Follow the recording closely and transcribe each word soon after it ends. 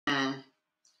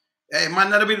Hey, man,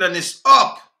 the building is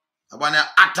up. I want to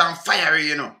hot and fiery,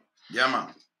 you know. Yeah,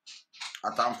 man.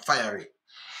 Hot and fiery.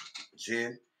 See?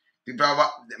 People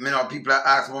are, people are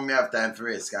asking when me have time for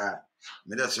rest, cause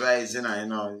me just rise,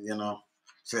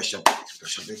 fresh up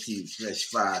the teeth, fresh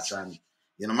fast, and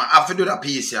I have to do that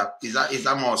piece, yeah. Is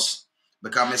a must.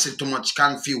 Because I see too much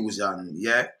confusion,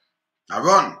 yeah. I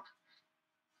run.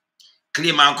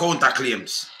 Claim and counter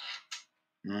claims.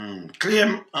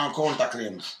 Claim and counter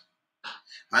claims.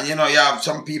 And you have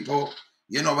some people,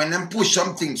 when them push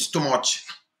some things too much,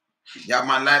 yeah,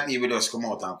 man like me will just come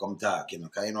out and come talk,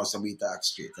 because some we talk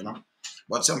straight,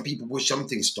 But some people push some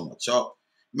things too much. So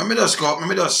let me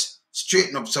just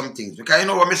straighten up some things. Because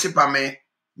what I see for my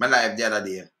live the other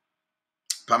day,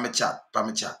 for my chat.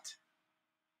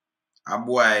 A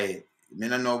boy, I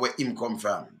don't know where him come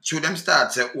from. Should them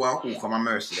start say who come a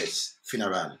Merciless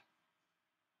Funeral.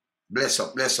 Bless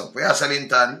up. We are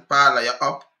Salinton, Paula, you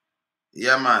up?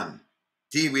 Yeah, man.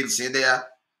 T will say there.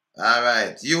 All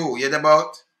right. You the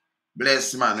about?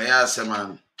 Bless, man. Yes,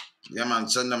 man. Yeah, man.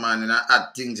 Sunday, man.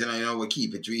 Add things, we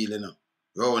keep it real,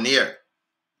 Round here.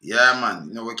 Yeah, man.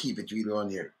 We keep it real around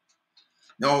here.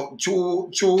 Now,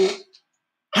 true.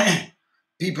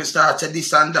 People start to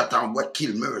this and that and what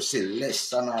kill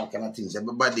Merciless and all kind of things.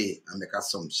 Everybody make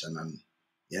assumption and,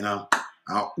 and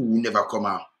who never come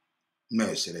a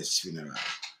Merciless Funeral.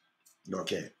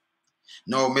 Okay.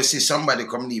 Now, me see somebody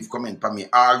come leave comment for me,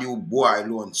 all you boy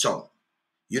alone son,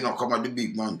 come at the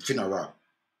big man funeral.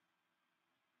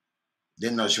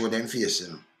 Then not show them face,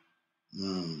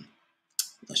 Not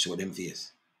show them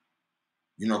face.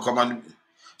 Come on.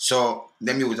 So,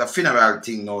 them use a funeral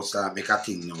thing now, start make a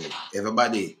thing now.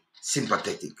 Everybody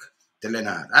sympathetic to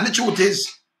Leonard. And the truth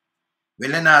is,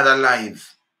 when Leonard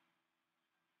alive,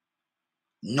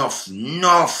 enough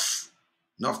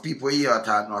people here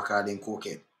thought no according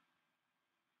cocaine.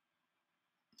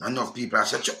 Enough people are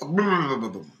such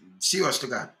serious to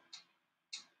God.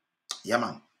 Yeah,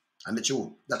 man. And the truth.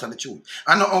 That's the truth.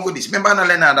 And not only this. Remember,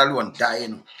 Leonard alone die,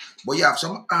 But you have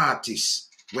some artists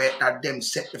where that them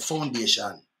set the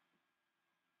foundation.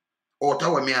 Out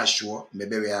of what me assure,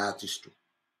 maybe we are artists too.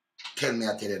 Tell me,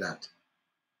 I tell you that.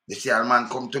 They say, a man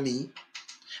come to me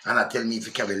and I tell me if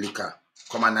you carry liquor,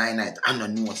 come at night. I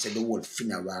don't know, say the whole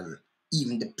funeral.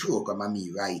 Even the program of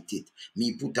me write it.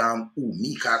 Me put on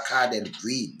me call Cardell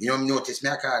Green. Notice me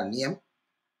I call name?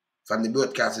 From the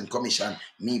Broadcasting Commission,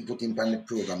 me put him on the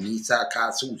program. Me say I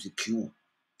call Susie Q.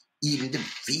 Even the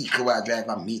vehicle I drive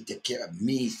and me take care of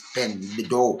me spend the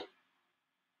dough.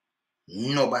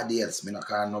 Nobody else, me not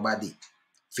call nobody.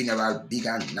 Funeral big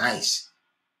and nice.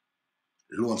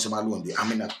 Loan some alone. I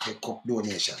mean not take up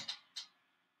donation.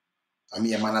 I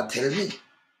mean a man tell me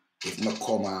if no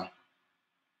come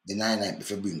the 9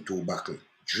 if you bring 2 buckle.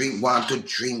 Want to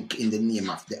drink in the name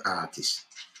of the artist.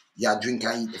 Yeah, drink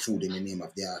and eat the food in the name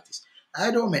of the artist. I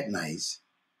don't make nice.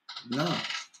 No.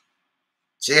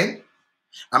 See?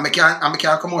 And I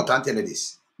can't come out and tell you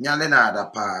this. Me and Leonard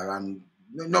are par and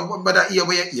no, but here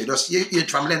just hear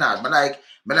from Leonard. But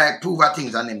like prove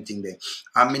things and them thing there.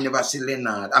 And me never see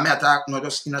Leonard. I talk not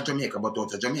just in Jamaica, but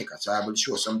out of Jamaica. So I will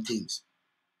show some things.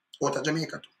 Out of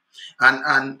Jamaica too.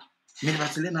 And me never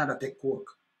see Leonard take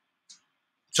coke.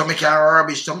 So me can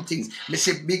rubbish some things. Me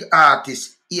say big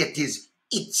artist, 80s,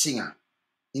 hit singer,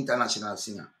 international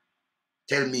singer.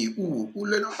 Tell me who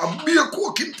Leonard a beer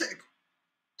coke him take.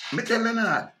 Me tell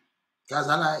Leonard. Because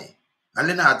I lie. And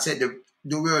Leonard said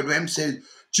the word when him said,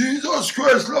 Jesus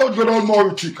Christ, Lord God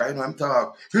Almighty. I know I'm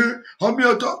talking. Hey, I'm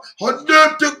here talk. I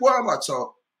damn take one.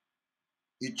 So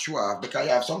it's true because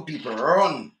you have some people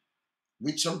run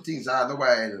with some things all the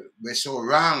while we're so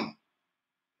wrong.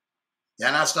 You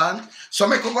understand? So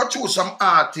I could go through some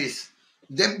artists.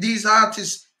 These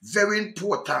artists very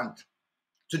important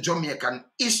to Jamaican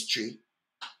history.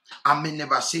 And me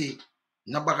never say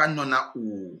nobody none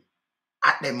who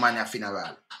at them man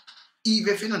funeral.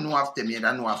 Even if you don't know of them, you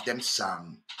don't know of them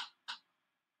song.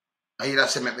 And you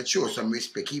just say, make me show some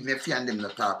respect. Even if you and them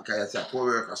not talk, because you say, poor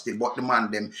workers still, but the man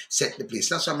them set the place.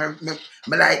 That's why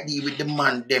I like deal with the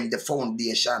man them, the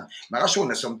foundation. I show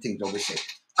you some things that we say.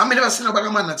 I mean, never seen a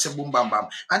man that say boom, bam, bam.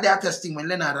 And they are testing when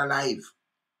Leonard alive.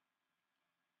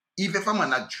 Even if a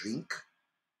man a drink,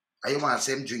 and you want to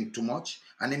say him drink too much,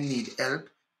 and him need help,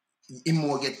 he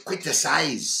more get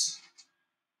criticized.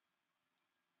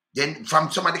 Then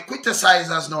from some of the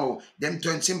criticizers now, them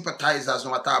turn sympathizers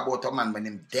now talk about a man when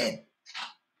him dead.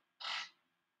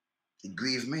 It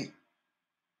grieves me.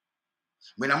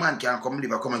 When a man can come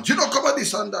live a comment, you don't cover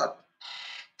this and that.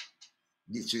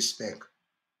 Disrespect.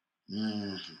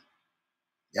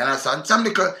 You understand? Some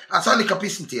little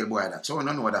pissing tail boy that. So we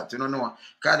don't know that. We don't know.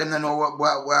 Because them don't know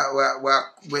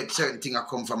where certain things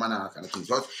come from and all kind of things.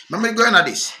 But remember going at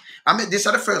this. I mean, this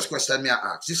is the first question me I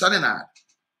ask. This is Leonard.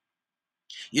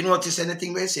 You notice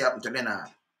anything where you say happen to Leonard?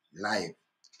 Live.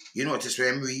 You notice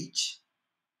where him reach?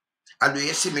 And do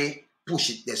you see me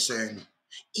push it this certain?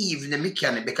 Even the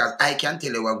mechanic, because I can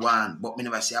tell you what going, but me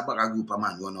never see a group of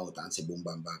man run out and say boom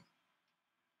bam bam.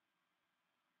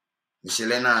 Mr.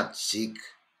 Leonard sick.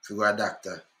 Figure a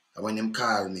doctor. And when him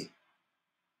call me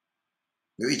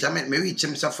reach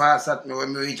him so fast that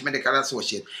when me reach medical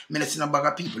associate, me see no bag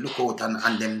of people look out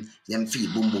and them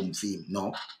feel boom boom feel.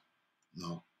 No.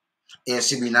 No. You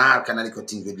see me now kind of little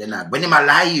thing with Leonard. When him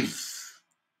alive,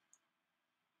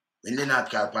 when Leonard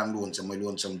call pan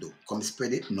lonesome do. Come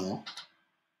spread it? No.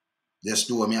 Just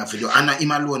do what me have to do. And not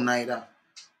him alone neither.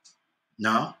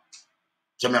 No.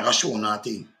 So me have to show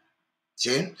nothing.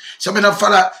 See? So me not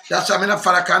follow, that's why I don't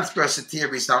follow conspiracy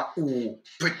theories and who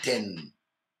pretend,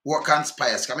 who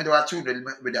conspires. Because I do a true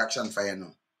with the action for you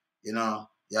know. You know,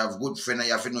 you have good friend and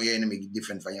you have to know your enemy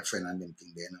different from your friend and them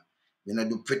thing there. You know? You know,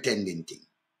 do pretending thing.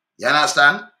 You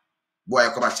understand? Boy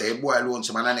come and say, boy alone,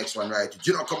 some and the next one right.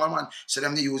 You know, come on man. So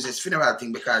them they use this funeral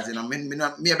thing because you know,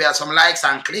 maybe have some likes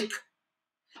and click.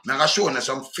 I'm gonna show you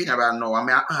some funeral now. I'm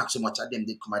gonna ask so much of them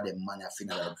they come at them man at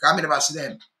funeral. Because I never see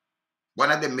them. One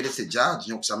of them made say George,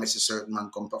 you know, so I see certain man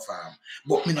come perform.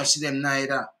 But me not see them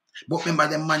neither. But remember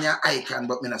them man your icon,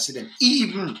 but me not see them.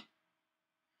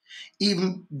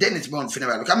 Even Dennis Brown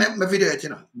funeral. Look, I video it, you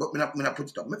know. But me not put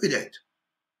it up. Me video it.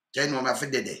 You know, I'm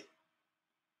dead there.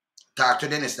 Talk to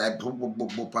Dennis like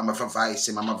boop, I'm a vice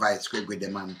him, I'm a vice script with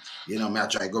them and you know, me I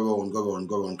try go round,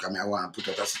 come I want to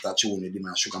put out a statue with them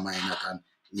and sugar my neck and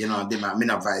you know, them me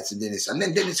not vice Dennis. And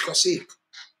then Dennis got sick.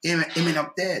 Him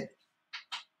not dead.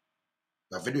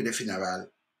 If I do the funeral,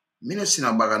 me not see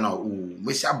no bag now.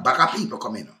 Me see a bag of people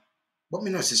coming up. But me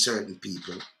not see certain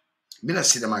people. Me not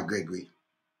see them at Gregory.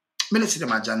 Me not see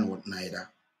them at John Wood neither.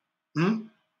 Me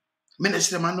not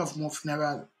see them enough more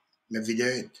funeral. Me video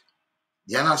it.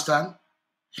 You understand?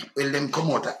 Well, them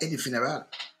come out at any funeral.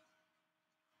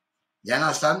 You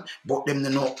understand? But them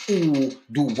don't know who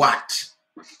do what.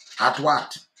 At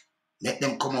what. Let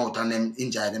them come out and them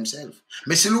enjoy themselves.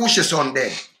 Me see Lucius son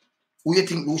dead. Who you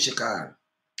think Lucius call?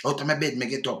 Out of my bed, me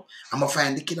get up. I'm going to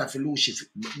find the killer for Lucius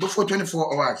before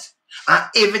 24 hours. And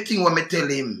everything what me tell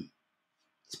him,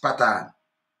 it's pattern.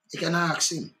 You can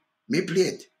ask him. Me play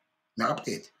it. Me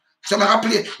play it. So I'm going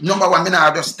to play, number one, me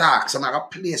not just talk. So I'm going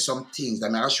to play some things that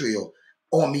I'm going to show you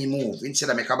how me move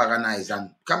instead of make a bag of noise. And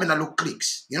come in and look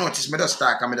clicks. You notice me just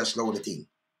talk and me just slow the thing.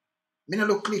 Me not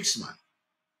look clicks, man.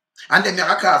 And then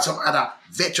I call some other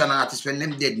veteran artists when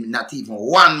them dead, not even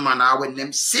one man, or when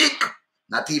them sick,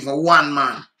 not even one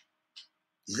man.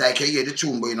 It's like you hear the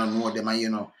tune, but you don't know them, and you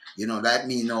know, like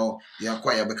me, you're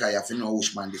quiet because you have to know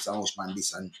which man this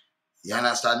and you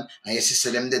understand? And you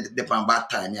see them they on bad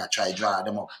time, you try to draw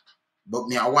them up. But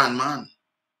me a one man.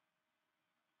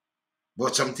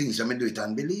 But some things I do it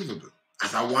unbelievable.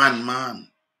 As a one man.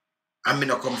 And me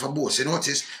not come for both. You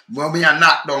notice, when me a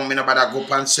knock down, me not bother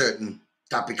go on certain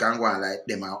topic and go on like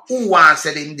them. Who wants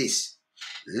to in this?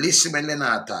 Listen when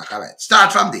Leonard talk. Alright.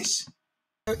 Start from this.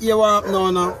 You want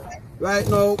no. Right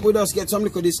now, we just get some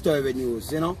little disturbing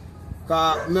news, you know.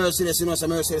 Because Merciless, you know, so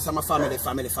Merciless is my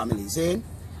family, see?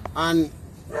 And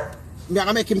me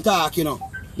I make him talk, you know.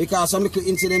 Because some little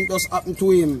incident just happened to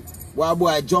him. While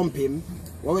boy jump him.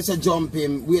 When we say jump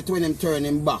him, wait when him turn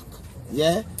him back.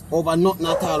 Yeah? Over nothing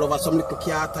at all, over some little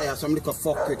car tire, some little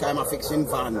fuckery, kind of fixing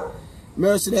van.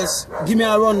 Merciless, give me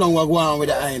a rundown what go on with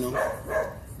the eye, you know.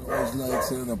 It's like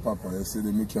saying the papa, you see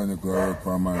the mechanic work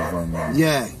for my van now.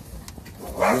 Yeah.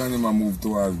 When him move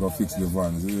towards go fix the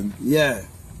van, see? Yeah.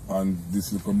 And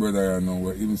this little brother you know,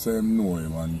 where him say him know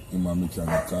him and him a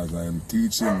mechanic because I am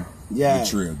teaching the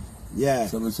trade. Yeah.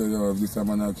 So we say, yo, if this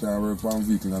man can work for a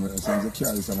vehicle, and I say,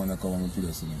 carry this man come and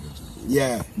place in it.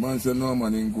 Yeah. Man say, no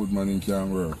man, in good man, he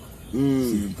can work.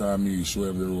 See him call me, show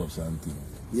him the ropes and things.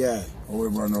 Yeah.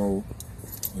 However, now,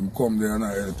 him come there and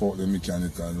I help out the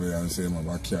mechanical way and say him have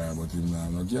a car, but him not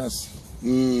have no gas.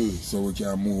 So we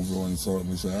can move on. So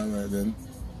we say, alright then,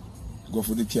 go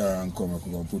for the car and come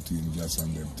and put in gas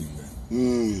and them thing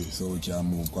there. So we can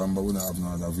move. But we don't have no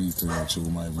other vehicle through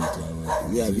my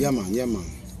vehicle. Yeah, man.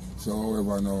 So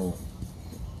however now,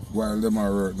 while them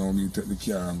are work now, we take the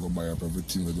car and go buy up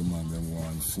everything with the man. Them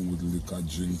want food, liquor,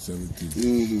 drinks,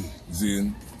 everything.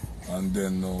 Zine. And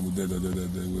then now we did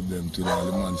with them till all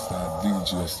the man start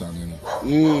DJ song, you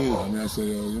know. And I say,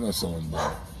 yo, you know sound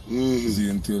bad. See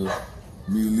until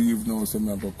Me leave now, so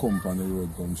I go come on the road,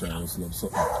 come try to slap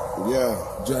something.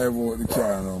 Yeah. Drive out the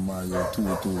car now, my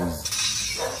two toes.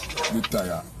 The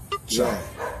tire chop.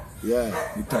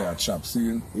 Yeah. The tire chop,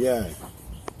 see? Yeah.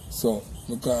 So,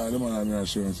 because the man have me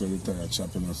assurance that the tire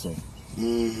chopping or something.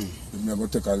 It may go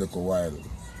take a little while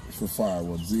for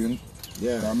forward, see?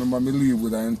 Yeah. I remember me leave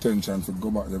with an intention to go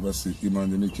back there to see him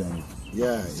and the mechanic.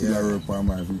 Yeah. See I work on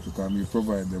my vehicle because me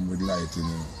provide them with lighting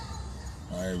and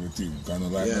everything. Kind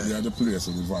of like they are the place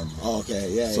of the van.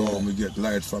 Okay, yeah. So we get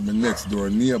light from the next door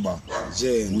neighbor.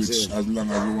 James, which as long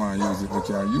as you want to use it, you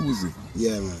can use it.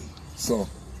 Yeah, man. So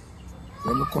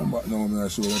when we come back now, I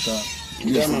show that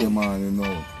yesterday morning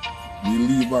now. We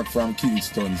leave back from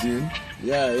Kingston, see?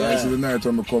 Yeah. That's the night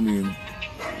when we come in.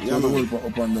 Yeah, so man. we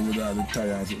up and down with all the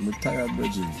tires. I'm tired,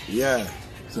 bridging. Yeah.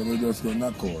 So we just go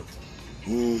knock out.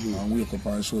 And wake up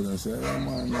and show them and say, hey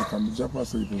man, I can drop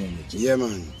asleep in it. Yeah,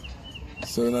 man.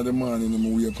 So in the morning, I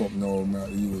wake up now,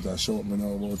 I shout me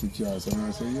now about the car. So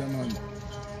I say, yeah man,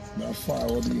 I'm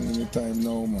forward in the time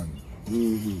now, man.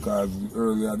 Because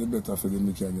earlier the better for the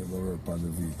mechanic to work on the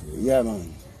vehicle. Yeah,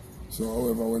 man. So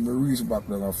however, when we reach back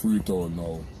then at Freetown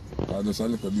now, I just a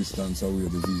little distance away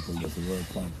the vehicle that we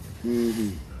work on.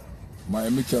 My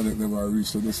mechanic never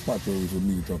reached to the spot where we could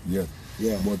meet up yet.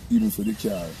 Yeah. But even for the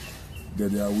car,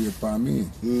 they are wait for me.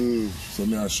 So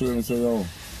me I show him say, yo,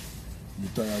 the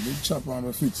tire did chop and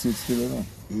I fix it still, you know.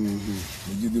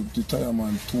 I give the tire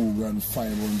man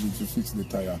 $2,500 to fix the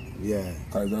tire. Yeah.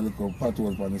 Because there's a little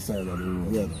pothole on the side of the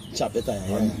road. Yeah. Chop the tire,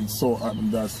 And it so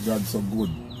happened that God so good.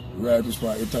 Right to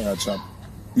spot a tire shop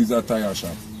is a tire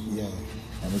shop. Yeah.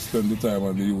 And I spend the time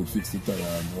on the youth fix the tire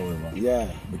and however.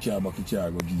 Yeah. The car back the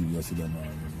car go give you to them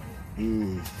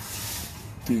man.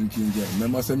 Thinking, yeah.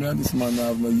 Remember say me and this man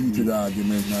have no heated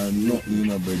argument now, nothing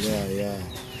in a bedroom. Yeah.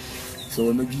 So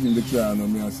when I give him the car now,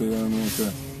 me I say, you know, say,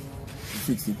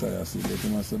 fix the tire. So but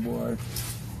him I say, boy,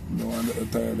 you don't want the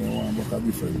tire, they want back a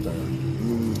different tire.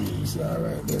 He say,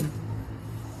 alright then.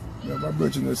 You have a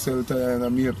bridge that sell tire in a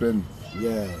Mapen.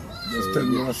 Yeah. Just tell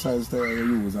me what size tire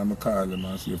you use and I call them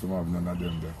and see if I have none of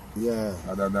them there.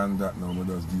 Yeah. Other than that now, I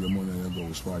just give you money and you go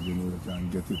which part you know you can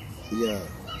get it. Yeah.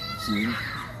 See?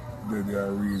 They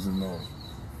are reason now.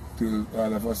 Till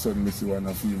all of a sudden I see one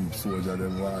of them soldier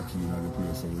them walking in the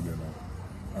place over there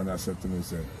now. And I said to me,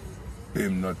 say,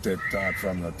 him not take talk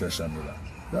from the Tesha Miller.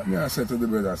 That me I said to the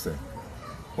brother, say,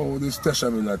 oh, this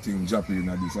Tesha Miller thing dropping in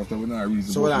this after we not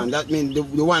reason. So that means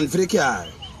the one for the car.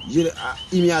 You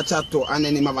him a chat to and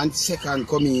then him have a second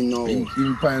coming now.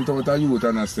 Him point out a youth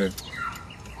and I said,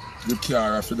 the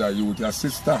car after that youth, your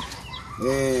sister.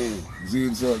 Yeah.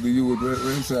 See, so the youth,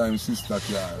 when he say him sister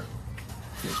car,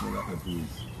 fetch me that the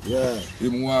police. Yeah.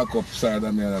 Him walk upside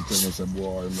of me and I tell me, say,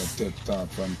 boy, him not take talk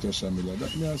from Tesha Miller.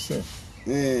 That me I say,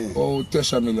 oh,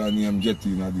 Tesha Miller name get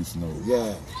in this now.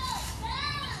 Yeah.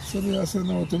 So me I say,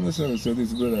 no, to myself, so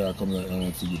this brother I come like, I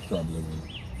want to get problem.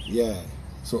 Yeah.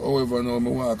 So however now, I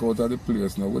walk out of the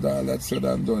place now, with all that said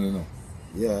and done, you know.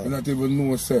 Yeah. I not even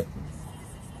know, say,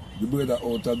 the brother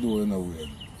out the door, you know,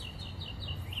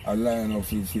 I line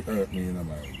up if he hurt me, you know,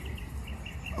 man.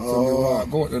 So me walk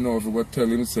out, you know, if you go tell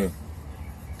him, say,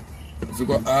 if you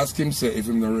go ask him, say, if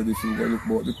he's not ready, if you go look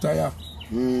about the tire.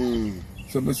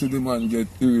 So I see the man get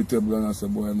irritable and I say,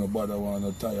 boy, nobody want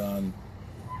no tire and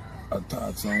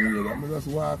attacks and weird. I just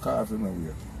walk off, you know,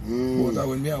 weird. But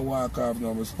when I walk off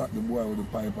now, I spot the boy with the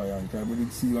pipe iron, because I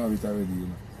didn't see all it already, you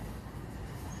know.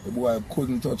 The boy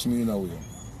couldn't touch me in a way.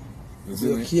 You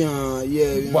see me? Can't,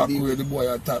 yeah. Back where the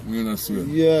boy attacked me in a swing.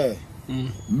 Yeah.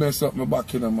 Mess up my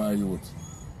back in my youth.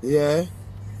 Yeah.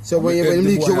 So when you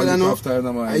leak you well enough,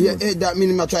 that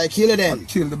means I try to kill you then?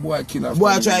 Kill the boy, kill after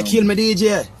boy try to kill me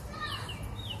DJ.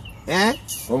 Eh?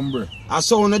 Hombre. I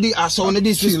saw on the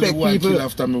disrespect kill the boy, people. Kill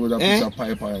after me with a piece of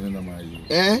pipe iron in my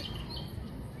youth. Eh?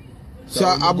 So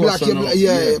I block your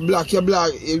black, block your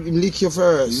black, lick you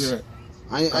first. Yeah.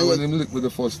 And when him lick me the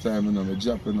first time, you know, I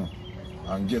drop, you know,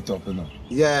 and get up, you know.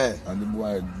 Yeah. And the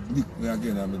boy lick me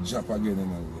again and I drop again, you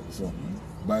know. So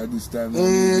by this time,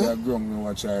 when I ground, I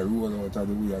watch I roll out of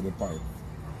the way of the pipe.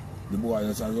 The boy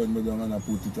just run me down and I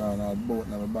put it on a boat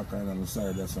on my back and on the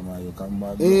side of somebody you come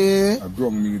back. I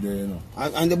ground me there, you know.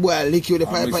 And the boy lick you the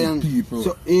pipe and people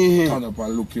so, turn up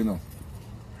and look, you know.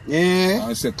 Yeah.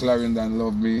 And say Clarendon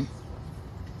love me.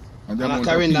 And the amount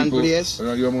Clarendon of people, place.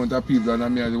 the amount of people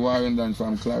and me are the Warrendon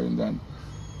from Clarendon.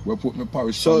 We put my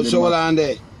parish so hold on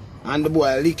there. And the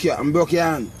boy lick you and broke your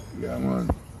hand. Yeah, man.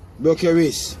 Broke your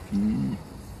wrist. And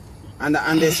the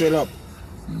hand they swell up.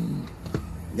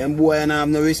 Them boy and I have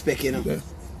no respect, you know. Yeah.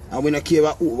 And we don't care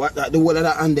what the whole of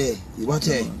that hand there. What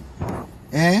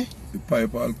eh? The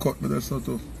pipe all cut me the sort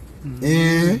of.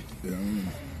 Yeah,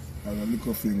 man. And a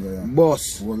little finger, yeah.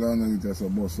 Boss. Hold on and it just a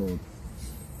boss out.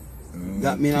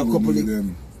 That mean a couple of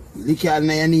them. lick out in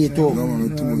your knee too. No,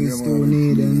 man, Still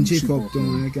need them chip up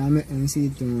too. You can make them see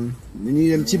it too. You need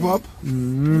them chip up?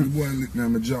 The boy lick me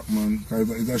on my jack, man. Cause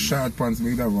it's a short pants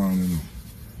me have on, you know.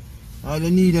 Oh,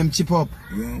 they need them chip up.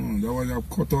 Yeah, man. That one you have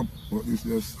cut up, but this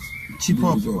just Chip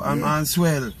up and, yeah. and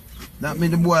swell. That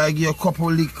mean the boy give you a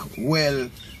couple lick well,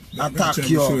 attack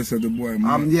you. So the boy,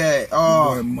 Yeah,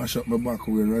 oh. The boy mash up my back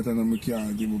way right and I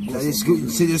can't give a go. It's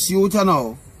good. See this youth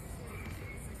now?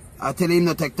 I tell him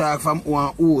not take talk from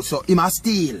who, so he must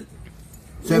steal.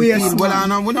 So he feel, well,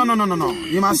 no.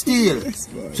 He must steal.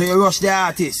 So you rush the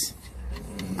artist.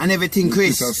 And everything,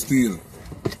 Chris. It's a steal.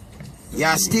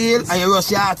 You steal and you rush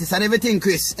the artist and everything,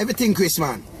 Chris. Everything, Chris,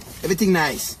 man. Everything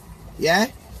nice. Yeah?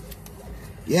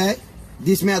 Yeah?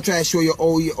 This may I try to show you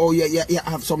how you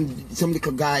have some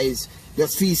little guys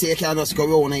just feel say you can just go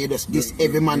around and you just this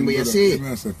every man where you say.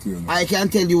 I can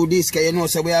tell you this because you know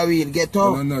so we are real get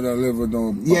up. Another level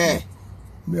down. Yeah.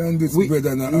 This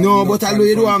no, but although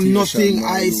you don't have nothing,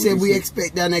 I say we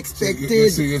expect the unexpected.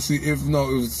 You see, if now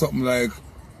if something like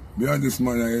beyond this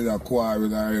man I had a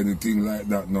quarrel or anything like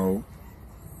that now,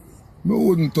 I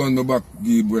wouldn't turn the back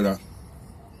give brother.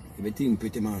 Everything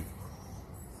pretty man.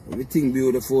 Everything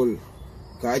beautiful.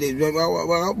 Cause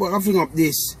we're fling up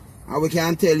this. And we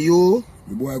can tell you.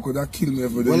 The boy could have killed me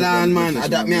for the well on man,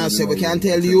 that me I say we can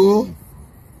tell you.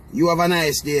 You have a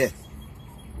nice day.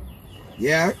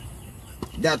 Yeah?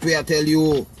 That way I tell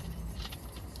you.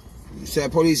 Say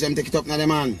police them take it up now the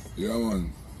man. Yeah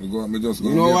man.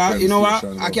 You know what?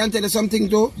 I can tell you something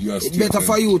too. It's better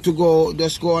for you to go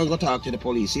and go talk to the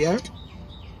police, yeah?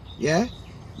 Yeah?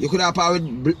 You could have power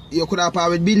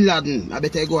with Bin Laden. I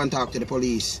better go and talk to the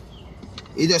police.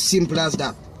 It's just simple as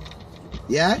that.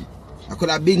 Yeah? I could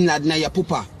have Bin Laden and your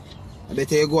pooper. I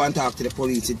better you go and talk to the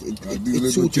police.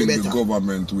 It suits you better. The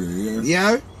government way, yeah?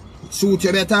 Yeah? It suits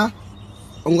you better.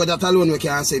 I'm going that alone we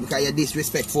can say because you're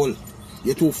disrespectful.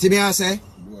 You too. See me I say?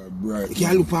 Right. You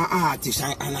can't look for an artist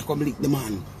and I come lick the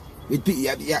man. You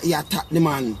attack the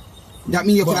man. That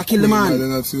means you could have killed the man.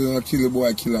 Then I kill the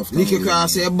boy, kill after. Lick your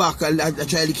cross your back and I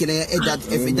try licking your head. That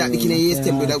if that licking your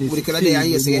stem with the color there and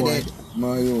you say you're dead.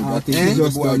 And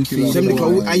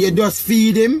you just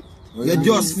feed him. You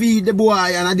just feed the boy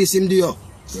and I diss him to you.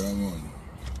 Yeah man.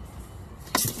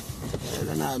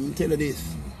 I'm telling you this.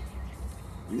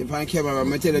 The pan camera,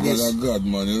 I'm tell you this. God,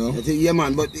 man, you know. Yeah,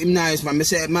 man, but him nice, man. I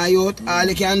say, my youth, all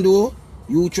you can do,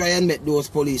 you try and make those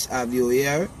police have you,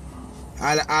 yeah?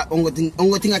 Only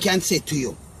thing I can say to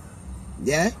you,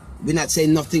 yeah? We not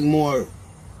saying nothing more.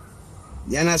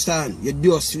 You understand? You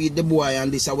just feed the boy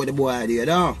and this is what the boy do, you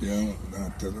know? Yeah, I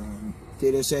tell you, man.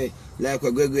 Tell you say, like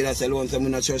what Gregory that said once, I'm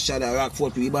not sure shadow,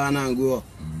 Rockford, we born and grow up.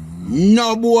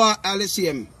 No, boy, all the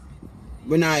same.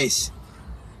 Be nice.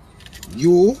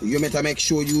 You better make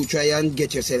sure you try and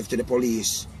get yourself to the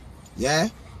police. Yeah?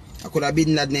 I could have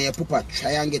been that near Papa.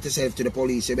 Try and get yourself to the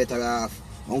police. You better have.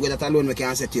 I'm going that alone we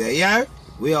can say to you. Yeah?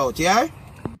 We out, yeah?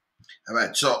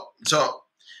 Alright, so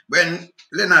when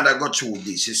Leonard got through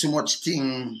this, it's so much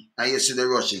thing I used to the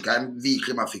rushing, because I'm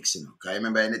vehicle my fixing. Because I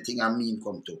remember anything I mean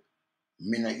come to.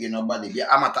 Me not you nobody. Be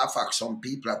a matter of fact, some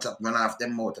people that run off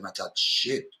them mouth and I chat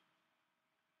shit.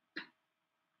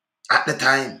 At the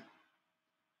time.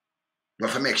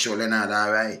 But to make sure Leonard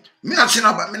alright. Me not see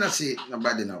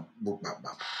nobody no book back.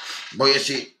 But you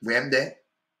see, when I'm there,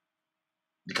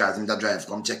 because in the drive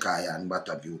come check car and what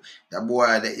have you. The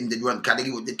boy in the one can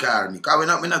give the car me.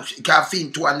 Because we not can't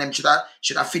fin two and them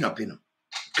should have fin up, you know.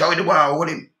 Because we the boy hold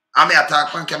him. I may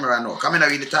talk on camera now. Because I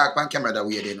really talk on camera that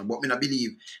way, you know. But I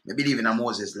believe in a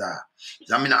Moses law.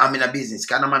 So I'm in a business.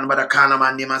 Can a man but a can a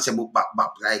man name and say book back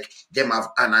like them have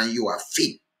Anna and you have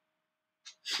fin.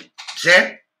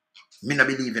 See? Me not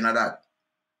believe in that.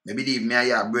 Me believe me and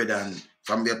your brother and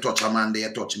from your touch a man, they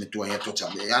touch me too and you touch a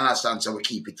man. You understand? So we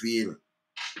keep it real.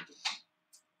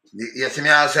 You see me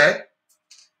I say?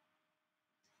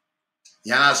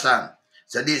 You understand?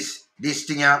 So this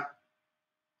thing here,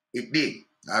 it big.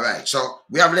 Alright. So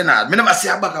we have Leonard. Me never see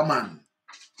a bag of man.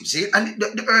 You see? And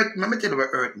the earth, let me tell you what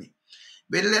hurt me.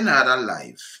 When Leonard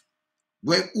alive,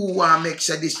 when who want make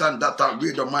say this and that and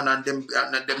read the man and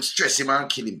them stress him and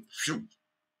kill him.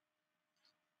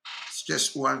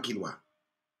 Stress who and kill one.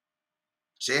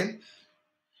 See?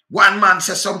 One man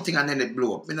says something and then it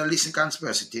blow up. Me no listen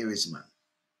conspiracy theories, man.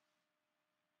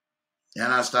 You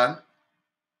understand?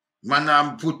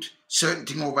 Man put certain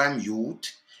thing over him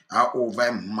youth or over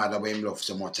him mother where him love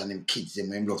so much and him kids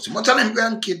them him love so much and him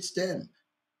grandkids them.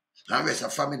 And rest a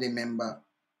family member.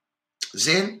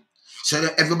 See? So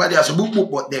everybody has a book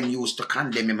but them used to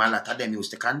condemn him, a lot of them used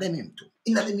to condemn him too.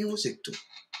 In the music too.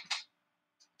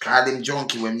 Call him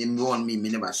junkie when him run me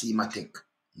never see him a take.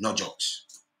 No jokes.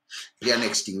 Play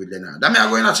next thing with Leonard. That me are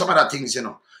going at some other things, you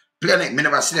know. Play next, me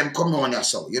never see them come on here,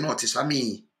 so you notice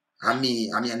me and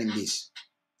him this.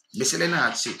 Me say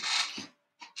Leonard see.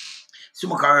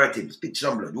 Some hurt him, spit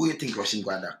some blood. Who you think rushing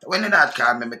go a doctor? When that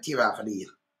call me tear off of the heel.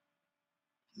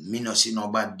 Me no see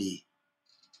nobody.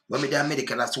 When me the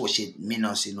medical associate, me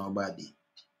no see nobody.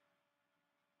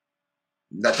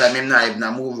 That time him not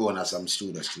even move on as some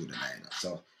student either.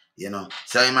 So, you know,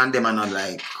 so him and them are not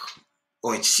like,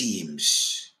 oh, it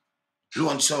seems.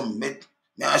 Lonesome, me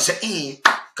I say,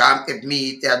 come if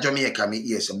me at Jamaica, me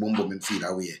hear some boom boom and feel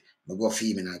away. I go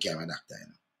feel me and carry my doctor, you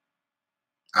know.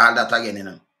 All that again, you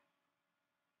know.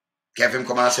 If him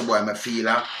come and say, boy, I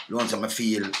feel, lonesome, I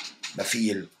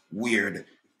feel weird.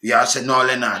 You say, no,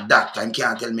 Leonard, doctor, him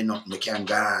can't tell me nothing, I can't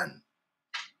go on.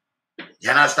 You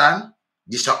understand?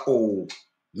 This is how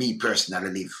me personally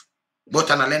live. But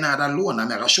on a Leonard alone, I'm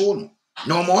going to show you.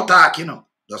 No more talk, you know.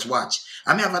 Just watch.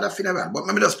 I may have had a funeral, but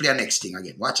let me just play the next thing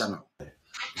again. Watch it now.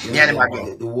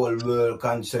 The whole world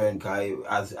concerned,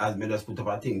 because as me just put up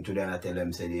a thing today and I tell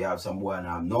them, say they have some boy and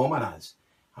have no manners.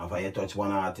 And if you touch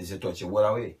one artist, you touch it all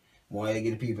away. More you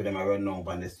get people them around now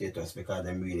on the status because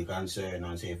them really concerned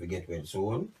and say if you get well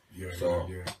soon.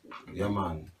 Yeah,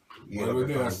 man. Well, we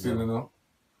there still, you know.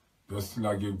 Just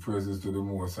like give praises to the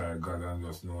Most High God and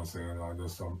just know, say, you know,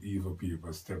 there's some evil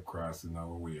people step crossing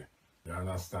our way. You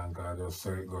understand? Because just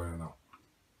say it going, you know.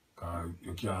 Because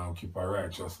you can't keep a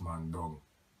righteous man down.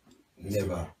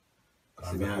 Never.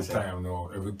 Because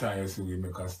every time you see we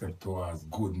make a step towards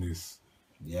goodness,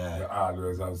 yeah, you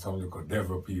always have some little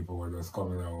devil people who just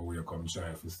coming our way, come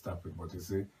try to stop it. But you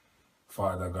see,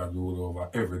 Father God rule over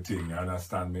everything, you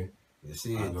understand me? You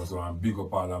see and just want to big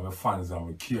up all of my fans and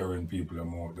my caring people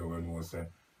out there when we say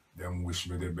them wish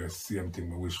me the best, same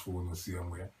thing I wish for the same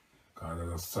way. Because I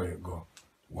just saw it go.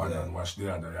 One and watch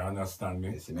the other, you understand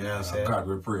me? You see me I say? God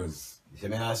we praise. You see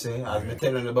me I say? As me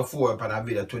telling you before upon a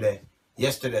video today,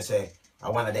 yesterday say,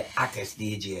 I'm one of the hottest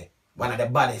DJ, one of the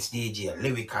baddest DJ,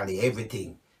 lyrically,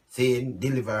 everything. Saying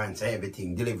deliverance,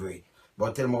 everything, delivery.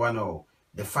 But tell me what now,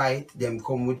 the fight, them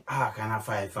come with all kind of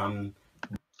fight from...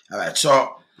 Alright,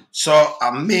 so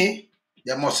me,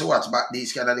 they must watch back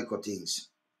these kind of little things.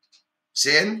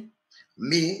 Saying,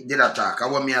 me did attack. I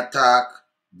want me attack,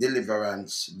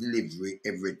 deliverance, delivery,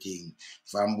 everything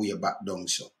from way back down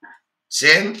so.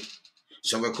 Saying,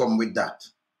 so we come with that.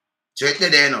 So it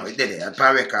did there, you know, it did there, a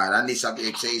power record, and this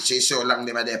it's so long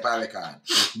they were there power record.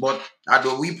 But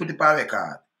although we put the power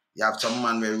record, you have some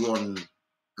man will run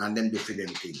and then do for them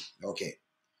thing. Okay.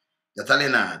 That's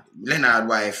Leonard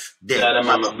wife dead. Yeah, the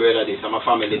man, my brother, this, and my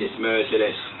family, this,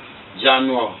 Merciless.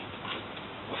 January.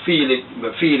 I feel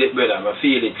it, brother, I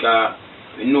feel it, because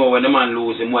you know when the man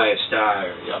lose his wife star,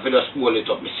 you have to just hold it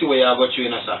up. I see where you got you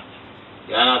in, sir.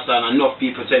 You understand? Enough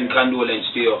people send condolence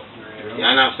to you. You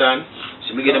understand?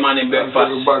 So me get the man in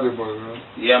breakfast.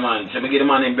 Yeah, man. So me get the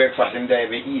man in breakfast and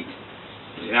they even eat.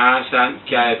 You understand?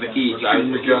 Can't even eat.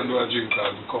 You can do a drink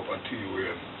and a cup of tea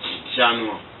with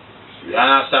January. You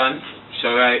understand?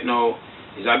 So right now,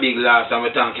 it's a big loss and we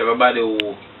thank everybody who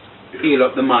heal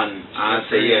up the man and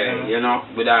say, yeah, you know,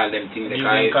 with all them things. You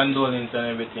give condolence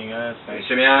and everything, yeah. You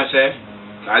see me I say?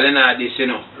 Because you know this, you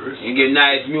know. You give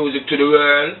nice music to the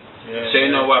world. Yeah, so you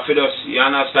know what for us, you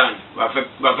understand? What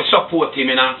for support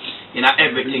him in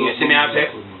everything, you see me I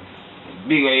say?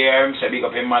 Big up here, say big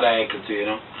up him mother Echo too, you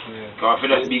know. Because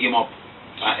for us big him up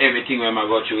and everything when I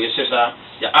go through. It's just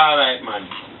you're alright man.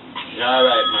 You're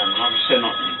alright man, I don't say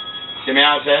nothing. See me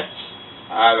I say?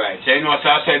 Alright. So you know what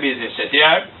I say business set,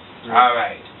 yeah?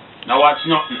 Alright. Now watch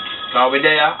nothing. Because we're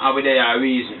there and we're there a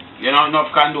reason. You know, enough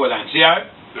condolence, yeah?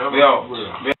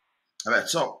 Alright,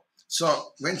 so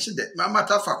when she did, my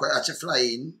matter of fact, when she fly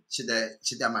in, she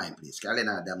did my place.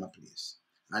 Carolina did my place.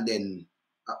 And then,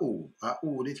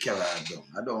 did carry her down.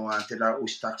 I don't want to tell her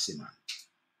who's taxi man.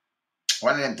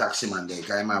 One of them taxi man there,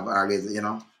 because I have always, you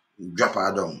know, drop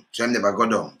her down. So I never go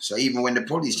down. So even when the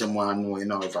police them want to know, you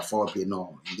know, if I fall play,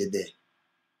 no, they there.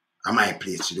 I my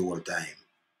place the whole time.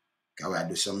 Because I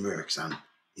do some works and,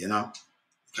 you know,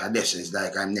 because this is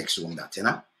like I'm next to that, you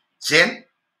know. See?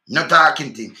 No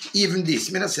talking thing. Even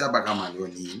this, me not say about a man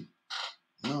running.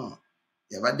 No.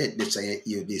 You ever did this and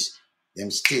you hear this,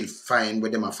 them still fine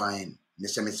what them are fine. They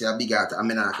say a big artist, I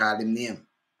mean I call them name.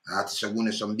 Artists are going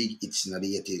to some big hits in the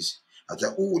 80s. I say,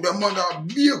 oh, the mother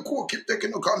be a cook, keep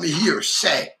taking a come here,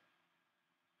 say.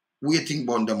 Waiting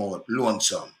bond them out,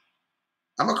 lonesome.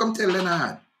 I'm going to come tell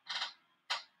Leonard.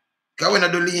 Because when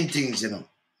I do lean things, you know,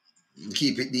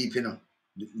 keep it deep, you know.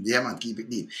 Yeah, man, keep it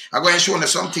deep. I'm going to show you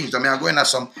some things. I mean, I'm going to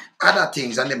some other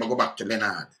things and then I go back to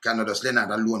Leonard. Kind of just Leonard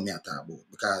alone me I talk about.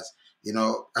 Because, you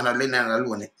know, I'm not Leonard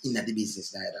alone in the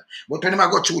business neither. But when I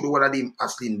go through the whole of them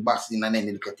hustling, bustling and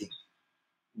any little thing,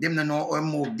 them don't know how to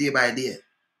move day by day.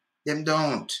 Them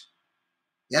don't.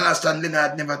 You understand?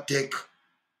 Leonard never take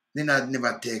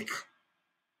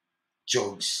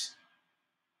drugs.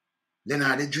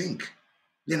 Leonard they drink.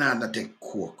 Leonard not take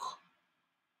coke.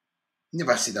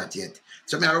 Never see that yet.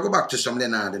 So I go back to some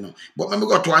Leonard, you know. But when we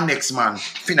go to our next man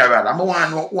funeral, I'm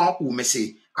one who me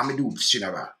say I'm a Dupes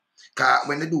funeral. Cause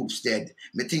when the Dupes dead,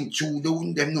 me think true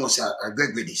them know say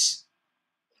Gregory this.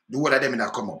 The whole of them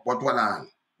that come up. But hold on.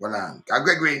 Cause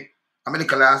Gregory, I'm a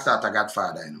little start a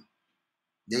Godfather, you know.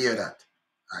 They hear that?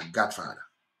 A Godfather.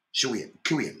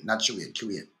 Queen, not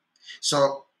Queen.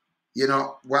 So, you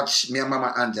know, watch me and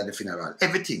Mama Anja the funeral.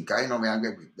 Everything, cause you know me and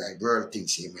Gregory, like world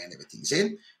things same way and everything.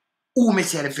 See? Who me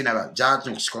say at the funeral? George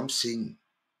Nooks come sing.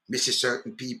 Me see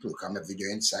certain people come a video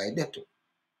inside there too.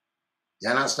 You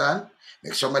understand?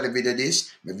 Make somebody video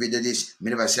this, me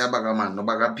never say a bag of man, no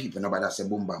bag of people, nobody say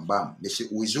boom bam bam. Me say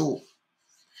who is who.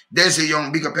 There's a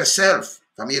young big up yourself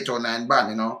from 809 band,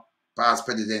 you know, past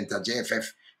president of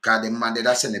JFF, cause them man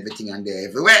they send everything and they're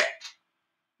everywhere.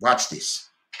 Watch this.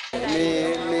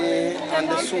 Me and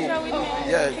the soup.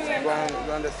 Yes,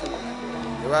 go on the soup.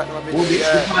 You right now, Who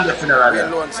the funeral? we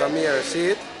alone some here, see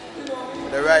it?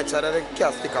 The right side of the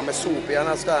casket and my soup, you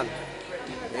understand?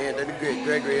 Yeah, the great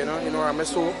Gregory, you know I'm a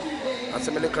soup. And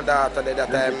some little daughter that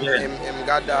time, him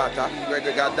got daughter,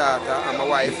 Gregory got daughter, and my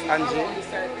wife, Angie.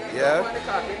 Yeah?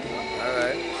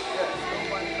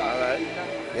 Alright.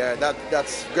 Yeah,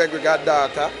 that's Gregory got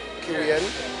daughter, Kirian.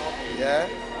 Yeah?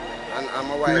 And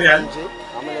my wife, Angie.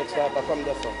 I'm gonna start to come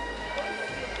there, so.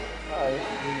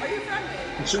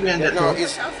 No,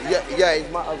 it's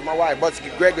my wife, but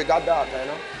Gregory got daughter, you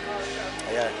know.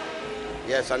 Yeah.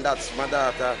 Yes, and that's my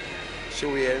daughter,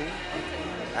 Shuyen,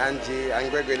 Angie, and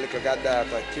Gregory little got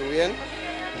daughter, Kirian.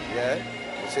 Yeah.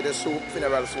 You see the soup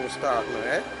funeral soon start now,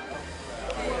 eh?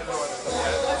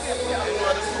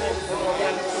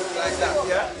 Like that,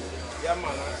 yeah? Yeah,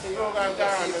 man. See, you go and go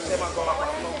up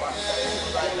and no back.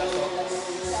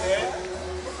 Yeah?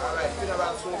 Alright,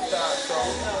 funeral soon start, so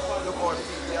look out the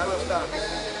people, you understand?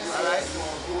 Alright?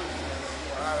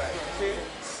 Alright, see?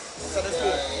 So the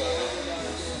soup.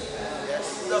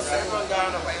 Yes, just say run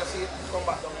down up and you see it come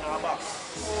back down in our back.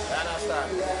 You understand?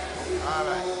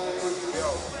 Alright. Yo.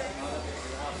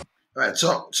 Alright,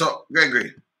 so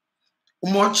Gregory,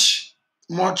 how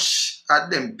much at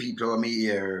them people me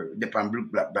here depend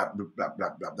blah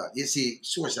blah. You see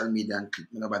social media and clip,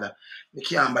 you know, but we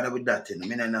can't bother with that, you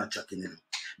know. I'm not chatting, you know.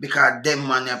 Because them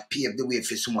man have paved the way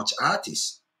for so much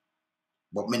artists.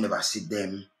 But me never see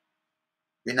them.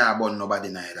 We not about nobody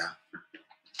neither.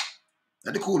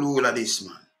 That's the cool rule of this,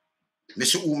 man. Me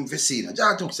see who me see.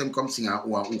 Just talk some come sing and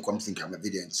who come sing on my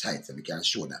video inside so we can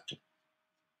show that too.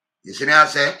 You see me I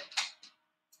say?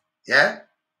 Yeah?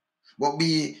 But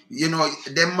you know,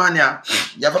 them man,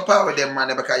 you have a power with them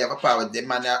man because you have a power with them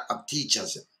man of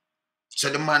teachers. So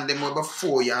the man, them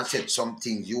before you said some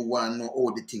things, you want to know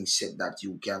all the things said that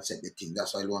you can't say the thing.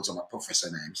 That's why I want some professor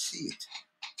name see it.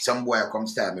 Some boy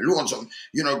comes tell me, loan some,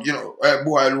 you know,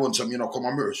 boy loan some, you know, come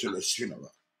a Merciless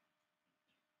Funeral.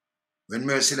 When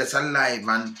Merciless alive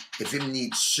and if him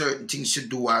need certain things to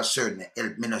do or certain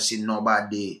help, me not see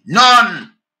nobody.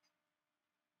 None!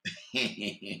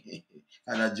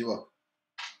 And a joke.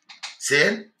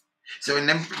 See? So when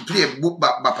them play book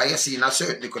back, you see in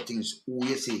certain little things who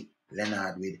you see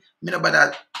Leonard with. Me no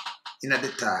bother in the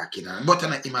talk, you know. But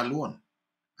not him alone.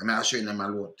 I mean, I'll show you him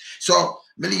alone. So,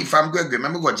 me leave from Gregory, me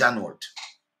go John Holt.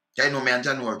 You know me and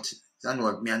John Holt,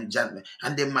 me and John,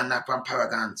 and them man up on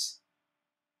Paragons.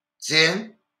 See?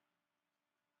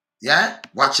 Yeah?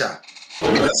 Watch out.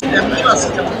 Me just see them. Watch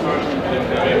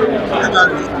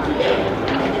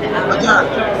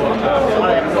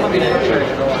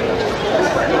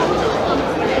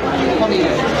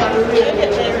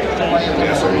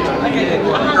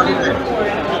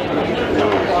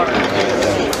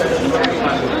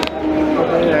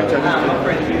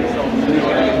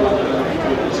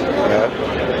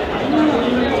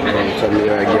Tell me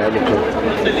I get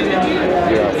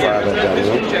your father down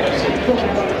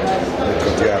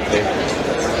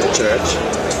the church.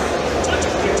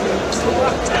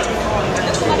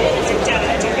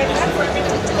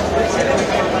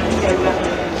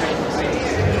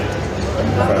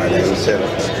 Father himself.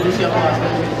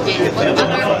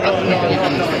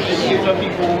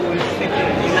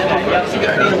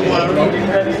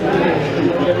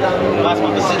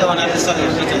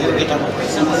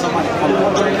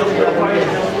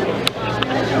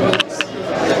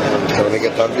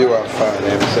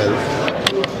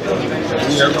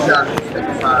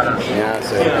 Yeah,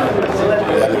 so we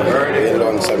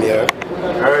done some here.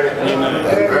 Heard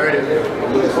it.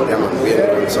 Yeah, man, we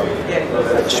done some.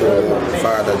 Show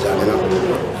Father John, you know.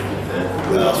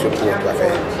 Support of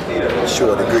it.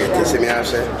 Show the greatest, you see me I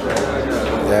say?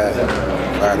 Yeah,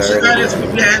 Father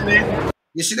really.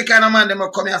 You see the kind of man them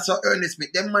come here so earnest me.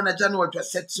 Them man a John to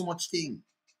said so much thing.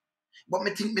 But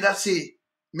me think me that say,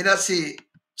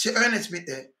 she earnest me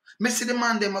there. Me see the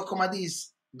man them come at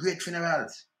these great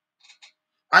funerals.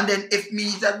 And then if me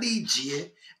is a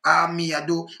DJ, me I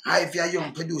do, if you're a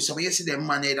young producer, when you see them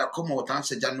man that come out and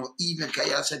say, John, even can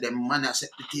you say them man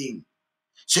accept the thing.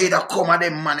 So you that come at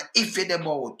them man, if it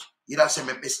about, you that say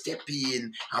me step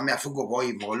in and me have to go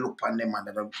even look on them man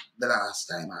the last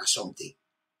time or something.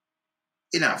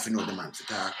 You don't have to know the man to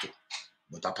talk to,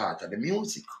 but a part of the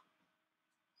music.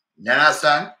 You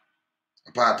understand?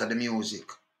 A part of the music.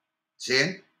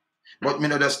 See? But me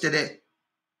not just stay there.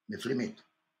 Me flip it.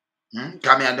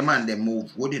 Because me and the man, they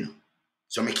move good, you know.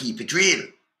 So me keep it real.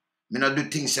 Me not do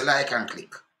things you like and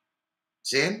click.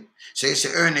 See? So it's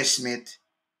Ernest Smith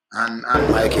and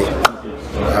Mikey.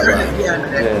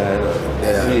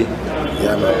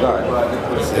 Yeah, man.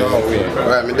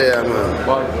 Right, me there, man.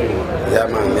 Yeah,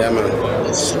 man.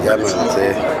 See,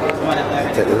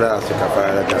 take the last week of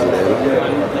Father John there, you know.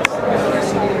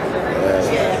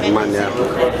 Man, yeah.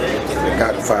 The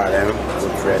Godfather, you know.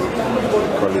 Good friend,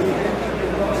 colleague.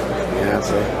 Yeah,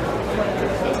 so.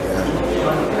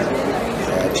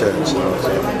 Yeah, church, you know,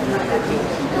 so.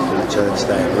 Church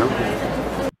time, you know.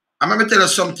 I'm going to tell you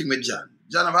something with John.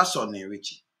 John have a son named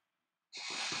Richie.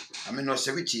 I mean, no,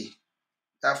 say Richie,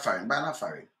 that's foreign, but not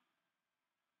foreign.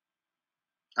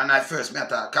 And I first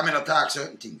met her, come in and talk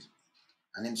certain things.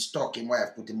 And him stuck him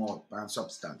wife, put him out on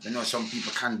substance. You know, some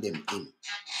people condemn him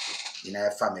in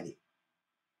our family.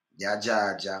 They are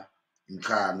Georgia. Him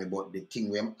call me about the thing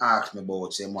where him ask me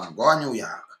about, say, man, go to New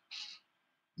York.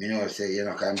 Me know, say, you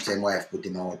know, because I'm saying wife put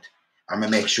him out. And I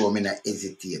make sure me not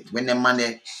hesitate. When the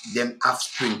money, them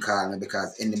offspring call me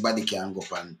because anybody can go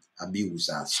up and abuse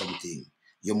or something.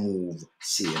 You move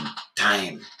same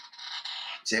time.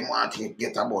 Say, want to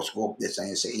get a bus, go up this and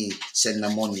you say, hey, send the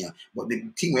money. But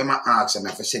the thing when I ask them, I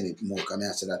have to send it more, because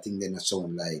I say that thing then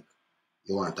sound like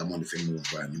you want the money for move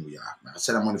to New York. I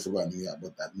said the money for go to New York,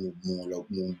 but that move more,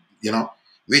 you know.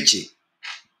 Richie,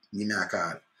 give me a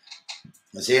call.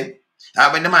 You see?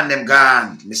 When the man them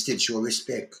gone, me still show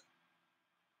respect.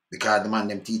 Because the man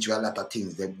them teach you a lot of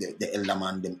things, the elder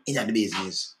man them in the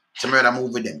business. So I rather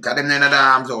move with them. Because them in the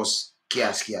arms house,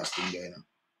 chaos thing there, you know.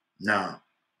 No.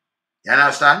 You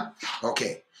understand?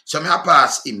 Okay. So I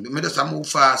pass him. I just move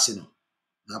fast, you know.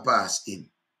 I pass him.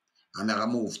 And I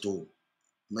move to,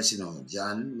 I see no,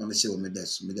 John. I see what I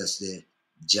just say,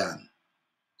 John.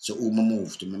 So who I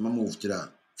move to? I move to the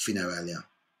funeral, yeah.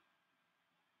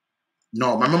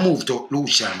 No, I move to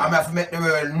Lucian. I have to make the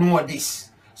world know this.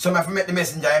 So I have to make the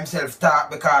messenger himself talk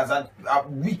because a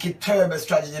wicked, terrible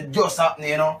strategy just happened,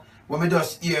 you know. When we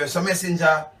just hear. So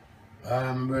messenger.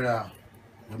 Brother.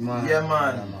 Good man. Yeah,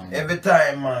 man. Every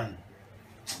time, man.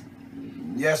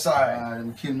 Yes, sir.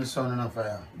 Them kill my son enough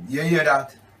fire. You hear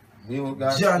that? We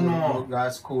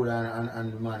got school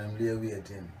and the man them lay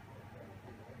waiting.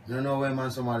 You don't know when man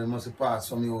somebody must pass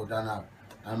from you out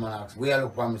and man asks, where you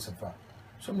look for me so far?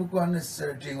 So I go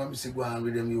unnecessary thing when I see go on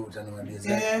with them youth and nowadays.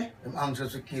 Yeah. Like, them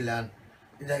anxious to kill and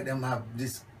it's like them have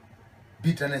this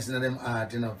bitterness in them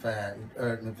heart, you know, fire. It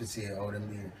hurt me to see how them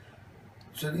do it.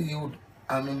 So the youth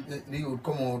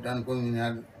come out and come in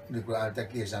and do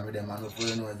altercation with them and before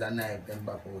you know it's a knife them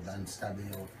back out and stab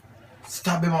him out.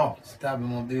 Stab him up. Stab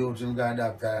him up, the youth some guy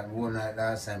doctor one night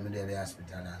last time in the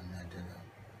hospital and I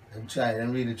tell you.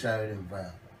 Them really try with him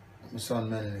fire. My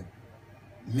son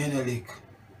Menelik.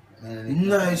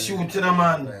 Nice shooting,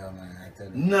 man.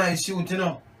 Nice shooting,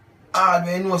 all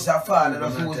we know is a father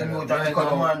that's who's out and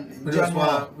come man. We just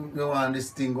want this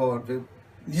thing out.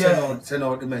 Send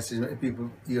out the message.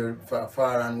 People here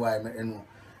far and wide. You know.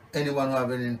 Anyone who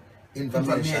have any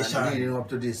information leading up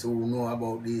to this, who know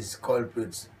about these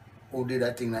culprits, who did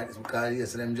that thing like this, because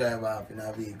yes, them drive off in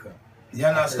a vehicle. You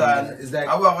understand? It's like,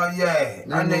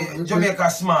 and Jamaica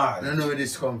small. I don't know where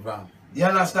this come from. You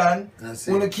understand?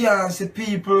 When you can't see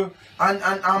people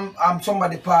and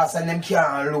somebody pass and them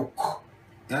can't look.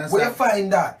 Where you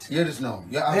find that? You just know.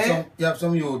 You have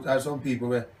some youth or some people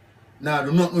where now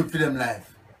do not good for them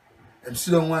life. Them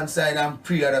sit on one side and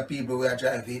pray other people who are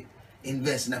trying to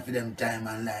invest in for them time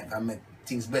and life and make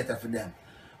things better for them.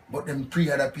 But them pray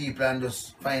other people and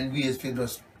just find ways to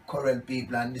just corral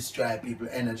people and destroy people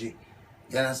energy.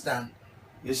 You understand?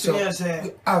 You see me, I say?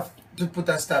 We have to put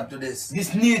a stop to this.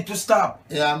 This need to stop.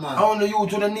 Yeah, man. I want the youth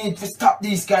to need to stop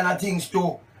these kind of things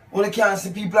too. Only can't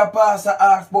see people are pass and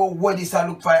ask about what this I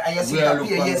look for, and you see that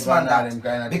here, yes man,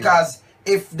 that. Because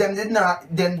if them did not,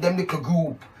 then them little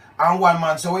group and one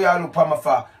man, so we all look for my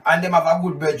for, and them have a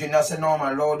good brethren, I say no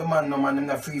man, Lord, the man, no man, them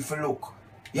not free for look.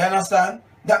 You understand?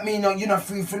 That mean you're not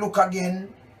free for look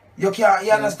again. You can't,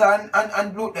 you understand?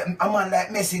 And look, a man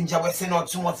like Messenger, we send out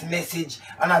so much message,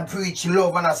 and I preach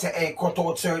love, and I say, hey, cut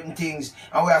out certain things,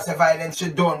 and we I say violence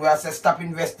should done, we I say stop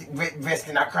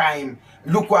investing a crime.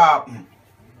 Look what happened.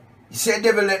 You say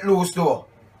devil let loose though.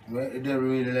 Well, the devil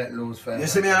really let loose for you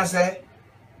see me I say?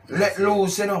 Let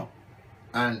loose, you know.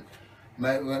 And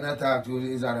when I talk to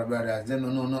his other brothers, they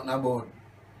don't know nothing about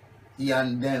he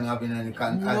and them having any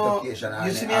altercation.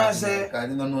 You see me I say? Because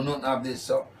they don't know nothing of this.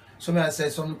 So me I say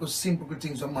some simple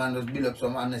things, some man just build up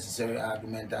some unnecessary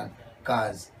argument and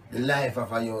cause the life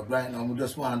of a youth. Right now we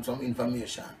just want some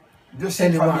information. Just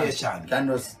information. Can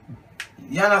just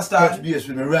you understand? touch base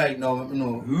with me right now, you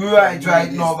know. Right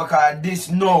now, because this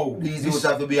no. These youths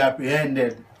have to be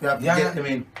apprehended. You have to get them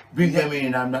in, bring them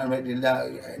in and make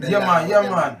the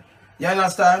man. You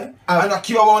understand? And a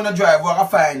cure on the drive, what I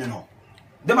find, you know.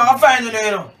 Them are find, you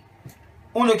know.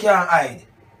 Only can't hide.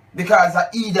 Because I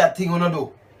eat that thing, you know,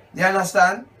 do. You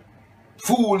understand?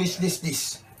 Foolishness,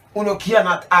 this. You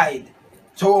cannot hide.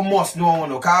 So we must know, you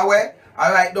know. Because where?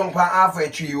 I write down for halfway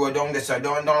through you down there, so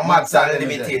don't Max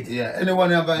Unlimited. Yeah, anyone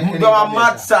have any don't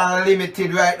Max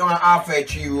Unlimited right down halfway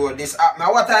through you. This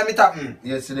now what time it happened?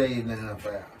 Yesterday evening,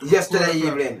 Yesterday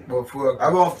evening. About 4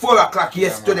 o'clock. Around 4 o'clock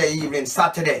yesterday evening,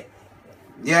 Saturday.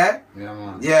 Yeah? Yeah,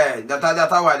 man. Yeah,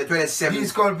 that's why the 27th.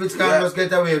 These culprits can't just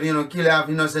get away, you know, kill half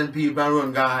innocent people and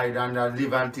run guide and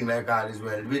live and things like that as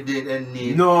well. We didn't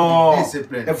need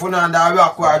discipline. If we don't have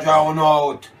rock, we're drawing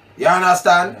out. You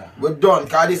understand? Yeah. We're done,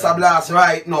 because this is a blast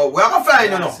right now. Where am I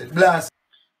find you now? Blast.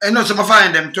 And no, so I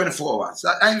find them 24 hours.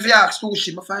 And if you ask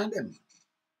Tushi, I find them.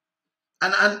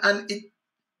 And it,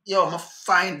 yo, I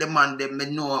find them and them, I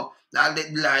know, all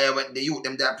the liar with the youth,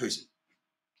 them there prison.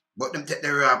 But them take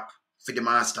the rap for the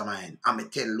mastermind. And I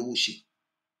tell Lucy.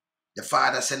 The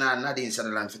father sent her not inside the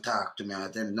land to talk to me. I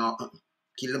tell him, no,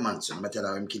 kill the man, son. I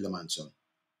tell him, kill the man, son.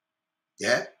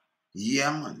 Yeah?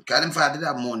 Yeah, man. Because them father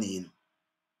have money, you know.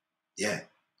 Yeah,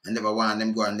 and never want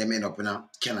them go and them end up in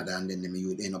Canada and then them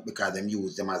end up because them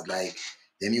use them as like,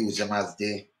 them use them as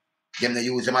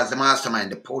the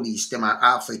mastermind, the police, them are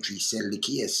halfway through sell the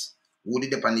case. Who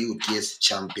did up on the youth case?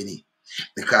 Champion.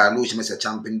 Because Lucy me say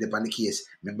champion dip on the case.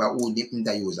 Remember who did in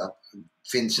the user?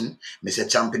 Fencing, me say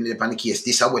champion dip on the case.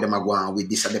 This is where them are going with,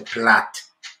 this is the plot.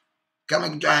 Come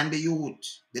and join the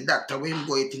youth. The doctor, when him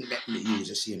go, you think let me use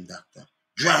the same doctor.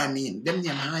 Draw me in. Them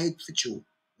hide for you.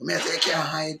 When I say I can't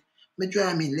hide, me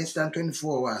draw me in less than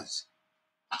 24 hours.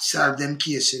 Solve them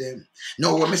case to them.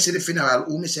 No, when I say the funeral,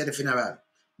 who me say the funeral?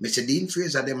 I say Dean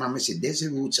Fraser them and I say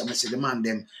Desi Roots and I say the man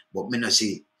them, but me not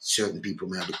say certain people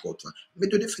may have the court for. Me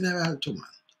do the funeral too, man.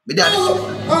 Me do the funeral.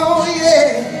 Oh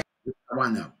yeah. I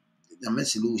want now. I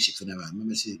say Lucy funeral.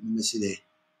 I say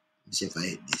if I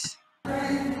hate this.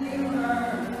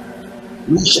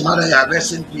 Lucy mother,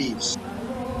 rest in peace.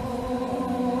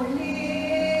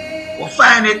 We'll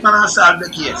find it, man, and solve the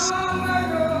case.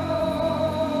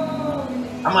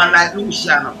 A man like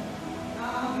Luciano.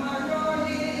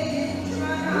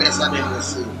 Rest of them will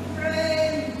see.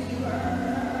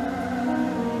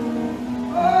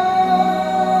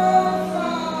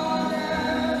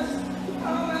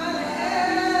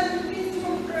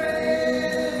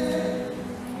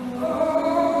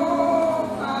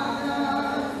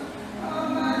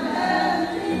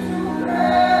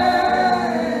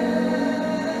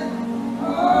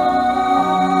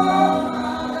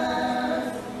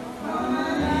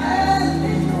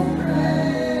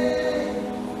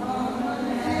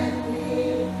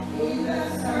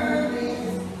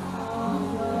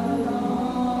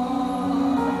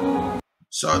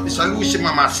 So this is Lucy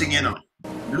Mama singing, you know.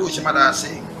 Lucy Mother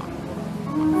sing.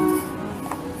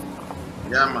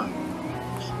 Yeah, man.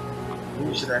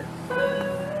 Lucy there.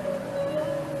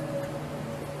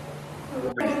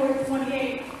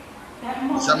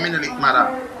 It's a Menelik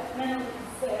mother.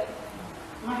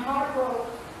 My heart broke.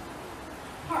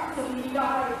 Parts of me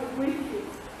died with you.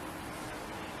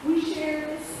 We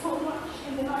shared so much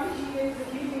in the 90 years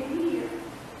of being here.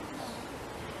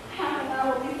 Half an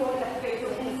hour before that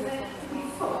fatal incident, we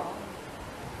spoke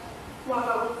while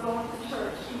I was going to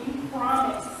church, and you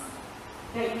promised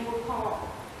that you would call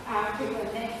after the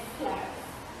next class.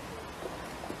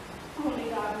 Only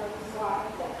God knows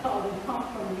why that call didn't come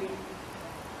from you.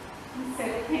 You said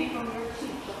it came from your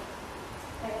teacher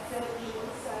that said you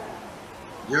were sad.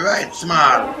 You're right, God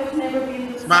small. has never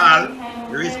been the Small, same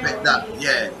and you will never respect that, be.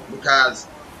 yeah. Because I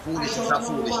foolishness don't are know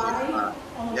foolishness, why, small.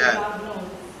 only Yeah. God knows.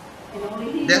 And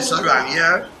only He That's knows so wrong, why.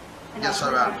 yeah? And I That's so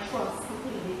put my wrong. trust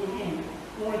completely in Him,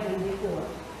 more than before.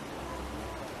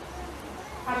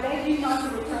 I begged you not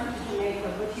to return to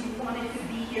Jamaica, but you wanted to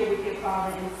be here with your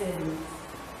father and siblings.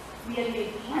 We had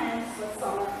made plans for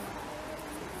summer.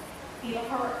 It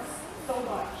hurts so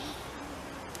much.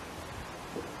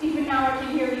 Even now I can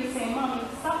hear you saying, Mommy,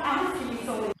 stop asking me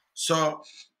so many. So,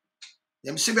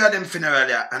 them see me at them funeral,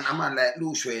 yeah, and a man like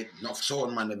loose weight, enough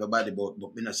sound man, everybody, but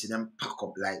me not see them pack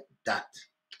up like that.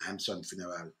 I'm son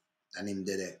funeral, and him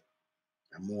there.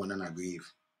 I mourn and I grieve.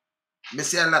 Me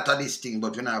say a lot of this thing,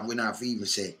 but we not even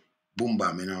say boom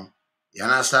bam, you know. You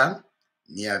understand?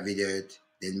 Me a video it,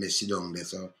 then me sit down there.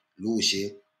 So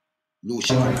Lucy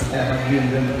come.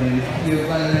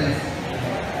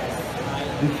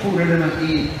 The food they don't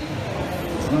eat.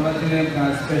 Nobody them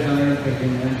can special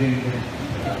everything and drinking.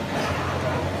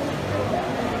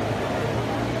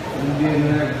 And being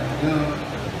like, you know,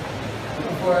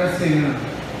 before I sing, you know,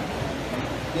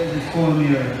 there's this phone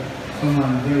here,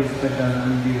 someone very special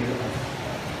and dear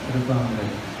to the family.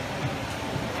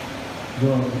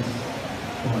 God is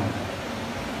one.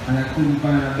 And I couldn't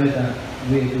find a better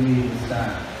way to really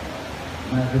start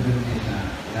my presentation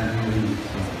than really this.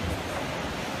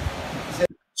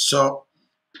 So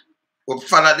we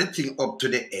follow the thing up to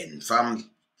the end. From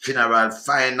funeral,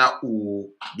 find out who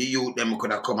the youth them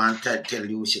could have come and tell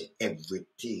you say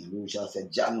everything. You shall say,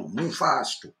 John, move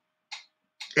fast too.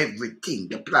 Everything,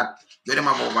 the plot, you them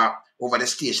have over the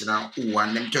station and who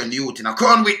and them turn the youth in a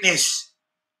crown witness.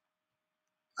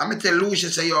 I'm tell Lucia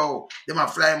say, yo, them a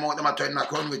fly him out, them a turn in a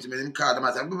crown witness. Them call them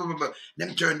and say,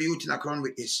 them turn the youth in a crown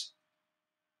witness.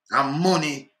 And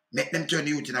money make them turn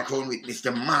the youth in a crown witness.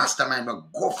 The mastermind will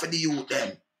go for the youth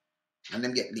them. And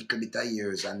them get little bit of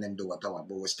years and them do what I want.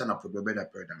 But we stand up with my brother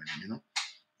them, you know.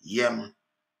 Yeah, man.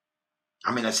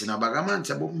 I mean, I see no bag of man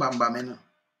say, boom, bam, bam, you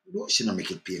know. She don't make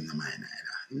it pay him the mind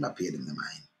either. He not pay them the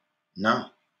mind. No.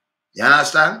 You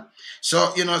understand?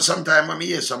 So, you know, sometimes when I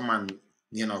hear some man,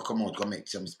 you know, come out, come make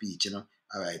some speech, you know.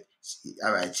 All right.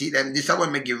 All right. See them. This is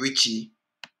when I give Richie.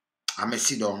 I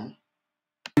sit down.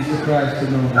 Surprised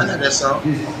to know And then so.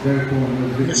 this very cool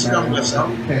You sit down there, so.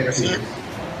 You see it?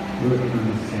 working on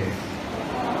this case.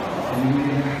 And you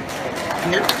really have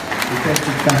Here.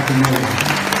 detective testimony.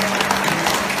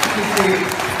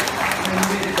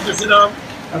 You sit down.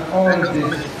 Of all of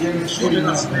this, there is shooting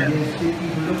up, and there's still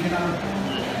people looking out,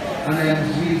 and I am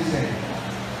really saying,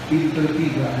 even to the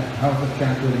people at House of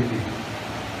Tranquility,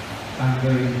 I'm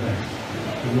very impressed.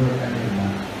 The work that they've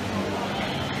done.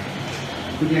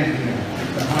 Put your hands together.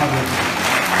 It's the hardest.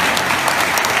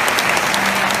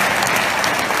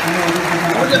 I know this is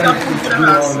not a place to do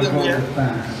all the vocal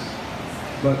fans,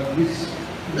 but this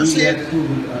really has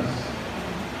proven us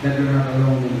that we're not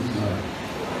alone in this world.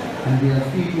 And there are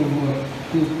people who are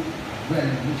too well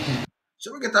wishing.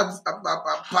 So we get a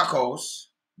pack house.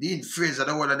 The phrase of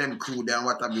the one of them crew there and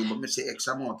what have you, but me say X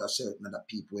amount of certain other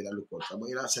people that look out for. But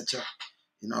you know, such a,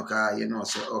 you know, cause you know,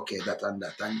 say okay, that and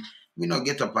that. And we not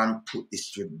get up and put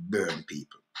this to burn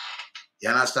people. You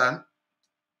understand?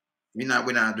 We not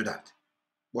do that.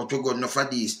 But we got enough of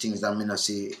these things that me not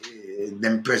say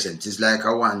them present. It's like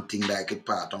a one thing like a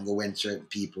part and go when certain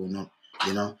people,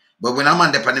 you know. But when a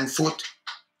man dep on them foot,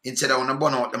 instead of want to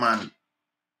burn out the man,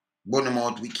 burn him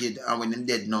out wicked, and when him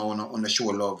dead now on the show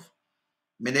love.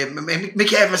 Me can't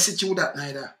even sit you that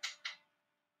neither.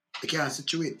 I can't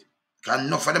sit you it. Because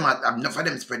enough of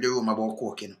them spread the rumor about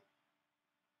coke, you know.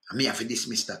 And me have to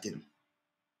dismiss that, you know.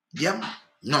 Yeah, man.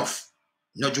 Enough.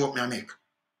 No joke me I make.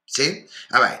 See?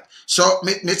 Alright. So,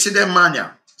 me see them man,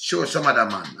 yeah. Show some other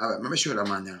man. Alright, let me show the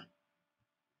man, yeah. Let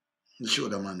me show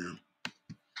the man, yeah.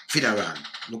 Funeral.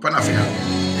 Look on a funeral.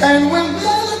 And when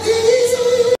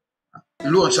melodies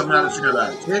Load some other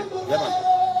funeral. See? Yeah, man.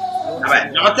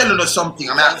 Alright, now I'll tell you something.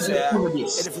 I'm going to tell you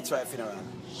this. If it's right, funeral.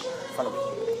 Follow me.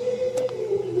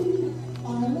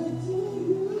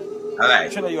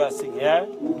 Alright. Should you are sing, yeah?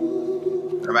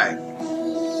 Alright.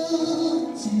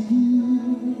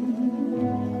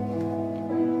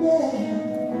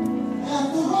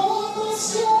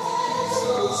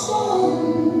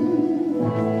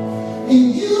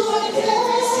 in you I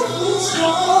can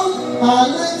strong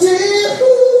holiday.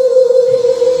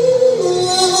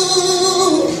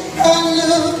 I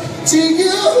look to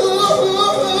you.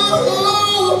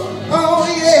 Oh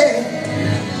yeah.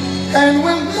 And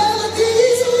when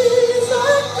melodies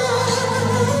are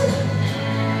gone,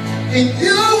 and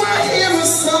you are here.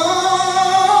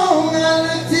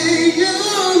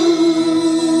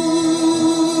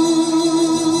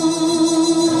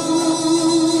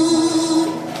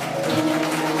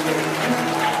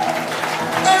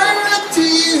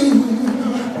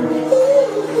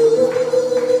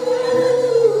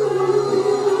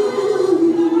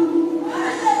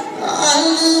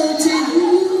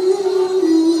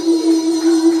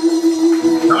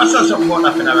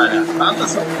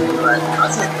 That's right.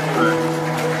 That's it.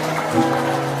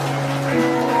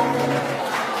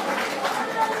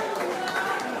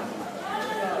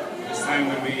 This time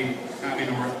when we have in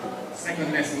our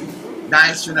second lesson.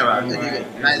 Nice funeral.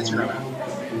 Nice funeral.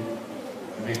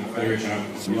 Federation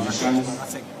of Musicians.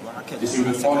 This will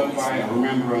be followed by a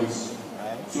remembrance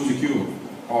Susie Q,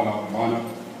 Hall of Honor,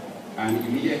 and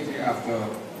immediately after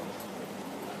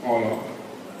Hall of,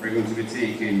 we're going to be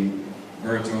taking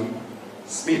Burton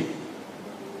Smith.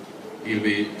 He'll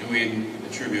be doing the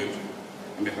tribute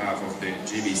on behalf of the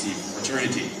GBC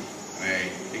fraternity. I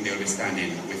think they'll be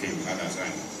standing with him at that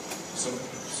time.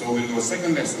 So we'll do a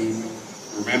second lesson,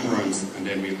 remembrance, and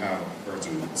then we'll have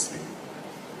Burton Smith.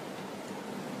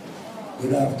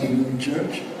 Good afternoon,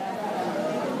 church.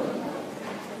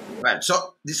 Right,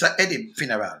 so this is Eddie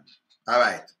funeral.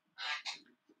 Alright.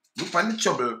 Look on the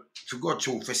trouble to go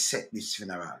through for set this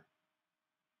funeral.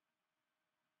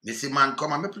 Me see man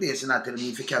come and my place and I tell me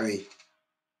if you carry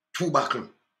 2 buckle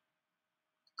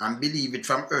and believe it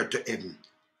from earth to heaven.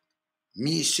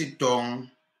 Me sit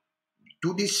down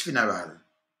to this funeral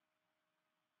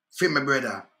for my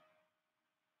brother.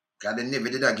 Because they never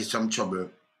did I give some trouble.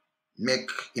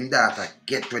 Make him daughter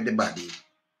get with the body.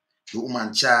 The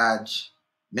woman charge.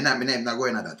 Me not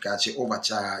going at that because she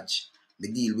overcharge. Me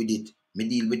deal with it. Me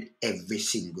deal with every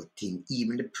single thing.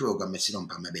 Even the program I sit on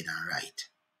my bed and write.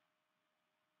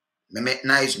 Me make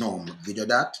nice now. Video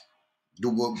that.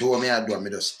 Do me I do. Me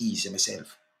just easy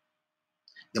myself.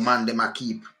 The man them I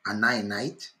keep a 9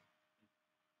 night.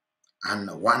 And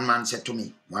one man said to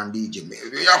me, one DJ,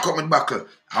 you come with buckle.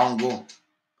 Uncle,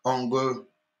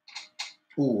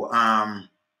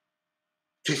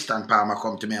 Tristan Palmer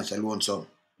come to me and say, Lonesome,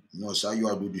 no sir, you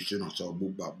are do this, you know, so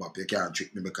but you can't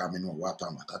trick me because I know what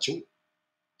I'm at. That's you.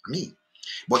 Me.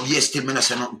 But yes, still me not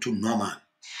say nothing to no man.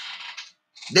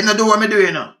 Them not do what me do,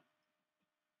 you know.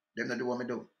 Them not do what me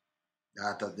do. The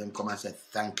artists them come and say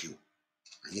thank you.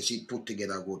 And you see put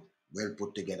together good, well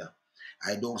put together.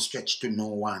 I don't stretch to no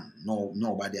one,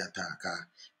 nobody attack.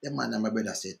 The man and my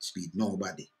brother said speed,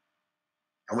 nobody.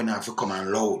 And when I have to come and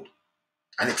loud.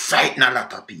 And it frighten a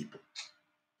lot of people.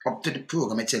 Up to the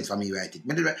program, it tells for me write it.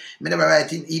 Me never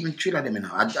write it, even 3 of them, you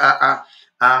know.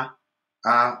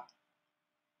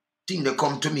 Thing they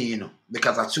come to me, you know,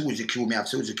 because at Susie Q, me have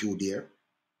Susie Q there.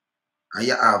 And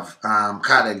you have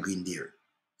Cardell Green there.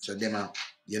 So them are,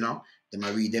 you know, them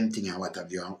are read them thing and what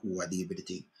have you and who are deal with the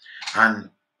thing. And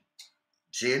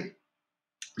see,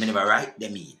 me never write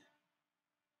them in.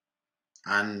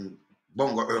 And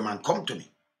Bongo Herman come to me.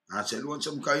 And I said,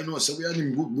 Lonesome, because you know, so we are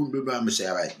in good, and I say,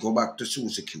 all right, go back to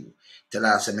Susie Q. Tell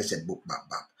her, I said, book back.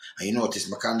 And you notice,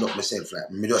 I conduct myself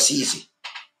like, me just easy.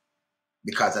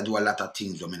 Because I do a lot of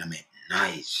things when I make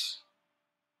nice.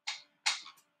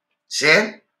 See?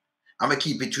 I'm going to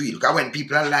keep it real. Because when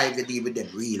people are alive, they deal with them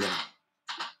real.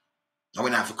 And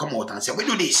when I have to come out and say, we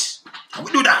do this, and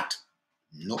we do that.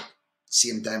 No.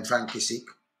 Same time, Frankie sick.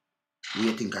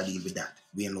 We think I deal with that.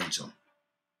 We ain't Lonesome.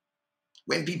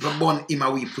 When people burn him,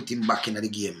 we put him back in the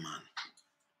game, man.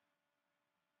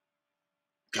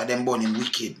 Because them burn him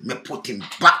wicked. Me put him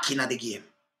back in the game.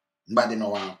 But they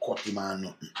don't want to cut him or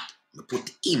nothing. Me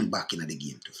put him back in the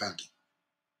game to Frankie.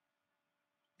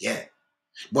 Yeah.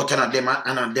 But them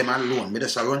alone. Me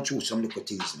just run through some little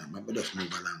things now. Me just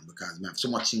move along because I have so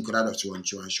much things I just run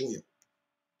through and show you.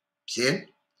 See?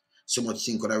 So much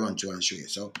things I run through and show you.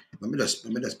 So let me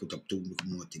just put up 2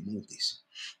 more things. Move this.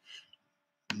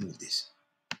 Move this.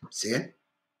 See?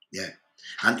 Yeah.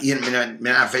 And me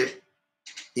have a,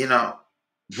 you know,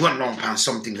 run long on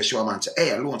something for sure, man. Say,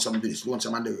 hey, Lonesome do this.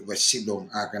 Lonesome and do it. Sit down,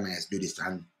 organize, do this,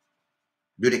 and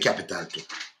do the capital too.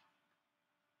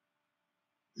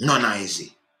 None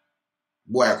easy.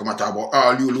 Boy, I come and talk about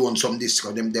all you Lonesome this,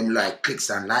 because them like clicks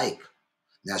and like.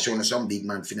 They are showing some big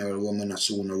man funeral women are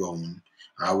soon around.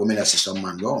 Women are see some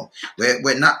man wrong.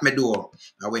 When knock me door,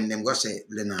 when them go say,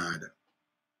 Leonard,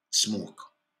 smoke.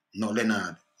 No,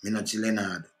 Leonard. Me not see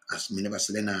Leonard. As me never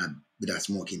see Leonard with that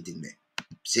smoking thing there.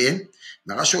 See?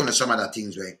 Now I show you some other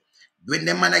things where when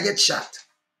them man get shot,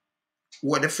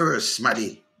 who are the first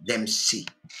maddy them see?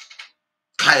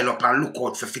 Kyle up and look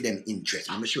out for them interest.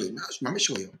 Let me show you. Let me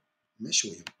show you.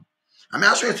 I mean,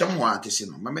 I'll show you some more artists, you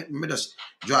know. Me just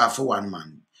draw for one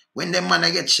man. When them man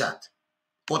get shot,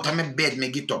 out of my bed, me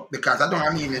get up because I don't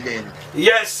have any there.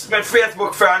 Yes, my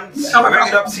Facebook fans, my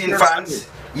regular scene fans.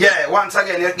 Yeah, once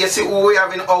again, you see who we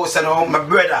have in the house, you know, my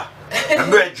brother, my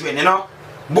brethren, you know.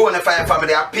 Bonafide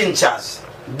family are pinchers.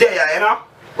 There, you know.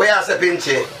 Where you say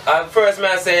pinchy? First,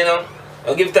 man, say, you know,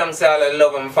 I give thanks to all the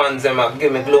love and fans, them,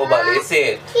 give me globally, you see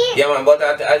it. Yeah, man, but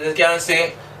as you can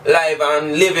see, live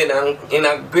and living and in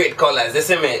a great colors. You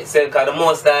see me? Say, because the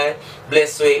most I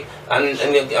bless we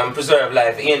and preserve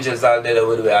life. Angels all there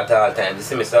with we at all times. You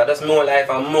see me? So that's more life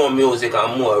and more music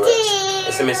and more rest.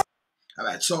 You see me?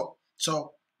 Alright, so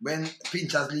when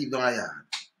Pinchers leave down here,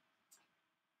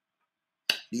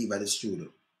 leave at the studio,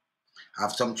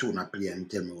 have some tune I play and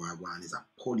tell me what I want is a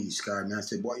police car. And I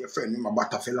say, boy, your friend, me my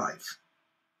battle for life.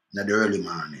 In the early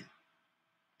morning.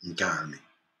 He call me.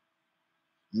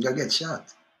 He gonna get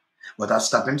shot. But I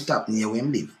stop him near where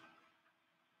him live.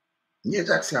 Yeah,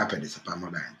 Jack happened this upon my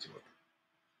line to it.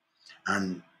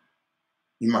 And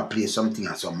he might play something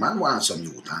and some man wants some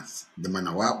youth and the man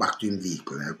I walk back to him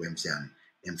vehicle like when him say and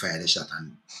him fire the shot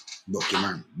and buck him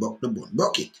and buck the bone.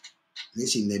 Buck it. They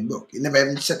see him they buck. He never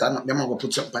even set up, them go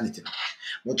put something on it.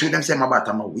 But to them say my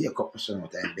bottom I wake up my son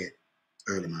out in bed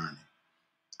early morning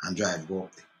and drive go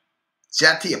up there. See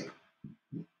a tape.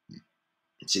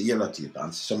 It's a yellow tape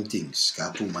and some things,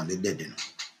 cause 2 man they dead, you know.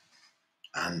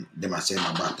 And them I say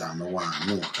my bottom I want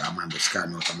no, cause man just scan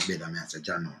me out of my bed and I say,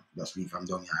 John, no, just leave from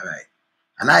down here, alright.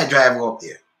 And I drive up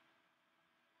there.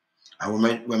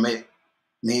 And when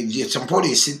me get some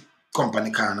police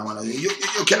company car and I wanna say,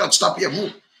 you cannot stop here,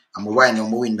 move. And I wind on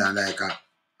my window like a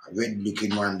red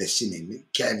looking one they see me.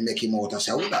 Can't make him out and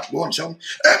say, what that want some?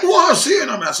 Hey, boy, see you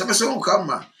know, man. I say, son, come,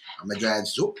 man. And I drive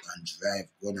up and drive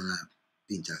go down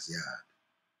a Pinter's yard.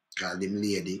 Call them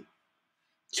lady.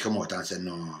 She come out and say,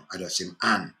 no, I just him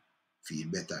and feel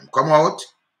better. Come out.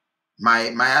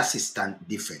 My assistant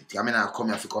different. I mean, I come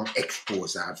here to come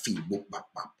expose and feel book back.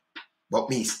 But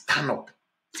me stand up,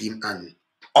 him and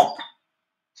up.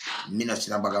 Me not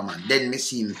see a bag of man. Then me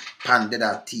see him pan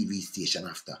that TV station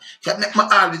after. So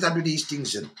I always do these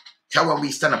things, you know. So when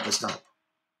we stand up, we stand up.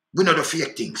 We know the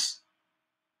fake things.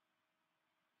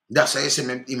 That's why you see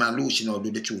me, him and Lucy now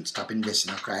do the tune, stop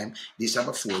investing in crime. This is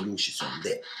before Lucy some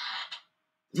there.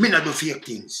 Me not do fake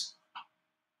things.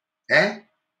 Eh?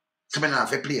 So me not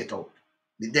have to play it out.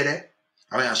 You did it?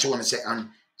 I mean, I show and say and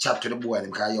chat to the boy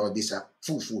because yo, this are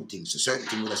food things. So certain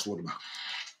things we just hold back.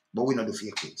 But we not do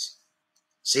fake things.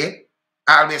 See?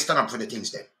 I always stand up for the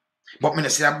things there. But me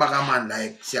not see a bag of man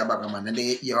like see a bag of man and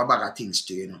they hear a bag of things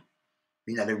too, you know.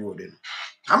 In the road, you know.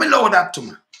 And me love that too,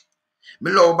 man.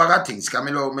 Me love bag of things, because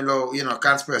me love, you know,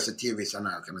 conspiracy theories and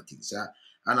all kind of things. Yeah?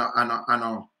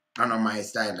 I know my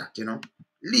style that, you know.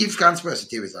 Leave conspiracy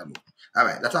theories alone.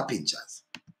 Alright, that's a Pinchers.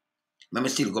 Let me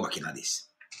still go back into this.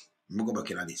 Let me go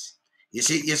back into this. You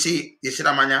see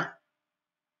that man here?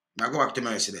 I go back to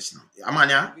Merciless now. A man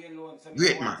here?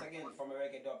 Great man.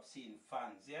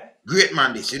 Great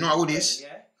man this. You know who this?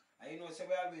 Yeah. And you know, so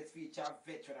we always feature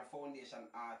veteran foundation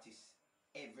artists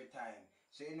every time.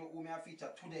 So you know who me I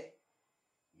feature today?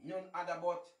 None other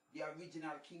but the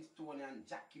original Kingstonian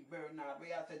Jackie Bernard. Where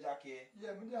you say Jackie?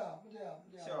 Yeah, but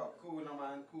yeah. Sure, cool no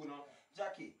man, cool no.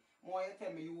 Jackie, more you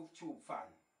tell me you tube fan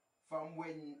from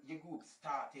when your group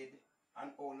started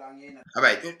and how long you know.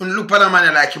 Alright, you look at a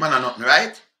man like him and nothing,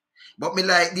 right? But me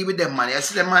like deal with them man. You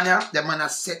see them man here? Them man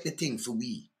has set the thing for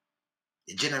we.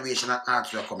 The generation of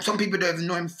arts will come. Some people don't even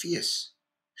know him face.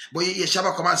 But you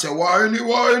Shabba come and say, whiny,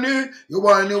 you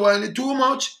whiny too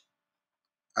much.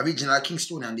 Original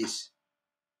Kingstonian this.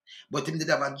 But him did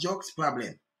have a drugs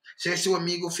problem. So you see when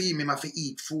me go feed him, I have to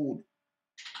eat food.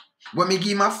 When me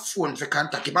give him a phone for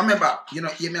contact him, I remember, you know,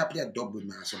 he may play a dub with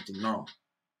me or something, no.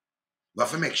 But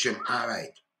for make sure I'm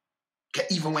alright.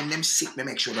 Even when them sick, me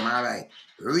make sure them alright.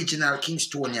 Original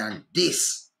Kingstonian,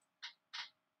 this.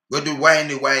 Go do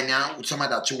whiny, with some of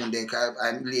that tune there, because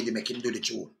I'm lady make him do the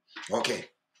tune. Okay.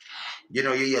 You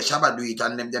know, you hear Shabba do it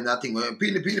and them that thing.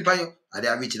 Pili pa you. Are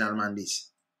the original man this.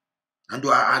 And do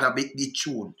I add a big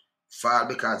tune fall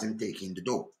because him taking the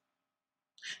dough.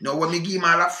 Now when me give him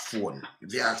all a phone,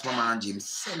 if you ask Mama and Jim,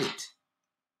 sell it.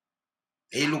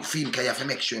 He look for him because you have to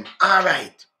make sure him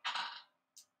alright.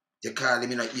 You call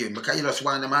him, you know, hear him because you just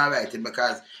want them alright.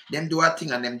 Because them do a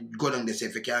thing and them go down there say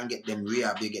if you can't get them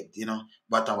real, you get, you know,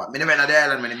 but what. Me never know the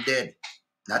island when him dead.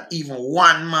 Not even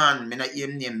one man, me not hear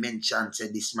him name mention say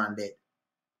this man dead.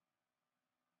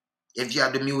 If you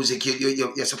have the music,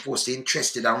 you're supposed to be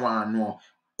interested and want to know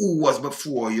who was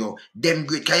before you. Them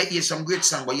great, can you hear some great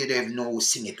song but you don't even know who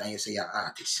sing it and you say you're an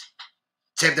artist.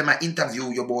 So if them interview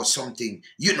you about something,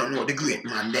 you don't know the great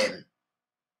man them.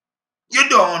 You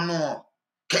don't know.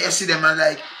 Can you see them and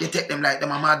like, you take them like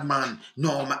them a madman.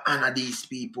 No, I honor these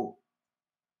people.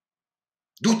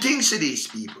 Do things to these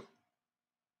people.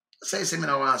 So you say me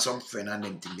I want some friend and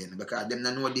them thing then because them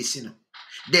don't know this, you know.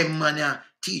 Them man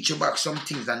teach you back some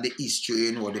things and the history,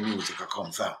 you know, the music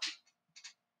come from.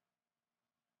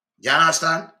 You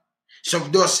understand? So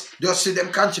just see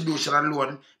them contribution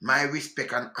alone, my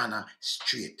respect and honor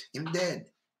straight. Him dead.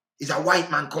 It's a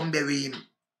white man come bury him.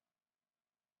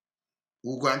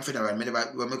 Who go and funeral?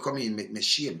 When I come in, me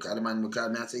shame. Because the man call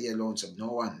me and say, yeah, lonesome.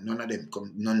 No one. None of them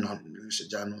come. None. Mr.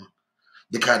 John, no.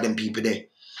 Because them people there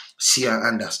see and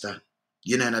understand.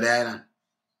 You know, in the island.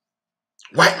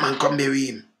 White man come bury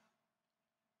him.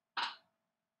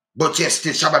 But yes,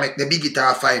 still Shabba make the big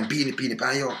guitar fine, peeny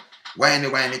pan yo.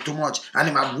 Whiny too much. And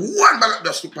him have one bag of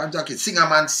dust pan jacket. Sing a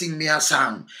man, sing me a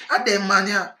song. And them man,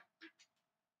 yeah.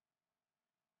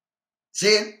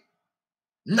 See?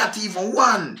 Not even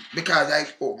one. Because I,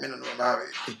 oh, me no know about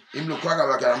it. Him look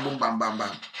like and boom, bam, bam,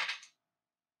 bam.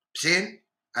 See?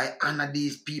 I honor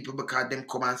these people because them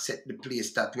come and set the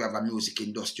place that we have a music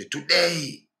industry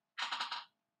today.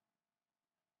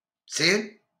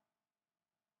 See?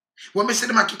 When me see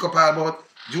them a kick up about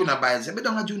Junior Biles, I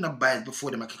don't have Junior Biles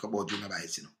before them a kick up about Junior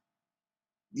Biles, you know.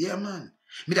 Yeah, man.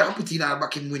 Me da put in a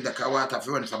back in window because water if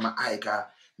you run from my eye car.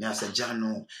 Me I say, John,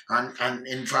 no. And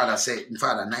in father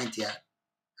 90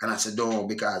 and I said, no,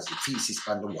 because the feces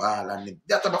on the wall and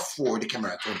that about 4 the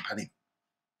camera turned on him.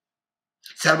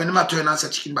 So when I turn and say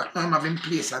chicken back, no, I'm having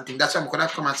place and thing. That's why I could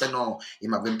have come and say, no,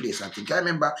 I'm having place and thing. I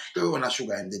remember the one of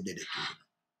sugar and they did it too.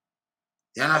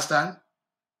 You understand?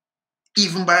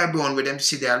 Even by Brown with them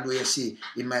see there, you see,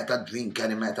 he might have drink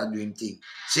and he might have doing thing.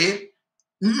 See?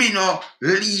 Me no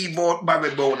leave out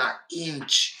Barry Brown an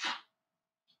inch.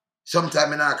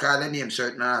 Sometimes I call the name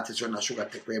certain artists when I sugar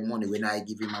take away money when I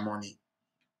give him my money.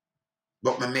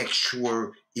 But me make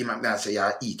sure he might say,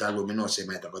 yeah, eat alone. Me no say,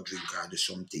 might have a drink or do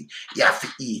something. You have to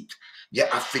eat. You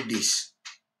have to this.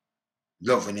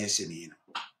 Loving is in me, you know.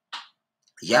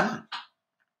 Yeah, man.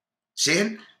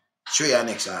 See? Show your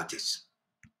next artist.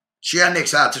 Show your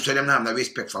next artist so them have no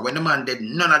respect for. When the man dead,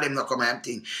 none of them no come and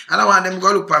think. And I want them to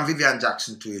go look on Vivian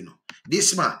Jackson too, you know.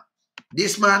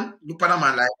 This man, look on a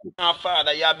man like you.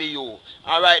 Father, Yabi you.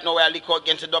 All right, now we're looking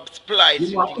against the splice.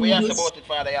 You know What you this? about it,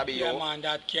 Father Yabi you? Yeah, man,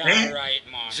 that can't right,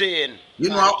 man. Zane. You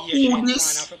know who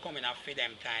this? Man, have to come in and feed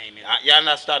them time. You know? You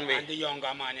understand me? And the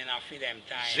younger man in and feed them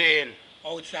time. Zane.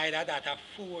 Outside of that, a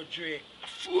forgery.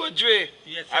 Forgery?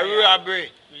 Yes, a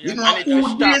robbery. You know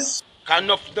who this? Because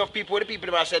enough people, the people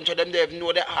that are sent to them, they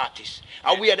know the artist.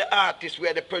 And we are the artist, we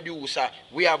are the producer,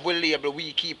 we have a label,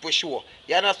 we keep for sure.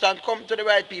 You understand? Come to the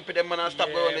right people, them and stop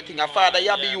around the thing. And Father,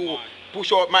 you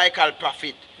push out Michael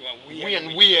Prophet,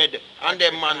 Wayne Weird, and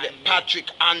them man, Patrick,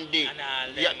 Andy.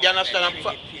 You understand?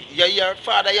 Yeah,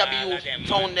 Father, you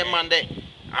found them man there.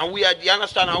 And we are, you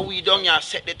understand how we done here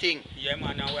set the thing? Yeah,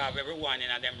 man, and we have everyone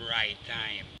in at them right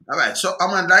time. Alright, so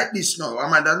I'm gonna like this now.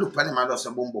 I'm gonna look at him and do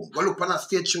some boom boom. Go look on a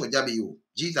stage show, W.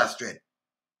 Jesus Dread.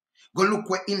 Go look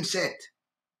where him said.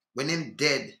 When him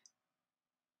dead.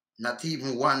 Not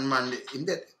even one man. Him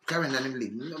dead. Karen and him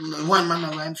live. One man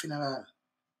around him funeral.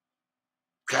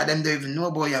 Because them don't even know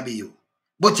about Yabiyu.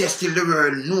 But you still the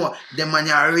world know them man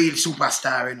are a real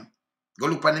superstar, you know. Go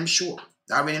look on him show.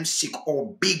 That when him sick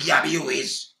how big Yabiyu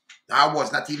is. That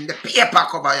was not even the paper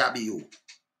cover Yabiyu.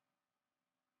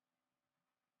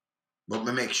 But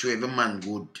we make sure every man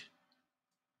good.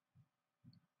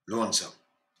 Lonesome.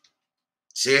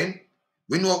 See?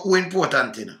 We know how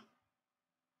important, you know.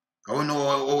 And we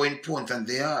know how important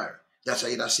they are. That's why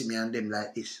you see me and them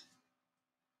like this.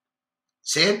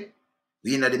 See?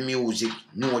 We know the music,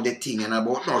 know the thing, and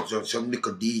about not just some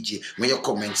little DJ. When you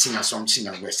come and sing or some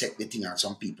singer, we set the thing and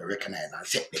some people recognize and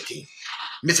set the thing.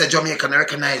 Mr. Jamaican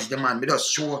recognize the man. Me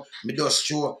just show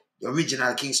the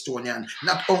original Kingstonian.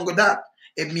 Not only that.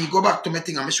 If me go back to my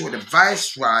thing and me show the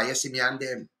Viceroy, you see me and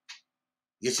them.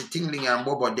 You see Tingling and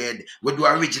Bobo dead. We do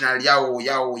original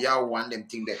yow and them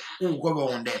thing there. Who go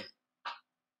around them?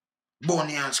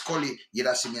 Bonnie and Scully, you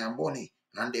da see me and Bonnie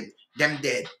and them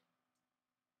dead.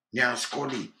 Me and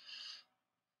Scully.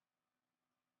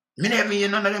 Me never hear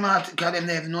none of them artists because them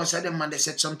never know so them man they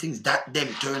said some things that them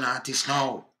turn artists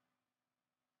now.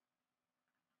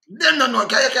 Them don't know, you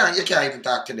can't even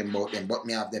talk to them about them, but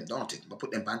me have them, don't it? But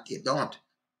put them on tape, don't.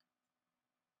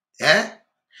 Eh?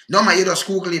 No man, you just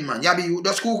Google him, man. Yabi, you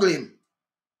just Google him.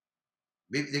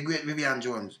 The great Vivian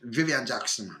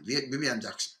Jackson, man. Vivian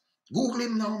Jackson. Google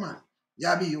him now, man.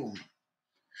 Yabi, you, man.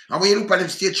 And when you look at them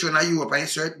stage show in Europe and you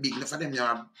search big, for them, you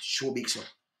have show big, so.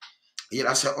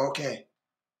 You'll say, okay.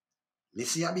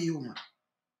 Let's see Yabi, you, man.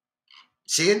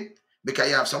 See? Because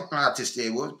you have some artists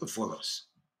there who before us.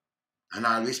 And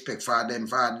I respect for them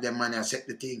man, and set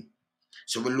the thing.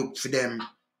 So we look for them,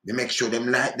 we make sure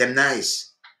them like them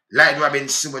nice. Like Robin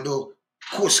Sibodo,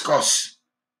 couscous.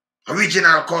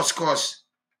 Original couscous.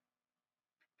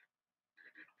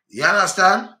 You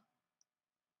understand?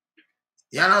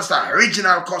 You understand?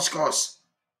 Original couscous.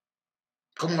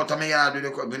 come out of my yard with the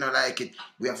cup, we don't like it.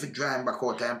 We have to drive back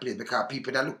out and play because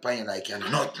people that look upon you like you're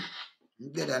nothing.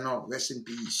 Dead or not, rest in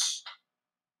peace.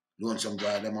 Lonesome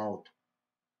drive them out.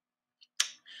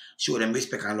 Show them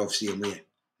respect and love same way.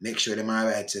 Make sure them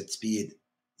alright set speed.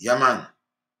 Yeah, man.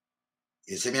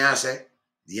 You see me I say?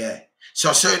 Yeah.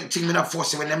 So certain things we not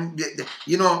force when them,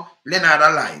 you know, Leonard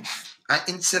alive. And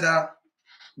instead of,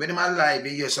 when them alive,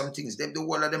 you hear some things, them, the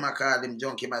whole of them I call them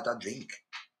junkie might have drink.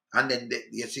 And then,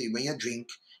 you see, when you drink,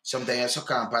 sometimes you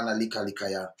suck up on a liquor,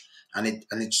 yeah, and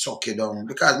it suck you down.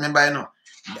 Because remember, you know,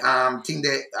 think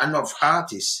that enough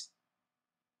artists,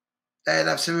 they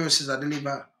have cirrhosis of the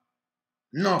liver.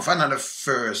 No, for not the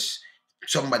first,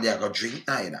 somebody I got drink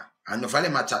either. And if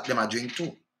them attack them, I drink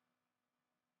too.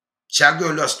 She a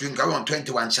girl just drink around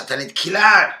 21 shot and it kill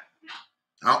her.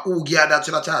 And who give that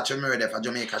to the charge for murder for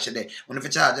Jamaica? She there. When if you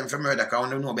charge them for murder, because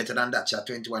you know better than that, she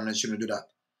 21 and shouldn't do that.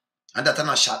 And that's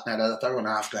not shot now, that's around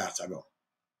half glass ago.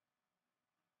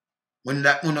 When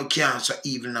that one can't so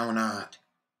evil now not.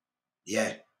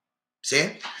 Yeah. See?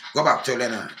 Go back to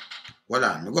Leonard. Hold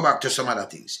on, we go back to some other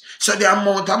things. So the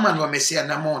amount of man when me say and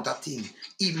the amount of thing,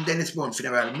 even Dennis Brown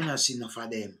funeral, me not see enough of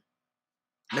them.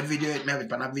 The video, me have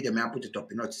it on a video, me I put it up,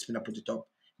 you know, it's me not put it up.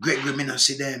 Gregory, me not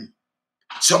see them.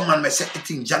 Some man me say the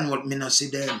thing, John Walt, me not see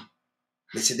them.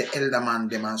 Me see the elder man,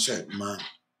 them and certain man.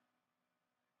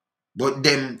 But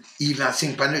them, even I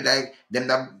think, like, them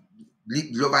that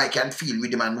love I can feel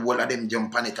with them and all of them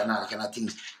jump on it and all kind of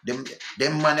things. Them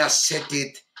man has set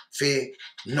it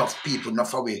for enough people,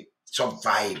 enough away,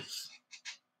 survive.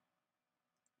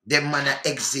 Them man that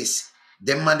exist.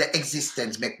 Them man that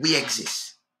existence make we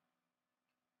exist.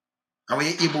 And when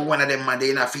you even one of them man,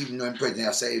 they not feeling no in prison,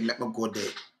 I say, make me go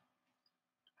there.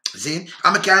 See?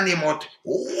 And I can name out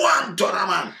 1 ton of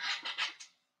man.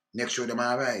 Make sure them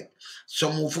are right.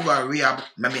 Some who go rehab,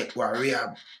 me make go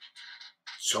rehab.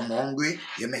 Some hungry,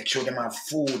 you make sure them have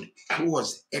food,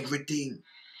 clothes, everything.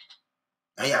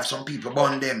 And you have some people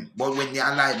burn them. But when you're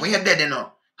alive, when you're dead, you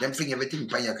know, them fling everything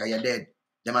upon you because you're dead.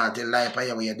 Them have to lie upon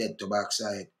you when you're dead to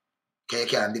backside. Because you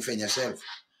can't defend yourself.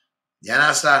 You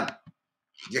understand?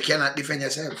 You cannot defend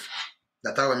yourself.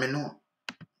 That's how I know.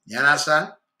 You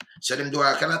understand? So them do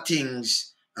all kind of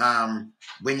things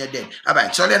when you're dead.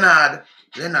 Alright, so Leonard,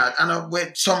 I know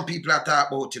what some people are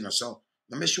talking about, you know, so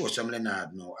let me show some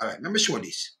Leonard now. Alright, let me show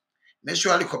this. Let me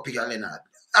show a little picture of Leonard.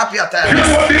 Happy time. You know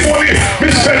what the money me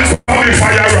spend on the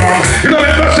firearm. You know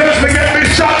the sense me get me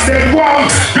shot then warm.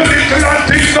 You little and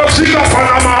things no sing up on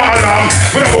a alarm.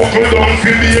 When I buckle down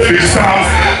feel the heavy storm.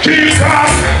 Keep calm.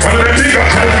 When the bigger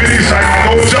tell me this I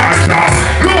know John now.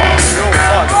 Look.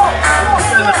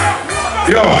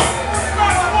 Yo.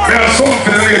 There are some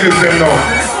for the ladies them now.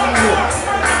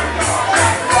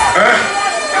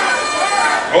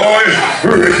 Oh,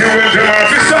 Ricky went to my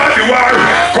beside the war.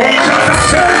 Come to the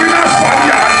same as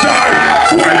Spaniard jar.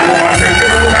 Why you want to take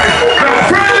it right? Now,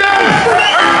 bring them!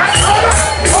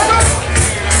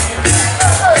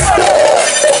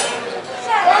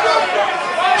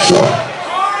 Sure.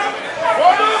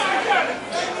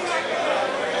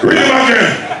 Read them again.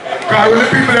 Because when the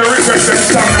people that request them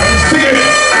song, sing it.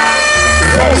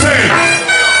 That's what I'm saying.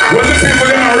 When the people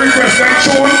that request them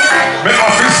tune, they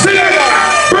have to sing it.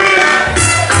 Bring it.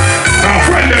 Now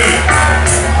friend them.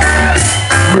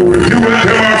 If you went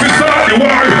them off to start the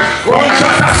war, one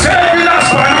shot a saving a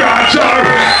Spaniard jar.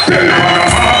 Tell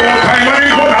Panama about time when he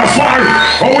gonna far.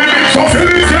 Oh, we make some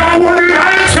feelings and one in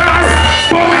high jar.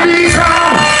 But be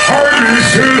calm, hurry me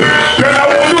still. Then I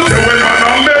want to tell when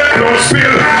I make no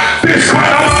spill. This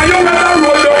Panama you better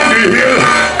roll down the hill.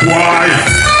 Why?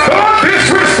 Don't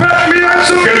disrespect me and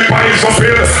so get pies up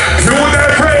hill. You they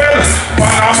frail,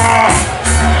 Panama.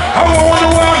 I want to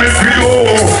want me to go.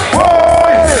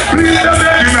 Boy, please them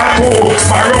let you not go.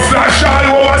 My rough flash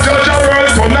shall over judge a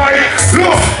world tonight.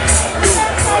 Look.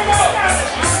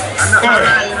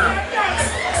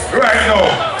 Right now,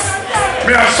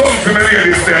 me have something for the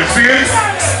ladies them, see it?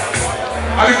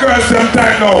 And the girls them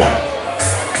time now.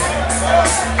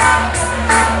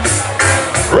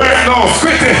 Right now,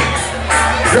 pretty.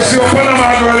 You see what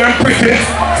Panama girl them pretty?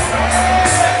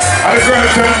 And the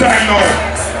girls them time now.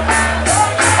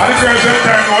 And the girls them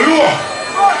time now, look.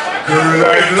 Girl,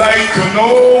 I'd like to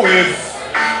know if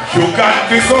you got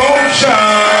devotion.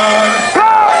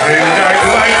 And I'd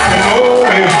like to know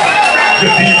if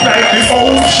you're deep like the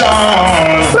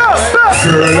ocean.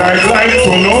 Girl, I'd like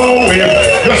to know if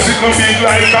you're sitting big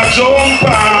like a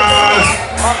jumper.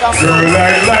 Girl,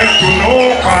 I'd like to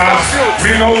know cause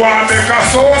me no want make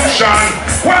assumption.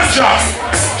 Watch out!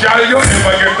 Girl, you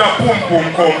never get a pum-pum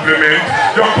compliment.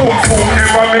 Your pum-pum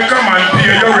never make a man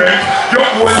pay your rent. Your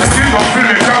whole skin up to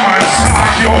make a man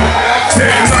smack you.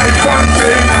 Take life and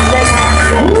take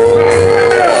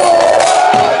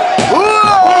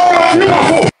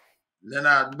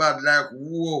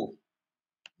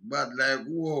bad like,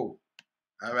 whoa.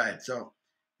 All right, so,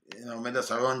 you know, me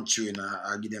just run through and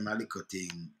I give them a little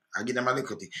thing.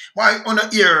 Why on the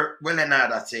ear, well,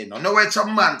 another say, no. No, what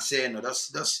some man say, no.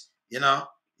 Just, you know,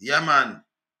 yeah, man.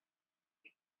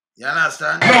 You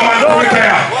understand? No, man, don't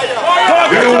care.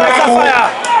 You know what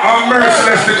I'm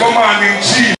Merciless, the commanding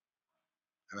chief.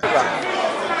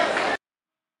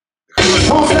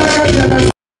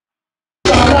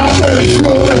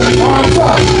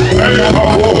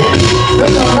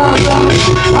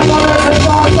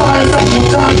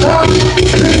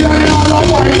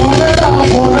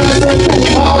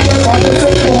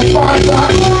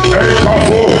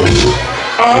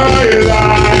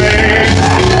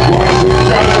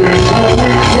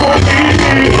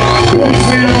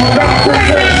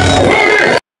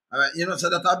 Alright, you know, so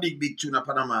that's a big tune of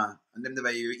Panama, and them never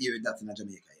hear that in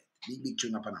Jamaica yet. Big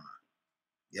tune of Panama.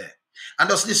 Yeah. And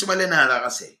just listen well like I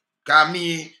say. Because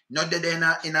me, not dead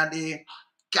in the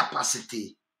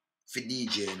capacity for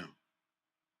DJ, you know.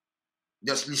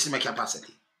 Just listen my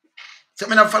capacity. So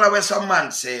me not follow what some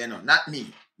man say, you know, not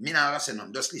me. Me not say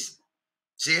nothing, just listen.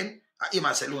 See? I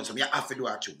might say alone, so me have to do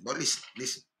a tune. But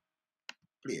listen.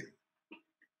 Play it.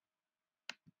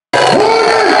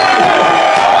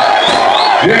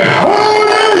 Yeah.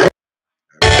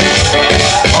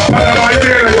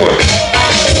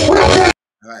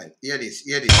 Alright, hear this.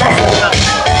 Now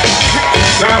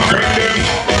bring them.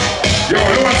 Yo,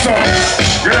 you want some?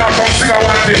 You know, come sing a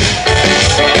one thing.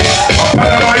 You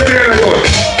hear the good.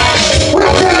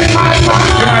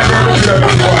 You might go to the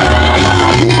big one.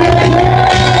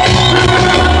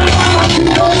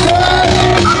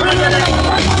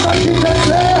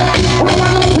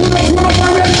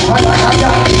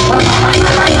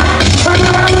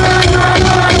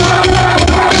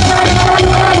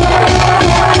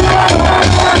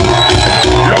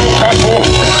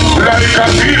 Like a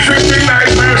thief in the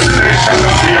night, mercilation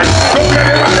of fear. Don't get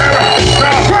it back there.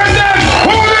 Now, Brendan,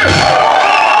 hold it.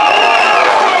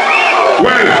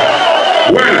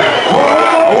 Well,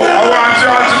 I want you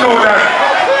all to know that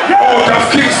out of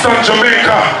Kingston,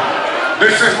 Jamaica,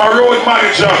 this is my road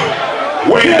manager,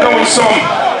 waiting on some,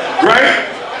 right?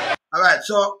 Alright,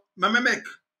 so, let me make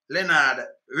Leonard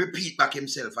repeat back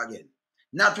himself again.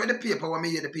 Not with the paper, when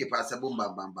me hear the paper, I say boom,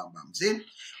 bam, bam, bam, bam. See?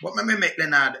 But let me make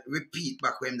Leonard repeat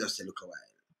back when him just say look a while.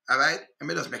 Alright? Let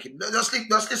me just make it. Just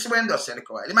listen when him just say look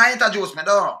a while. He might introduce me,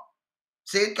 though.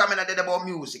 See? Coming I did about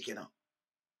music, you know.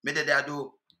 Me did I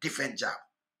do different job.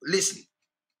 Listen.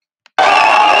 Well,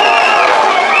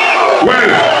 I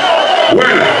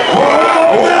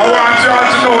want you all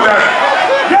to know that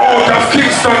out of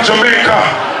Kingston, Jamaica,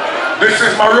 this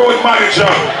is my road manager,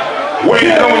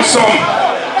 waiting on some,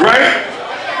 right?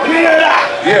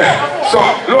 Yeah, so,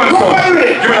 Lord, you know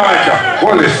like that.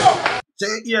 What is? So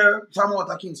here, from out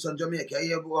of Kingston, Jamaica,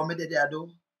 here what me did I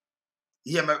do?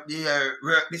 Here,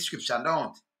 work description,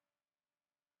 don't?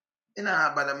 You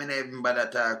know, but I mean, even bother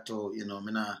talk to, you know,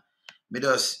 me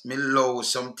love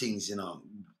some things, you know.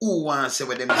 Who wants to say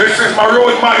what them? This is my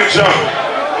road manager,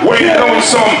 waiting on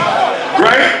some,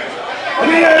 right?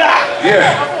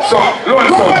 Yeah, so, Lord,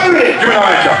 you know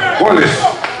like that. What is?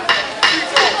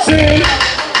 See?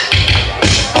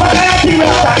 What kind of thing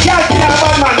was that? Y'all think I'm a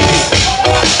bad man.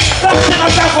 Stop saying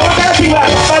myself, what kind of thing was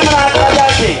that? Bad man,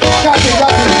 y'all think. Got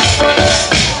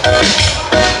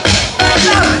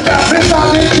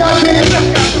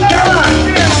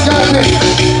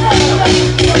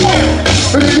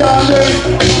it.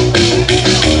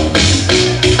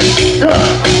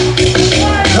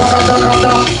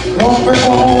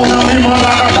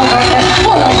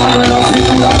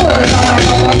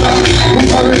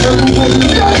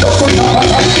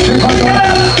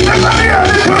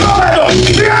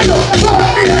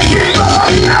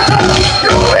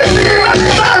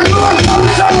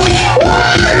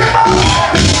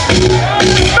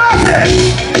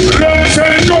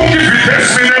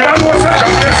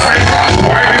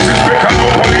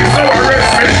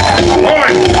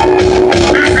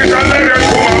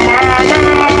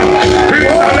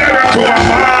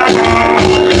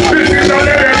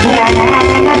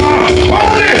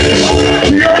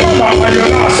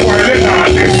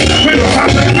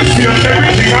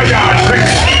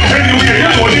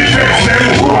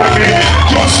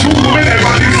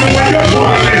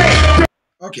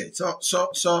 Okay, so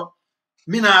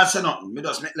me not say nothing. Me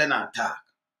just make Leonard talk.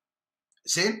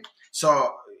 See?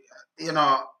 So, you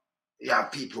know, yeah,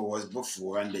 people was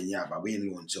before and then yeah, but we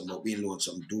ain't lonesome,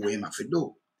 do what him have to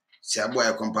do. Say a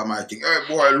boy come from my thing, hey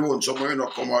boy lonesome, you know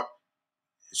come out.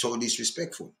 So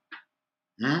disrespectful.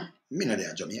 Me not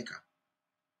there Jamaica.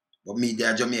 But me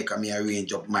there Jamaica, me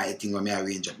arrange up my thing when me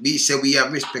arrange up. We say we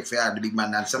have respect for all the big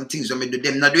man and some things when me do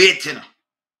them not do it, you know.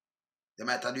 They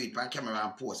might do it on camera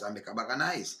and post and make a bag of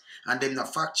nice. And them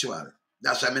not factual.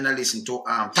 That's why I not listen to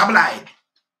tabloid.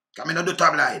 Because I not do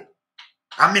tabloid.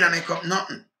 I not make up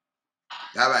nothing.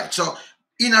 Alright. So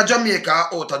in a Jamaica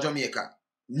or out of Jamaica,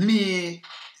 me,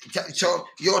 so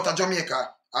you out of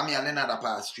Jamaica, I mean another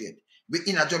part straight. We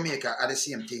in a Jamaica are the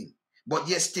same thing. But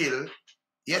yes still,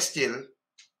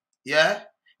 yeah,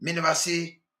 me never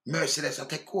see Merciless or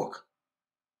take coke.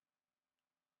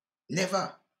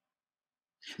 Never.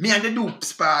 Me and the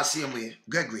dupes pass same way,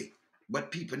 Gregory. But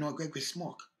people know Gregory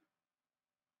smoke.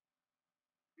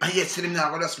 And yet still him now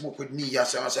gonna smoke with me,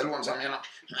 yes, so I say, loan some, you know.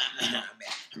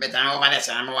 Better over there,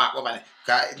 so I'm gonna walk over there.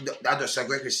 Because that just a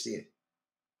Gregory stay.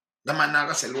 The man now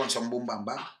gonna say loan some boom bam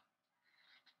bam.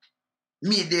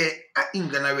 Me there at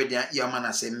England already and your man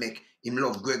I say make him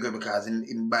love Gregory because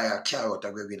him buy a car out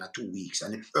of Gregory in 2 weeks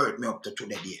and it hurt me up to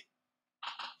today day.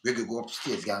 Gregory go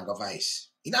upstairs gang of ice.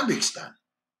 In a big stand.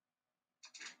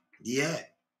 Yeah.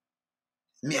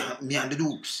 Me and the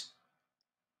dupes.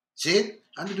 See?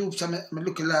 And the dupes I'm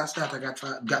looking last night I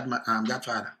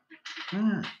Godfather.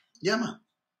 Yeah man.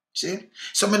 See?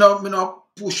 So me no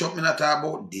push up, me not talk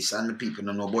about this and the people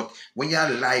don't know. But when you're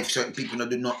alive, certain people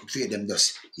do not fear them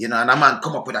just. You know, and a man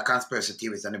come up with a conspiracy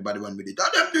theories and everybody run with it. Oh,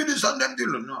 them do this and them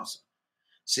do that. No, sir.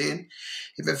 See?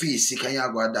 If you feel sick and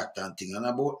you go to a doctor and thing and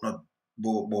about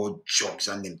drugs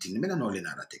and them things, me don't know how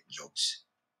to take drugs.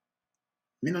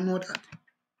 Me don't know that.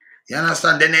 You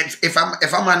understand? Then if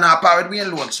a man not power we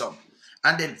ain't lonesome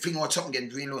and then fling out something again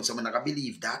doing lonesome, I'm not gonna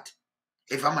believe that.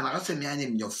 If a man gonna say me and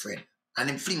him your friend and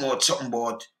him fling out something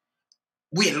about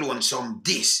we ain't lonesome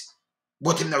this,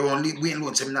 but him not only we ain't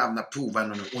lonesome now have not prove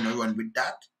and wanna run with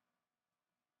that.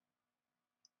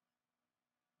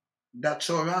 That's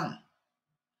so wrong.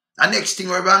 And next thing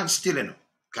we're wrong still, you know.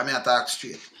 Come here talk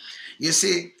straight. You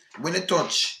see, when you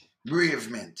touch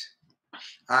bereavement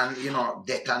and you know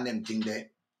death and them thing there,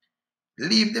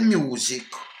 leave the music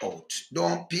out.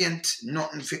 Don't paint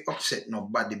nothing for upset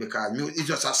nobody because it's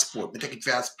just a sport. We take it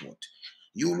for a sport.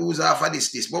 You lose half of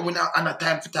this. But we're not on a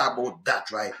time to talk about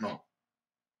that right now.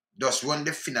 Just run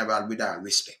the funeral with all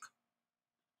respect.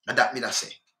 And that me that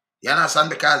say. You understand?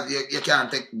 Because you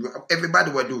can't take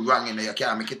everybody will do wrong, you know, you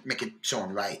can't make it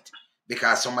sound right.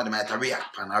 Because somebody might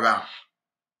react pan around.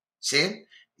 See?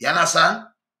 You understand?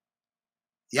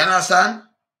 You understand?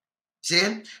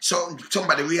 See? So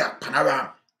somebody react pan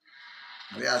around.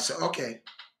 We are say, okay.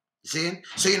 See?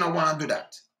 So you don't want to do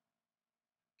that.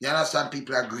 You understand?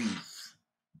 People are grieve.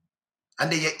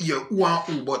 And then you want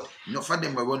who, but enough of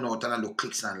them will run out and look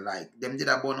clicks and like. Them did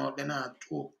a burn out, then not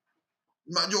too.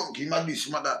 My joke, my this,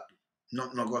 my that. No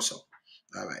go so.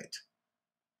 Alright.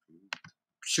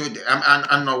 Should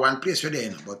I'm not one place for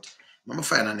there, but I'm gonna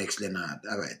find the next Leonard.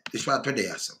 Alright. This part per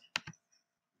there, so.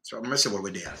 So I'm gonna see what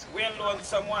we're there. We ain't loan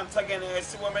someone again, you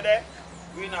see what me there?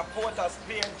 We in a Port of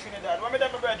Spain, Trinidad. What me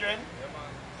there, my brethren?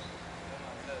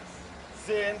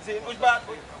 Zane, which part?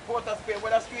 Port of Spain,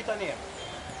 what the street and name?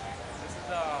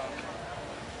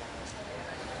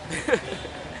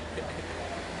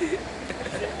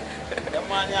 The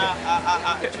man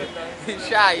he's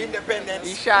shy. Independence.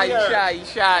 He's shy.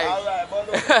 Alright, but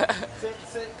look.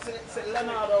 say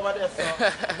Leonard over there,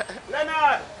 sir.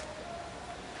 Leonard!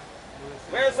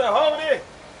 Where's the howdy?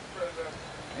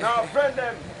 Now, friend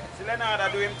them. See Leonard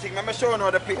I do him thing. Let me show you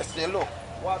how the place they look.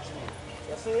 Watch me.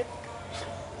 You see?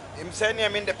 Him saying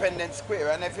him Independence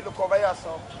Square. And if you look over here,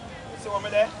 so you see what me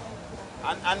there?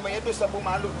 And when you do some boom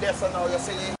and look there, so now you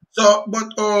see. So,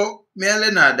 but me and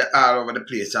Leonard are all over the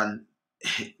place and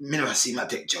me never see him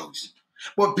take drugs.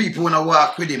 But people wanna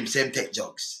walk with him, same take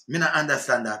drugs. Me not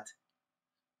understand that.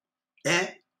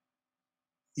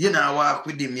 You know, walk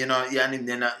with him, you know, you and him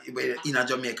then in a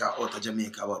Jamaica, out of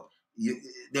Jamaica, but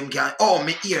them can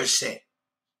me ears say.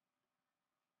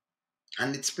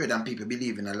 And it spread and people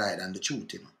believe in a lie and the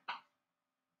truth, you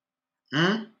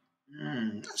know.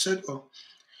 That's it.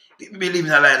 People believe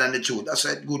in a lie and the truth. That's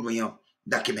why it's good when you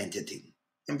document it.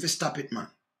 Them to stop it, man.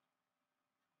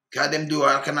 Because them do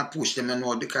all kind of push them and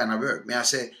know the kind of work. Me I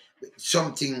say,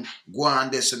 something go on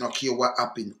there so not care what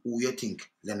happened, who you think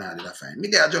Leonard did find. Me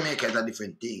there Jamaica is a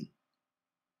different thing.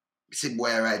 See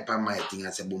boy right on my thing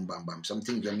and say boom bam bam. Some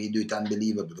things when me do it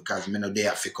unbelievable because me not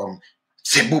there to come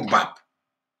say boom bap.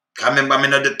 Cause remember me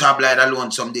not the tabloid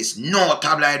alone some this. No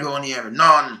tabloid around here.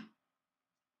 None.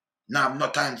 No, no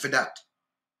time for that.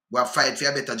 We are fight for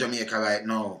a better Jamaica right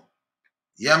now.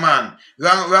 Yeah man.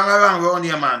 Wrong around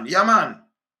here man. Yeah man.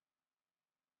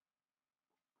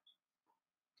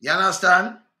 You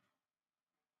understand?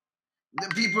 The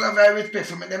people have very respect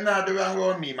for me. Them not do wrong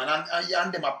around me, man.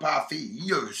 And them apart for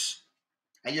years.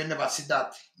 And you never see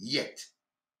that yet.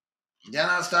 You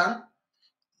understand?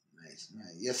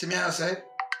 Nice. You see me outside?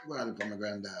 Well, for my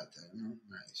granddaughter.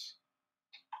 Nice.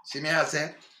 See me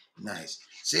outside? Nice.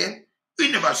 See?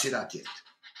 We never see that yet.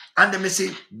 And then me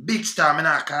see big star, me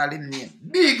not call him name.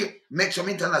 Big, make some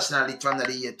international hit from the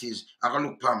 80s. I can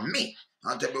look for me.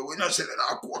 And tell me, we not selling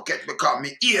our coquette because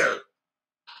me here.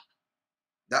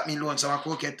 That mean loan some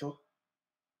coquette too.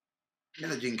 Me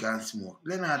no drink and smoke.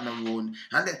 Leonard no run.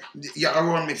 And then you can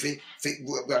run me for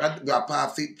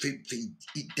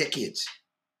decades.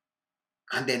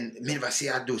 And then me never say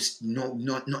I do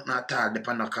nothing at all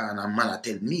depend on corner and man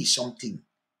tell me something.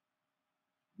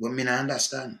 But me not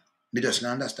understand. Me just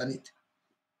not understand it.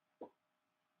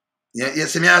 You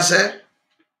see me I say?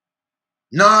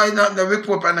 No, it's not the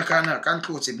report on the corner,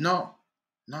 conclusive. No.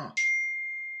 Nope.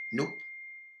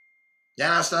 You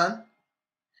understand?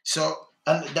 So,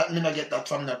 and that me not get that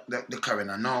from the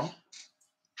coroner. No,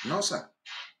 sir.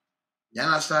 You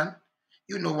understand?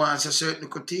 You know one say certain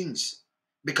little things.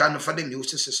 Because for them used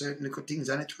to say certain little things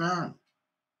and it's wrong.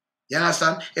 You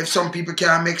understand? If some people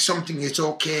can't make something, it's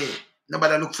okay.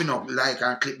 Nobody look for no like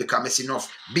and clip because I see enough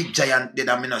big giant dead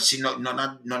and me not see none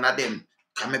of them.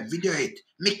 Can me video it.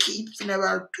 Me keep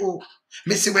funeral too.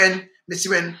 Me see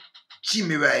when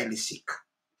Jimmy Riley sick.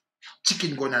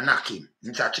 Chicken gonna knock him.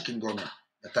 It's a chicken gonna.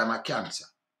 That time of cancer.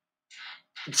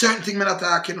 Certain thing me not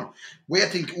talk, you know. Where you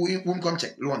think who come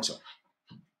check? Lonesome.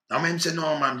 And when him say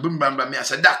no man, boom bam bam, me I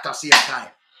say doctor see a time.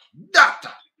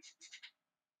 Doctor.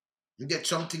 You get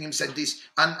something him said this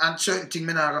and certain thing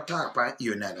me not gonna talk about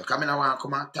you now. Because I don't want to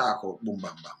come and talk out boom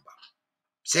bam bam bam.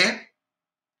 See?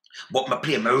 But me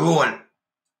play my role.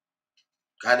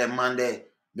 Because them man there,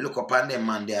 me look upon them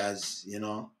man there as, you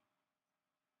know.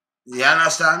 You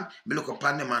understand? Me look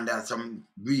upon them man there as some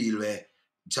real where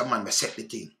some man will set the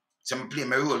thing. So me play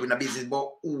my role in a business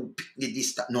but who pick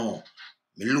this that. No.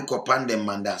 Me look upon them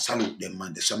man there, salute them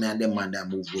man there. So me and them man there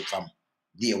move good from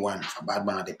day one, from bad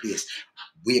man of the place.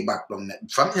 Way back from the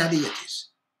 80s.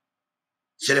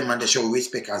 So them man they show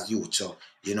respect as youth. So,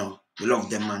 you know, we love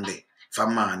them man there.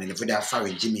 From man, and if they are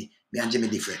foreign, Jimmy, me and Jimmy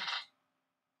different.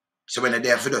 So when they're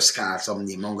there for the scar, some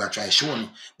name, I'm going to try to show them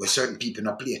where certain people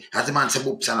not play. As the man say,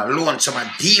 books and alone, someone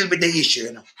deal with the issue,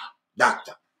 you know.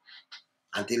 Doctor.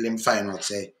 Until them find out,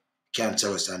 say,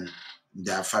 cancerous and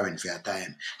they are foreign for a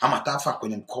time. I'm at that fact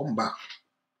when them come back.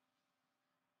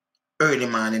 Early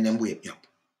morning, them wake me up.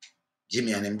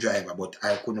 Jimmy and them driver, but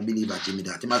I couldn't believe that Jimmy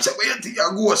that. He man say, where you think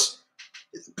you're a ghost?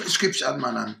 It's a prescription,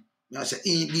 man. And I say,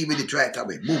 he ain't deal with it right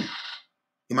away. Boom.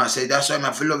 He man say, that's why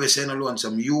I'm feel love you saying alone.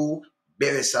 Some you,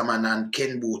 Barry Salmon and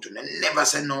Ken Booth. They never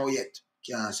say no yet.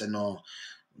 Can't say no.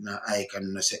 No, I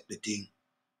can set the thing.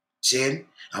 See?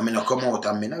 I mean, I come out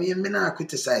and me not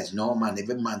criticize. No, man.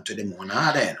 Every man to them own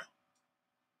order, you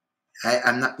know.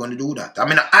 I'm not going to do that. I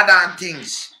mean, other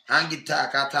things. I get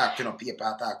talk, I talk to no people,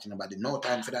 I talk to nobody. No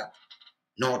time for that.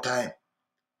 No time.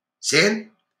 See?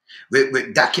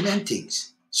 We document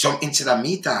things. Some instead of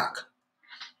me talk.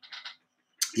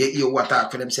 You what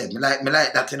talk for themselves. Me like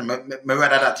that, you know. Me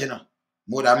rather that, you know.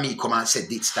 More than me come and say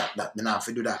this, that. Me not have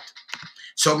to do that.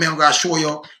 So me I'm gonna show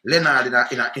you Leonard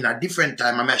in a different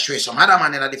time. I'm gonna show you some other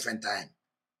man in a different time.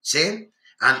 See?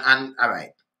 And all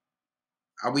right.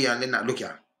 Are we on Leonard? Look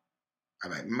here.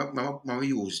 All right. I'm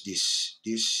use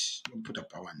this. Put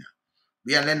up a one now.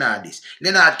 We are Leonard this.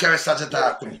 Leonard carry such a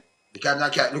talk to me. Because I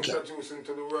can't look at. Introducing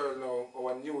to the world now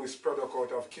our newest product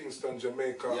out of Kingston,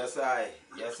 Jamaica. Yes, I.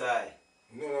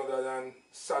 None other than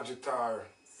Sagitar.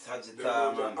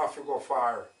 Sagitar, man. Africa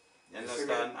Fire. You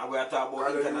understand? And we are talking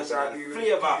about international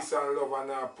flavor. Peace and love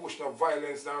and push no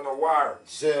violence down the war.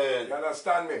 Zen. You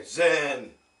understand me?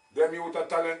 Zen. Them youth of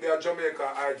talent there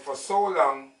Jamaica hide for so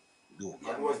long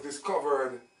and was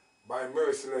discovered by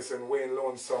Merciless and Wayne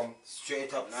Lonesome.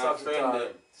 Straight up. Sagitar. Friend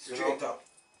them. Straight up.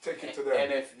 Take it to them.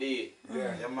 NFD.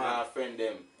 Yeah. My friend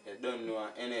them. They don't know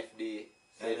NFD.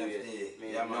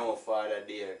 Me no father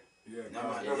there. Yeah,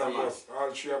 none of us,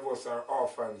 all three of us are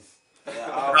orphans.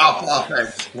 Yeah,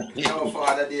 no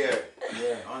father there.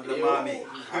 Yeah. On the mommy.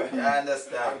 I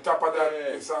understand. On top of that,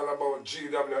 it's all about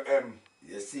GWM.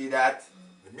 You see that?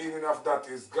 The meaning of that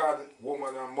is God,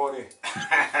 woman, and money.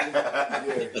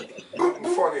 Yeah.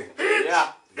 Nothing funny.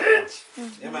 Yeah.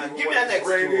 Yeah, man. Give me a next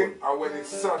when it's raining or when it's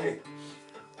sunny.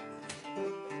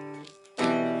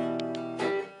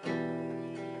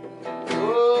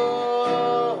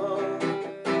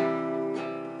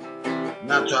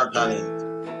 Natural talent.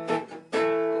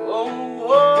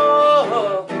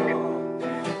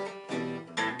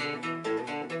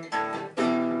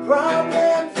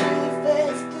 Problems we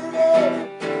face today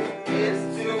is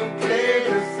too plain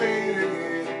to see.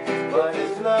 But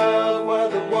it's love,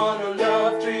 was the one who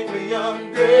love treat me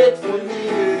ungratefully.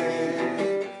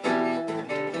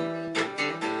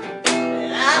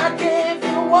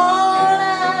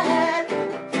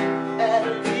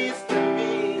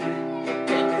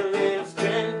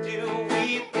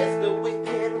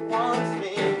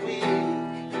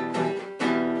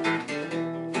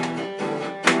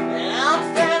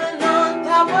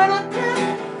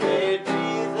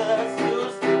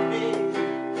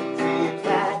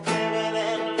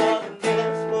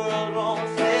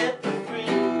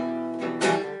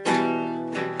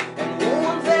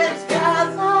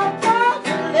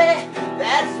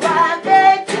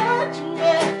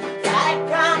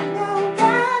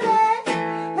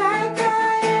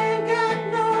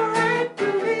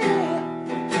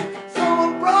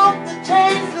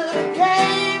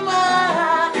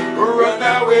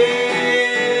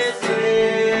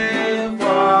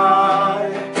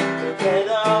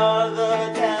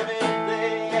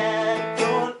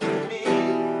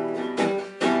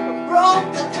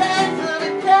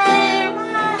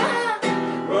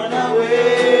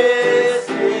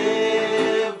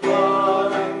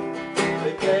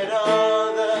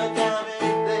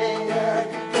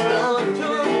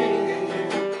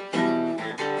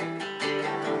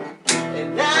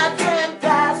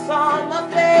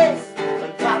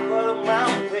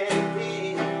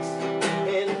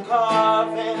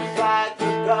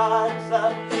 rocks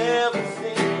I've never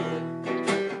seen.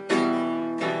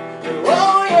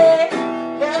 Oh yeah,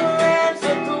 never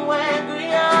answer to angry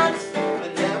hearts.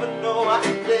 They never know I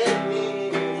led me.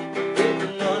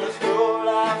 Written on a scroll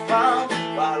I found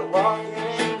while walking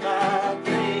in my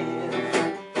dreams.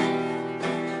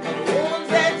 And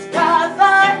wounds and scars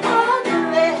are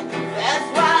ugly. That's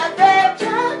why they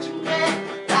judge me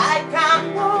like I'm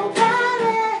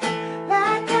nobody,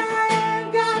 like I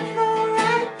ain't got no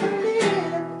right to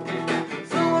live.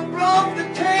 So I broke the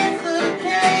chains that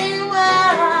came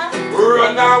out.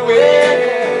 Run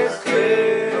away,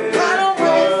 Run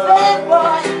away, say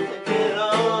boy, forget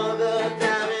all the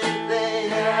damage they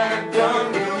have done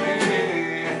to me.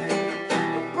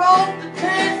 Broke the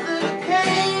chains that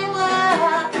came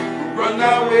out. run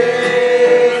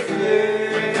away.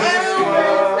 Run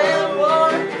away, say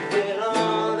boy, forget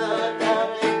all the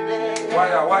damage they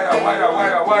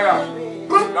have Wire.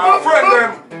 Now, friend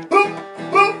them.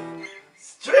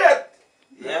 Straight.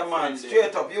 Yeah, man.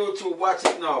 Straight up. YouTube, watch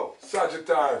it now.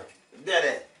 Sagittarius. Dead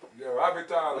it. Yeah, have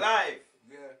it all. Live.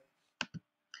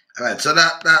 Alright, so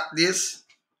this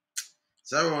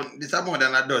is more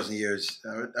than a dozen years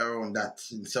around that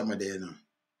in some of the, you know,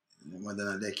 more than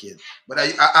a decade. But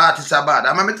artists are bad.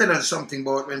 I'm gonna tell you something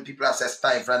about when people are say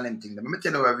stifle and them things. I'm gonna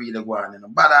tell you what really go on, you know.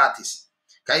 Bad artists.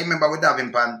 Can you remember with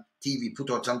Davin Pan TV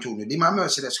put out some tune? The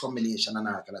Merciless combination and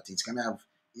all kind of things. Can I have,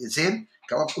 you see?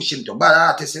 Can we push him to bad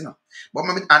artists, you know? But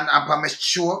I'm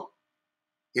sure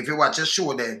if you watch a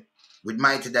show there with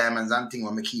Mighty Diamonds and thing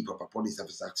when me keep up a police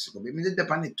officer, but me did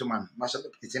depend it to man. Mash up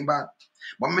it's in bad.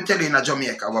 But me tell you in a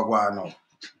Jamaica what go on now.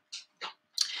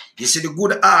 You see the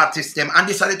good artists them, and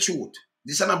this are the truth.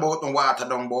 This is not about no water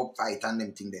down about fight and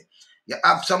them thing there. You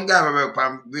have some guy who work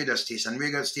on radio station.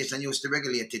 Radio station used to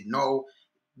regulate it. Now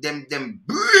them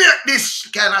break this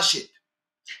kind of shit.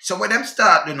 So when them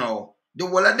start, you know, the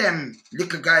whole of them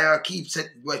little guy keeps it,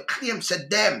 well, claim said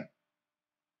them.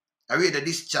 I read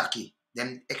this Jackie,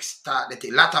 them start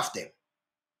a lot of them.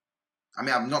 I mean,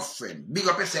 I have no friend. Big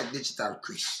up yourself, Digital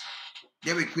Chris.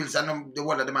 David Quills, I know the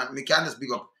whole of the man. Me can't just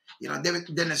big up. You know,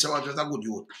 David Dennis was a good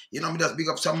youth. You know, me just big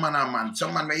up some man and man.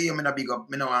 Some man may hear me not big up.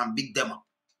 Me know I'm big them up.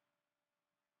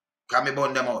 Can me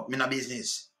burn them out. Me no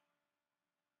business.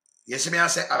 You see me I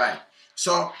say, alright.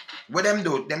 So what them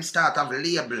do, them start have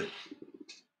label.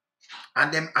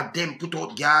 And them put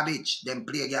out garbage. Them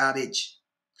play garbage.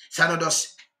 So not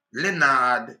just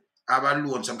Leonard have a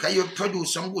loan some. Can you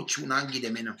produce some good tune and give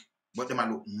them, you know? But them a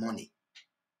look money.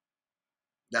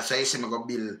 That's why you see me go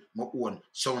build my own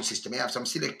sound system. I have some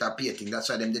selector painting. That's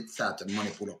why them did start the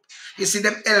money pull up. You see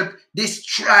them help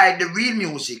destroy the real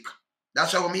music.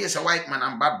 That's why when me say white man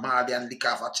and Bob Marley and lick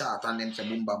off a chart and them say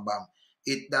boom bam bam.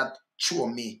 It that show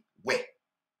me where.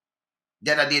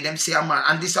 The other day them say a man,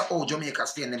 and this is how Jamaica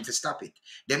stay and them to stop it.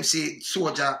 Them say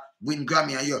soldier win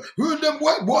Grammy and you them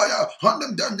white boy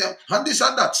and them and this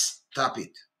and that. Stop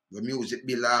it. The music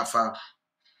be laugh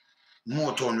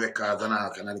Motown records and all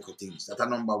kind of little things. That's a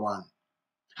number one.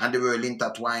 And the world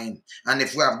intertwined. And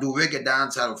if we have do reggae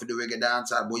dancehall, if we do reggae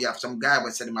dancehall, but you have some guy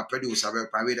who said him a producer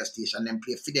work on radio station and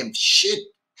play for them shit.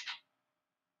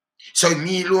 So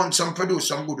me alone some produce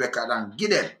some good record and give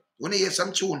them. When you hear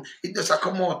some tune, it does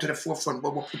come out to the forefront,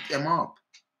 but we put them up.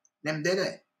 Them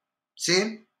there.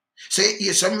 See? So you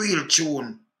hear some real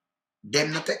tune.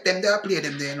 Them not take them there, play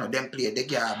them there, you know. Them play the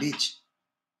garbage.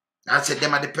 And said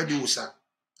them are the producer.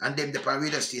 And them the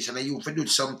radio station and you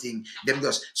produce something, them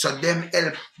just so them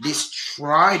help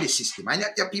destroy the system. And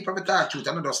yet your people will talk truth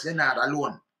and not just Leonard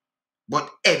alone. But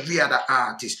every other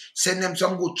artist. Send them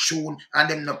some good tune and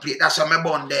them not play. That's why I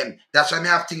burn them. That's why I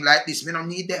have things like this. We don't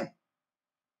need them.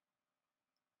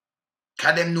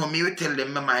 Because them know me will tell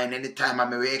them my mind anytime I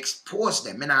will expose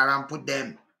them. I don't put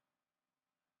them.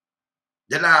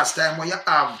 The last time when you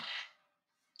have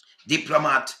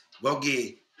Diplomat go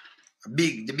give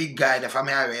the big guy the from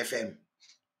FM,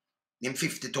 him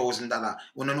 $50,000.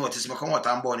 When you notice me come out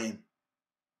and burn him.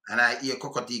 And I hear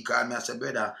Cocotti call me, I say,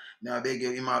 brother, I beg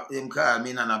you, him call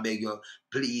me and I beg you,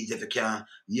 please if you can,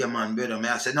 yeah man, brother.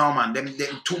 I say, no man, them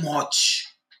too much.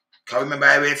 Because remember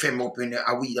FM up in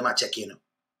a week, them a check in.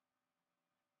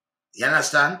 You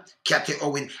understand? Cathy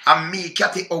Owen, and me,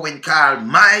 Cathy Owen call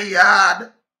my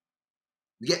yard.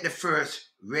 We get the first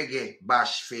reggae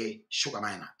bash for Sugar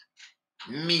Minot.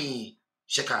 Me,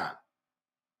 Shekar.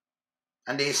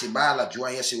 And then you see Bala Joe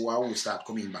and you see who start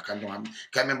coming back and down.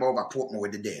 Can remember over Portmore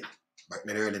with the dead back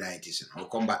in the early 90s. I'll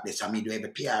come back this and me do every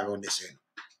PR on this.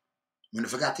 When I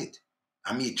forgot it.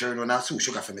 And me turn on and sue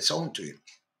Sugar for my sound to him.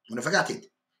 When I forgot it.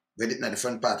 Read it in the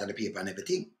front part of the paper and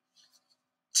everything.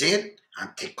 See it?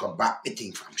 And take back the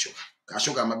thing from Sugar. Because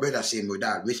Sugar, my brother, same with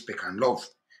all respect and love.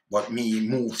 But me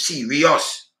move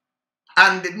serious.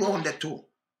 And they round there too.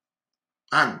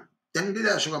 And then did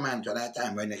a sugar man to that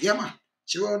time when yeah man,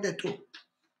 she round there too.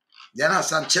 Then I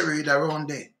some cherry around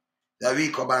there. The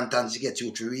Rico Bantans get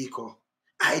you to Rico.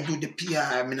 I do the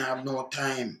PR, I mean I have no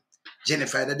time.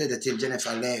 Jennifer I did it till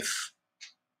Jennifer left.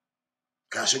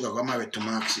 Cause sugar got married to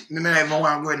Max. I mean I even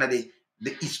want to go into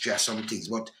the history of some things,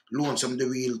 but Lonesome the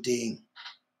real thing.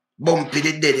 Bumpy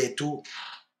the dead too.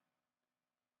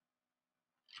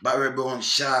 Barry Brown,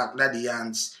 Shark, Daddy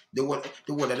Ants, the word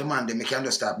of the man, they make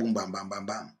you start boom, bam, bam, bam,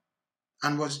 bam.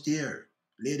 And was there,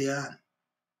 Lady Ann.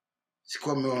 She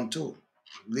come around too.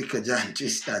 Liquor John,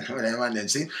 Tristan, whatever them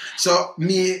see. So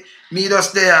me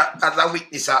just there as a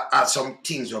witness at some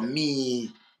things where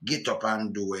me get up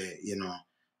and do it, you know.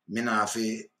 Me not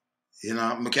fi, you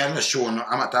know, me can't show no,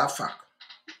 I'm at a fact.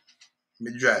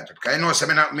 Me dry it up. Because you know, so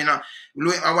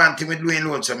I want thing with Louis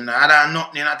Lonesome, I don't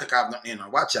nothing, I take have nothing, you know.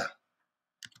 Watch out.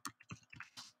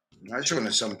 I'll show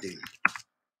you something.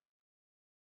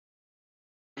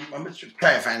 I'm going to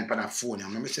try to find it on a phone.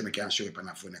 I'm going to say I can't show it on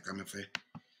a phone. I'm going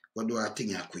to do a thing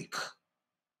here quick.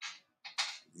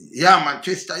 Yeah, man,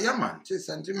 Twister. Yeah, man.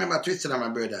 Twister. Remember Twister and my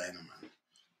brother, you know, man.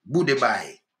 Buddy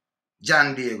Bye.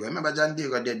 John Diego. Remember John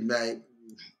Diego dead by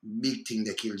big thing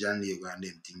they kill John Diego and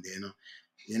them thing there, you know.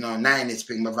 You know, 9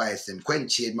 spring my voice them.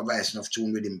 Quench my voice enough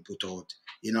tune with him put out.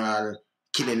 You know, I'll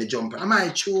kill any jump. And my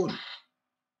tune.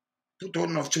 Put out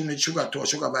enough tune with sugar too.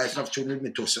 Sugar voice enough tune with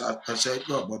me too. So I say it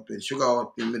go, but when sugar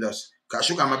out with us. Because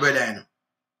sugar my brother, you know.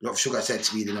 Love sugar set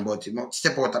speed in about it.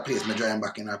 Step out of place, me dry him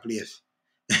back in a place.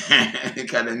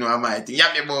 Because they know I'm my thing.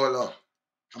 Yeah, me ball up.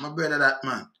 I'm a brother that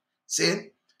man.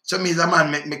 See? So me as a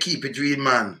man make me keep it real,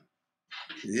 man.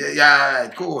 Yeah,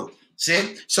 right, cool.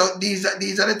 See? So these are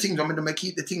the things I'm going to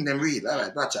keep the thing them real.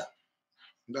 Alright, gotcha.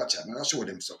 Gotcha. I'm going to show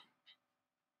them something.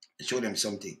 Show them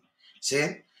something.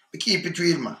 See? We keep it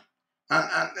real, man.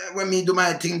 And when me do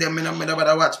my thing, then me no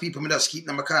bother watch people, me just keep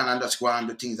them a can and just go and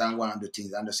do things and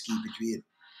just keep it real.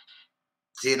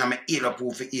 See, I'm eat up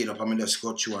over eat up, and me just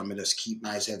go through and me just keep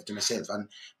myself to myself and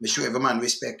me show every man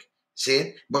respect.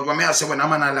 See? But when I say when a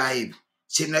man alive,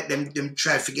 see let them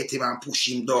try to forget him and push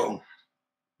him down.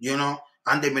 You know?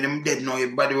 And then when them dead now,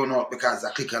 everybody run out because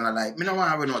I click on a light. Me no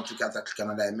want to run out because I click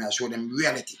on a light. Me I show them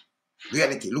reality.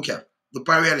 Reality. Look here. Look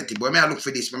for reality. But me I look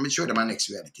for this, but me show them my next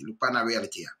reality. Look for a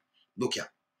reality here. Look here.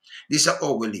 This is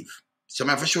how we live. So I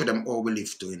have to show them how we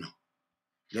live too, you know.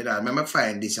 Let me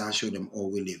find this and show them how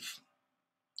we live.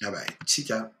 Alright, sit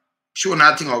here. Show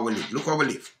nothing how we live. Look how we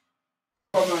live.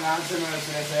 Come on and see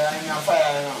Merciless, I'm in a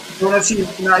fire now. You want to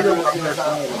see now you have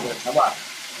Merciless.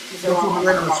 This is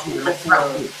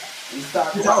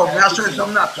how we are showing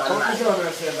some natural life.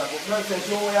 Merciless,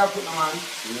 show where you put the man.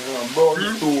 Yeah, brown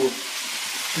stove,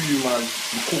 steam and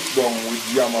cook down with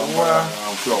yam and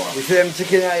flour. You see them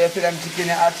chicken here? You see them chicken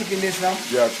here? Are chicken this now?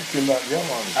 Yeah, chicken that, yeah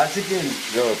man. Are chicken?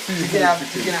 Yeah,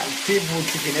 seafood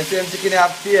chicken. You see them chicken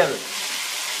have tail?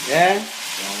 Yeah?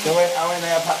 So when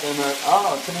I pack them,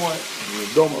 some more.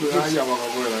 Dumpling and yam are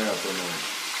going on here tonight.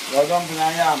 Your dumpling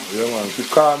and yam? Yeah man, the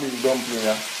calming dumpling,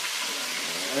 yeah.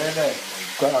 Really?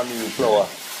 Calming flour.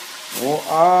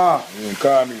 Oh, yeah,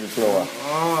 calming flour.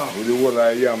 With the whole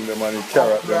of yam, them and the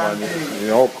carrot, them and the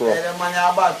okra. Yeah, them and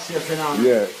your bad shape, you know?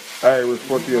 Yeah, Irish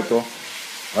potato,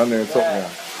 and then something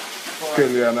here.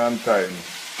 Scallion and thyme.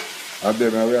 And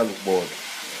then we have look board.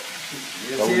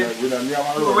 You see?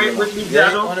 I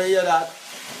want to hear that.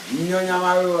 You on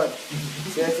my road.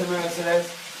 Say to Merciless,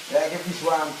 like a fish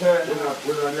while I'm turning up.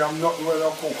 I'm not going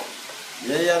to cook.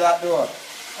 You hear that door?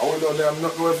 I will know I'm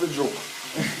not going to joke.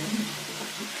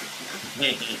 I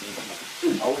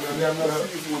will know I'm not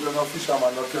seafood and a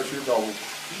fisherman, not catch it out.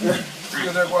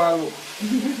 You know what I look?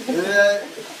 Yeah,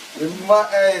 it's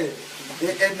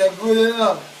not good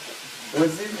enough.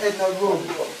 It's not good.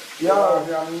 Yeah,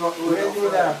 I'm not going to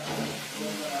that.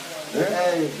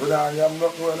 Hey, but I am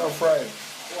not going to fry.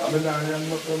 I mean, I am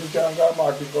not going to go to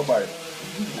market to buy.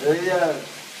 Yeah.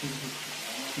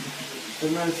 The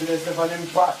Merciless stuff on him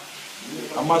pack.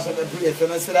 I must have the place, you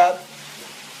know, see that?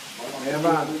 Yeah,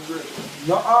 man.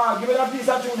 No, give me that piece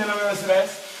of tune, you know,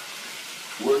 Merciless.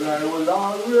 Well, I will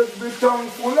always be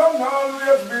thankful and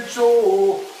always be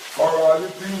true for all the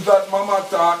things that Mama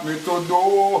taught me to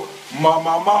do.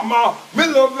 Mama, me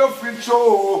love your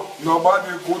feature.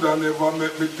 Nobody could have never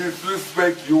make me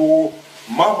disrespect you.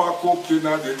 Mama cooking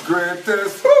are the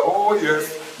greatest. Oh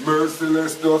yes,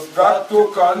 Merciless just got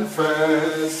to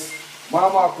confess.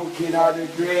 Mama cooking are the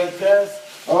greatest.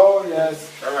 Oh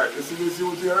yes. Alright, you see this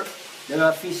youth here? You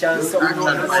know fish and something.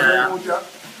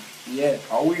 Yeah.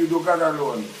 And we do God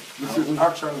alone. This is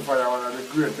Action Fire, one of the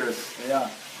greatest,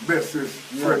 bestest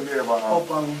friend ever have. Up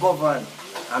and govern.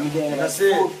 I'm getting like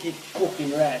food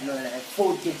cooking right now, like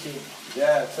food kitchen.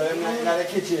 Yeah, so I'm in the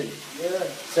kitchen. Yeah.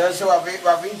 So I've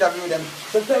interviewed them.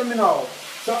 So tell me now.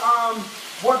 So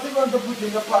what you going to put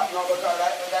in the pot now? Because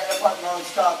like the pot now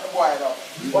start to boil up.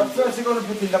 What first you going to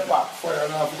put in the pot? Fire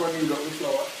now, we're going to need up the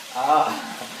flour.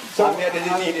 So I'm here to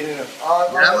need it.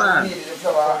 Yeah, man. Need the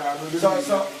flour.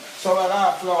 So I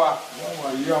have flour.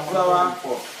 Flour.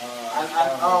 And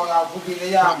I'll put in the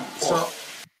yam.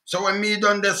 So when me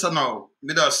done this now,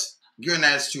 me just go in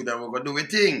the studio, we're going to do a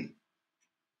thing.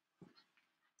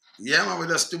 Yeah, man, we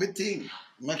just do a thing.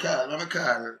 Let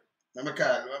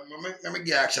me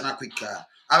get action a quick call.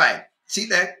 Alright, see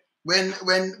that when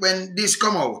this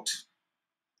come out,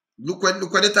 look what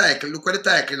the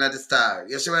title at the star.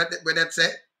 You see what that say?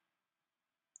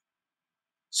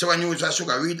 So when you use a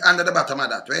sugar, read under the bottom of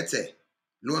that, right? Say,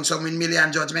 lonesome with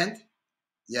million judgment.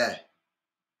 Yeah.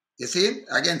 You see it?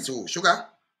 Against who? Sugar?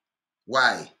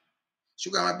 Why?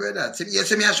 Sugar, my brother. See, you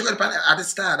see me a sugar at the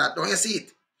star, that don't you see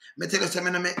it? Me tell you, say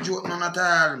me no make joke none at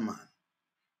all, man.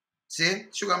 See?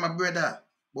 Sugar, my brother.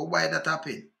 But why that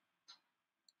happen?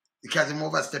 Because I'm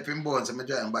overstepping bones, so I'm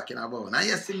drawing back in a bone. And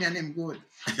you see me and him good.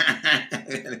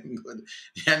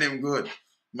 And him good.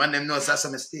 Man, them know that's a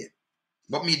mistake.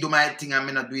 But me do my thing and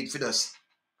me not do it for us.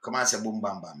 Come and say boom,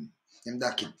 bam, bam. Them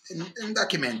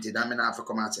documented and me not have to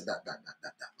come and say that.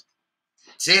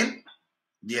 See?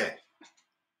 Yeah.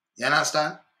 You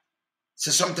understand?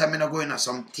 So sometimes I not go into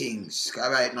some things.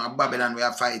 Because right now, Babylon we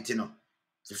are fighting, you know.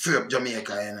 To free up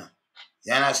Jamaica, you know.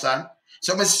 You understand?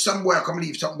 So me see some boy come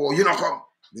leave some boy, you know come.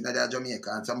 You know that Jamaica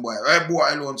and some boy, hey boy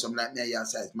alone, some like me your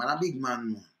size. Man a big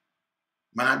man, man.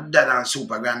 Man a dad and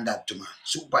super granddad too, man.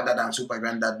 Super dad and super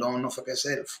granddad don't know for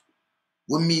yourself.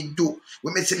 When me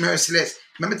say Merciless,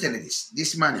 let me tell you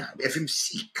this man, if him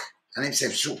sick and him say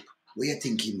soup, where you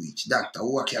think him reach? Doctor,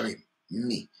 who will carry him?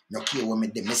 Me. No care what me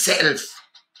do. Myself.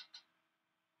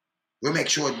 We make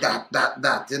sure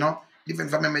that, you know.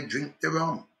 Different from me drink the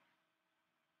rum.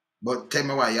 But tell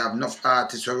me why you have enough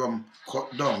artists who rum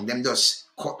cut down. Them just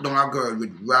cut down a girl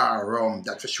with raw rum.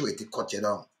 That's for sure it cut you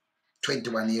down.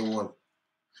 21-year-old.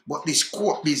 But this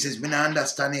court business, we don't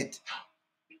understand it.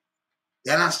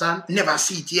 You understand? Never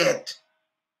see it yet.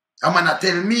 I'm gonna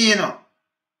tell me, you know.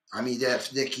 I mean, there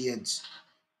for decades.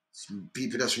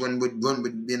 People just run with,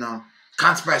 you know,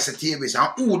 conspiracy theories. And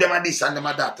who them are this and them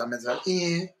are that. And I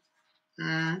say,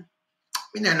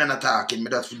 we not talking. We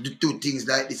just do things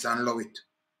like this and love it.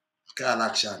 Call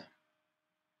action.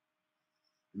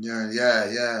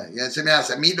 Yeah. You see me, I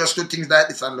say, me just do things like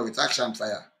this and love it. Action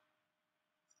fire.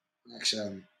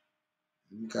 Action.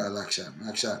 Call action.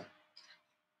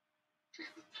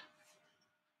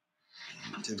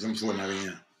 Take some phone over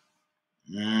here.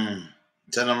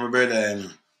 Tell my brother, you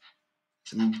know.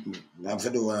 I have to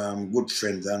do good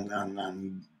friends and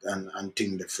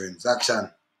thing the friends.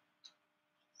 Action.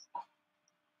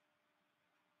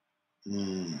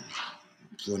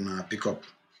 Phone pick up.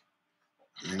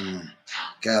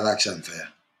 Call action fire.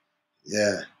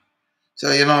 Yeah.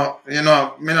 So you know, me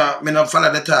not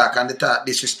follow the talk and the talk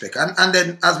disrespect. And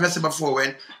then as I said before,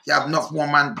 when you have enough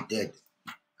one man dead,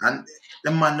 and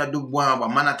the man not do one, but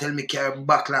man not tell me carry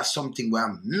backlash something where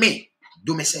me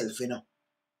do myself, you know.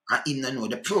 And him not know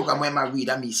the program when I read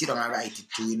and me sit down and write it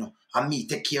too, you know. And me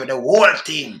take care of the whole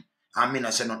thing. And me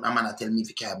not say nothing, and man not tell me if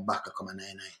you carry back come and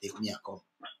if me a come.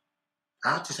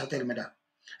 Artists tell me that.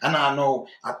 And I know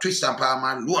a twist and palm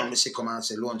and loan me say come and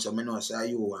say loan, so me know say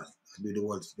you want. Do the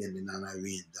whole spending and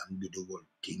arrange and do the whole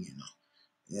thing, you know.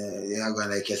 Yeah, you're going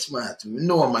like a smart.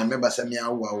 No, man, remember say me a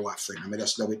friend. I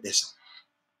just love it this.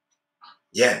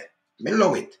 Yeah, me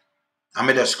love it.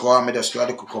 I just go, I just try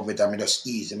to cook up it, I just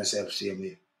ease myself same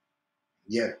way.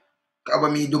 Yeah. Because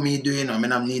when me do, you know, I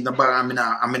don't need no bar, I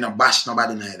not bash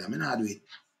nobody neither. I not do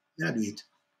it.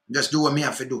 Just do what me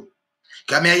have to do.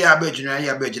 Because me a year virgin,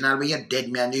 and when you're dead,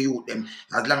 me and you youth them,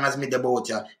 as long as me the boat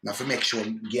you, I have to make sure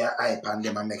get hype on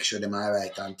them and make sure them are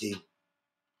right and thing.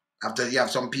 After you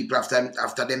have some people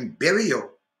after them bury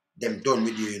you, them done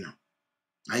with you, you know.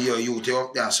 And your youth you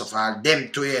up there, so far them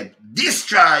to it,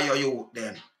 destroy your youth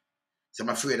then. So I'm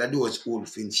afraid of those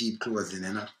wolf in cheap clothing,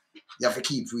 you know. You have to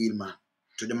keep real, man,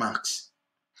 to the max.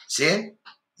 See?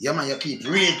 Yeah, man, you keep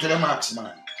real to the max,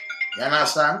 man. You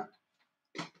understand?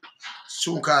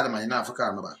 Soon call them, man. You don't have to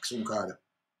call me back. Soon call them.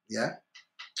 Yeah?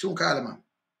 Soon call them, man.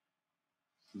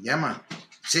 Yeah, man.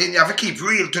 See, you have to keep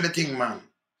real to the thing, man.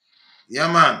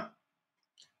 Yeah, man.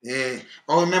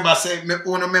 Remember say, we have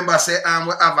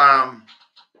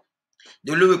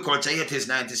the Louis Culture 80s,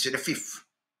 90s to the 5th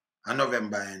of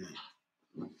November, you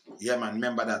know. Yeah, man.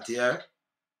 Remember that, yeah?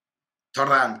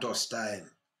 Toronto style.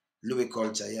 Louis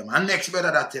Culture, yeah, man. And next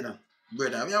better that, you know.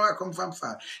 brother. We are come from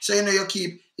far. So you know you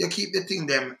keep the thing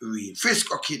them real.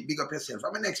 Frisco kid, big up yourself.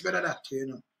 I'm the next brother that you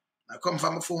know. I come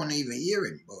from a phone even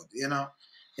hearing, but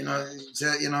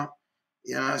so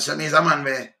so me's a man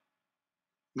where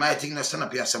my thing no stand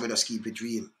up here, so we just keep it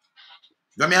real.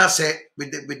 But me I say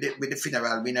with the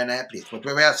funeral, we don't have place. But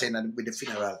what we are saying with the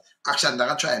funeral, action that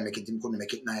I try and make it, him couldn't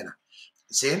make it neither.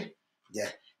 See? Yeah.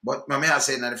 But me I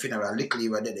say at the funeral, lickly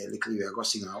we there, lickly we go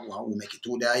sing who make it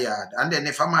to their yard. And then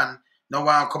if a man no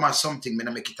want to come at something, me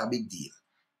no make it a big deal.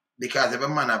 Because every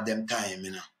man have them time,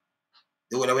 you know.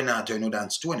 The way we not turn no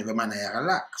dance stone, every man hire a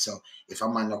lock. So if a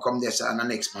man no come there, so and the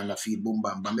next man no feel boom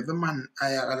bam bam, every man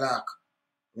hire a lock.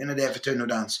 We not there for turn no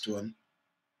dance stone.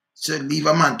 So leave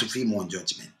a man to feel more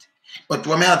judgment. But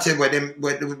what I tell you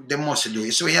what they must do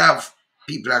is so we have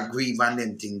people that grieve and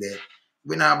them thing there.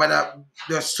 We now but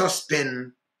just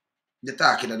suspend the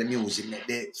talking of the music,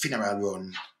 the funeral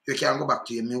run. You can go back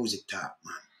to your music talk,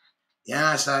 man. You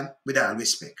understand? With all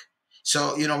respect.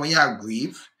 So, you know, when you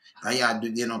grieve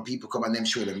and people come and them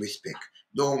show them respect.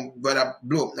 Don't brother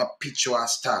blow up no picture or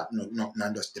start nothing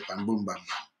and just step and boom bam bam.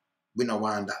 We don't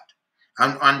want that.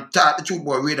 And talk the truth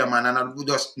about Raider man and I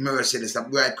just Merciless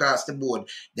that right across the board.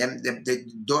 Them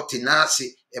dirty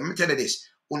nasty. Let me tell you this.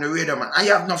 On the Raider man, I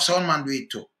have enough sound man do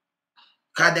it too.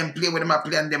 Cause them play with them a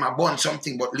play and them a burn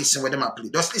something, but listen with them a play.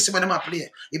 Just listen with them a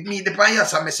play. If me the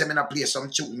players I say me not play some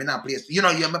tune, me not play. You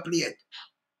know you me play it.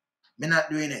 Me not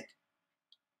doing it.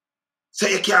 So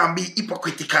you can't be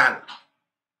hypocritical.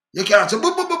 You can't say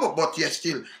but yet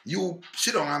still you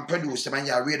sit down and produce them and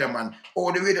you're a radio man.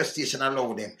 Or the radio station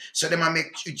allow them. So them a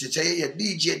make you say yeah,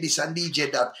 DJ this and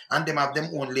DJ that and them have them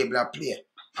own label and play.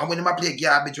 And when them a play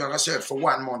garbage you are serve for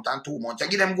 1 month and 2 months. You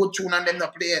give them good tune and them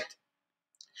not play it.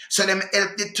 So them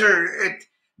help deter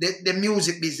the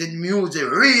music business, music,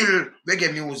 real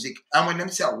reggae music. And when them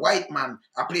say a white man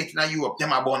a play it in Europe,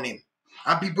 them a burn him.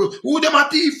 And people, who them a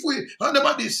thief we? And them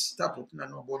a this. Stop putting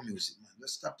no about music, man.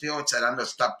 Just stop the outside and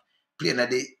just stop playing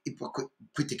the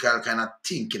hypocritical kind of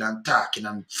thinking and talking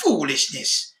and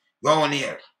foolishness around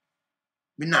here.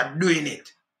 We're not doing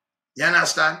it. You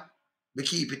understand? We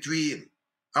keep it real.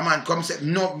 A man come say,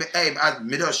 no,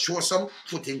 me just show some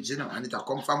footage, you know, and it'll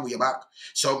come from way back.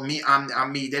 So me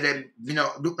and me, they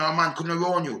look now a man couldn't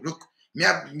run you. Look,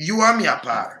 you and me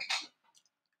apart.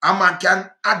 A man can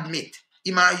admit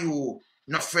him and you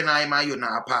not friend or him and you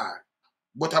not apart.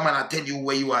 But a man will tell you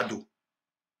where you are do.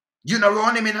 You not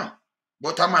run him, you know.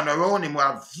 But a man around him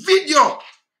will video.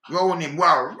 Around him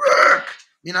will work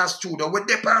in a studio with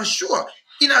the pan sure.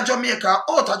 In a Jamaica,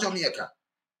 out of Jamaica.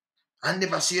 And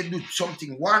never see you do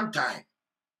something one time.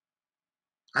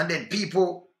 And then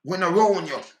people went around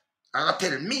you and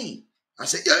tell me. I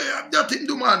say, yeah, that thing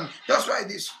do, man. That's why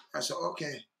this. I said,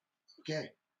 okay.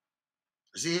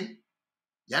 See?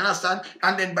 You understand?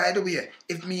 And then, by the way,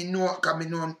 if me know, can me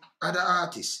know other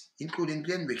artists, including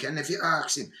Glenwick, and if you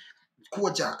ask him,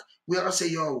 Kojak, we all say,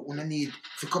 yo, we need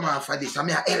to come out for this. I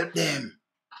mean, I help them.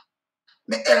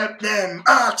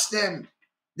 Ask them.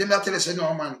 Then they tell us,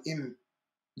 no, man,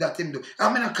 that him do.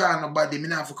 I'm not call nobody, me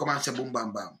not have to come and say boom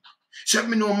bam bam. So if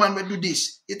me know man will do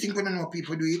this, you think we don't know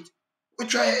people do it? We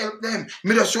try to help them.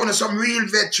 Me just show them some real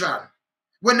veteran.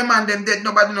 When the man them dead,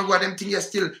 nobody know what them thing is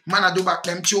still. Man I do back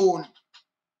them tune.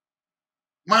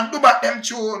 Man do back them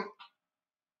tune.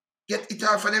 Get it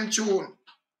out for them tune.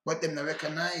 But them not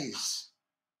recognize.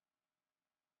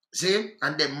 See?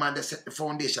 And them man they set the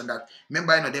foundation that,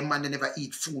 remember you know, them man they never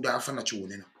eat food off on a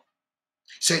tune, you know.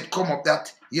 So it come up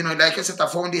that, you know, like I set a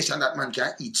foundation that man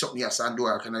can eat something else and do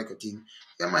all kind of like a thing.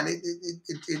 Yeah, man,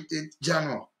 it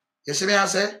general. You see me I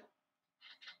say?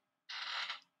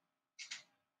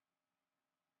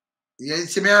 You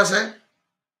see me I say?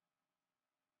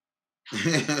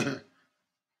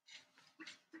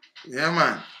 Yeah,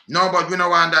 man. No, but we don't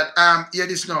want that. Hear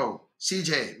this now.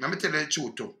 CJ, let me tell you the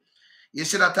truth too. You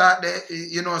see that talk there,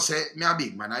 you know, say, me a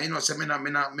big man. You know, say, me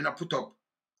not put up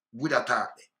with a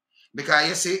talk there. Because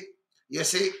you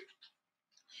see,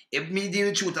 if me deal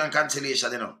with truth and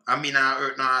cancellation, you know, and me not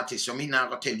hurt no artist, so me not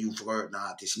gonna tell you for hurt no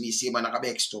artist. Me say man like a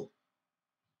bex too.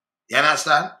 You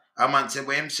understand? A man say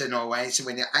when him say no, why say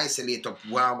when you isolate up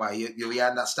one, you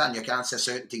understand, you can't say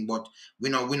certain thing, but we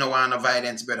no want no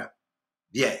violence, brother.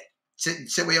 Yeah.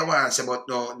 Say what you want, say but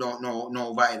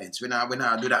no violence. We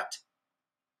not do that.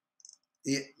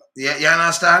 You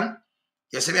understand?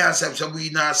 You see me ourselves, so we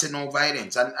not say no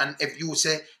violence. And if you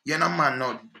say you're not man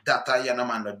no that or you're not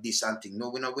man no this and thing, no,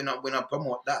 we not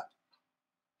promote that.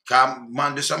 Cause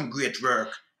man do some great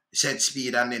work, set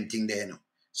speed and them thing there, you know.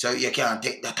 So you can't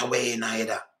take that away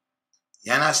neither.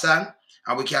 You understand?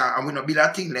 And we not be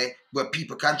that thing there where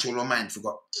people control our mind for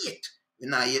go eat. We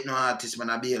not hate no artist,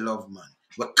 man. I be a love, man.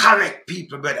 We correct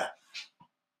people, brother.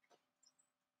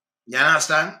 You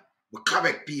understand? We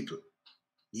correct people.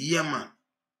 Yeah, man.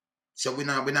 So we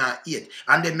not hate.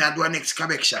 And then me I do a next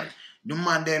correction. The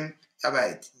man them,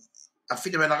 alright. I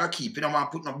feel them like I keep. You don't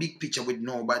want to put no big picture with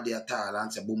nobody at all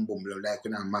and say boom boom like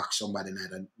when I mark somebody like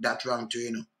that wrong too,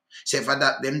 you know. Say for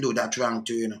that them do that wrong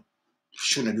too, you know.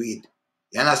 Shouldn't do it.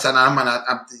 You understand? A man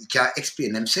I can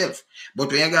explain themselves.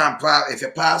 But when you go and if you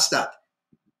pass that,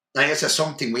 and you say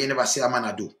something where you never say a man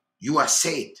I do, you are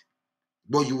say it.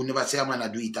 But you never say a man I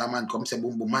do it. A man come say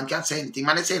boom boom. Man can't say anything.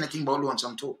 Man, they say anything about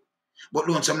lonesome too. But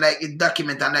lonesome like it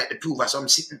document and like the proof of some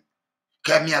sitting.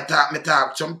 Can me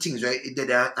talk some things right it did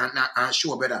and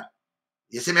show better.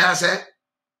 You see me I say?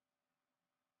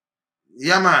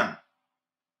 Yeah man.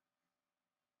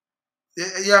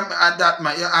 Yeah that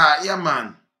man. Yeah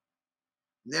man.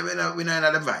 We not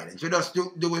in the violence. We just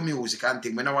do with music and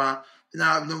thing. We don't want we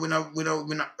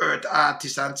not hurt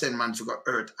artists and send man to go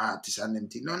hurt artists and them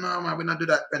thing. No man, we not do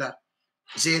that better.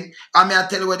 See? I mean I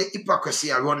tell you where the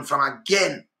hypocrisy I run from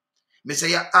again. Me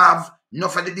say you have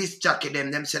enough of the disc jockey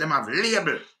them say them have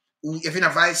label. If you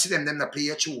never see them not play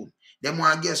a tune. Them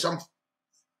want to get some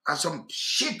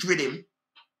shit with him.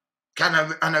 Can I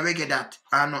reggae that?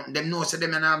 And them know say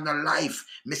them and have no life.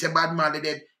 Me say Bad Marley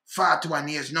dead 41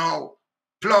 years now.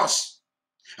 Plus.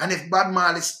 And if Bad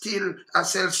Marley still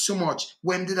sell so much,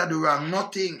 when did I do wrong?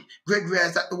 Nothing. Gregory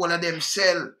has that the one of them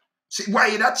sell. See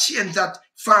why that change that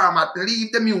format,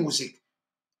 leave the music.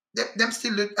 Them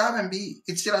still do R&B.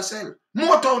 It still a sell.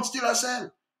 Motown still a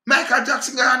sell. Michael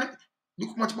Jackson gone. Look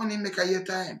how much money he make a year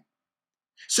time.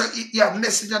 So you have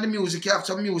message on the music, you have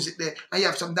some music there, and you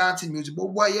have some dancing music. But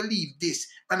why you leave this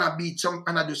and I beat some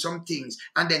and I do some things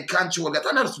and then control that?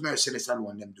 And not just Merciless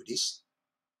alone them do this.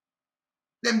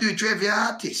 Them do it to every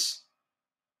artist.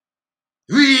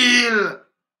 Real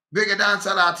reggae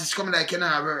dancehall artists come like in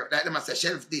our work, like them must say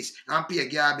shelf this and pay a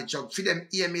garbage up. For them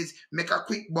aim is make a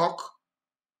quick buck.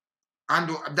 And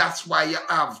that's why you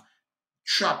have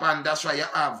trap and that's why you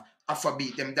have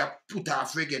Afrobeat them that put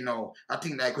off reggae now. I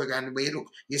think like reggae and the way you look.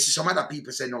 You see some other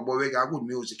people say no, but reggae are good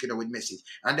music, you know, with message.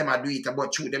 And them are do it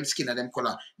about through them skin and them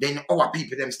color. Then our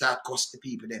people them start cuss the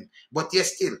people them. But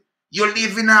yes still, you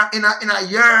live in a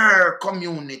your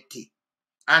community.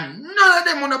 And none of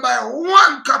them wanna buy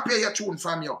one copy of your tune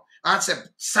from you and say,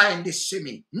 sign this to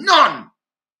me. None.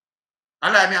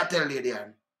 And let me tell you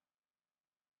there.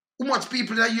 How much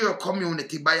people in your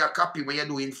community buy a copy when you're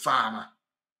doing farmer?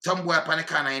 Some boy up on the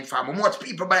corner in farmer. How much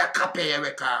people buy a copy of your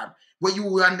record where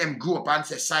you and them grow up and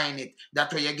say sign it?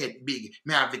 That's where you get big.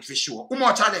 Me have it for sure. How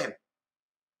much of them?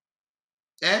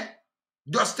 Eh?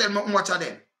 Just tell me how much of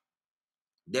them.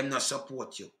 Them not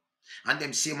support you. And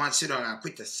them say man sit down and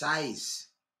criticize.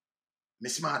 Me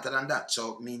smarter than that.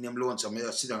 So me and them lonesome. Me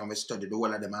just sit down and study the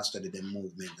whole of them and study them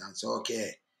movement. And so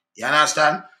okay. You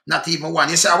understand? Not even one.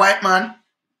 You say a white man?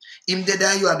 Him dead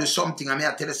and you have do something, and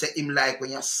I tell you, say him like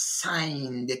when you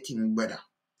sign the thing, brother.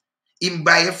 Him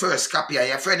buy your first copy of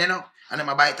your friend, you know, and then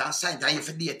I buy it and sign it, and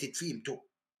you date it for him too.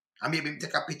 And maybe him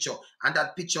take a picture, and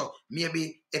that picture,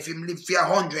 maybe if him live for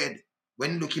 100,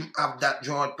 when you look him have that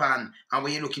drawed pan, and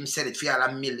when you look him sell it for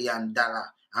 $1 million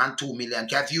and 2 million.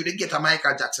 Because if you did get a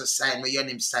Michael Jackson sign, where you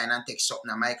name sign and take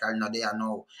something, and Michael not there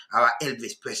now, our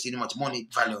Elvis Presley, how much money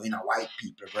value in a white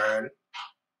people, girl.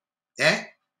 Eh?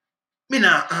 Me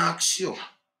not ask you.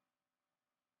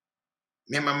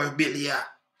 Remember my Billy here.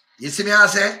 You see me I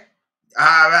say?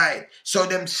 Alright. So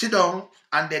them sit down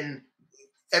and then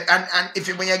and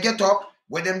if when you get up,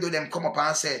 when them do them come up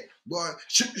and say, boy,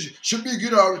 should be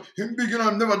good or him big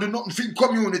enough never do nothing for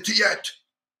community yet.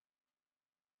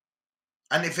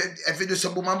 And if you do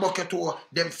some boom and bucket to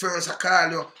them first I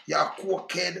call you're a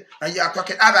cokehead and you're a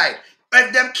cokehead. Alright.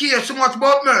 If them care so much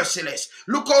about Merciless,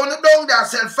 look how the down there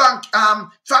sell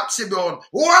Foxy Brown.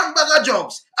 One bag of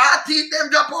drugs. I teach them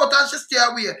drop out and she stay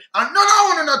away. And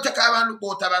none of them not take her and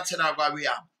look out and say now go away.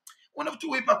 One of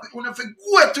two hypocrites, one of them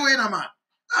go to in a man.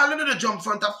 All of them jump in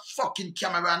front of fucking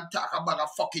camera and talk about a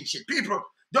fucking shit. People,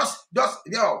 just,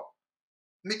 yo,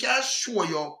 me can show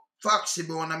you Foxy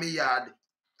Brown in my yard.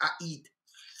 I eat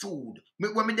food.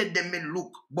 When me did them, me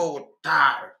look about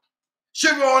tar. She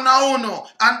run her own,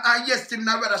 and yes, him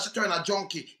now rather she turn a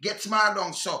junkie, get small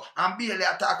down so, and barely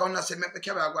attack on her, say, make me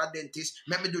carry a dentist,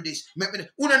 make me do this, make me do.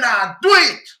 Una nah do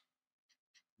it!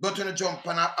 Go to the jump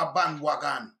on a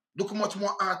bandwagon. Look how much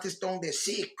more artists down there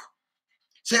sick.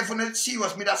 Say if you not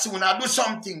serious, me that soon I do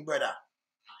something, brother.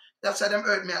 That's why them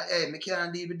hurt me. Hey, me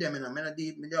can't deal with them, you know. Me not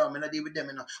deal with them,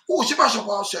 you know. Oh, she bash up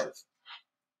herself.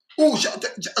 Oh, she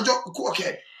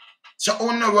okay. So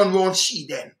only run round she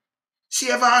then. See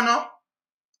if I know.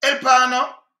 Help her, no?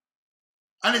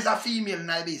 And it's a female in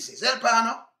my business. Help her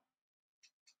now.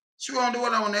 She want the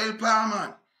one I want to help her,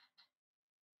 man.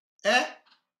 Eh?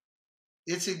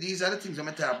 You see, these are the things I'm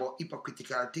talking about,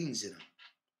 hypocritical things, you know.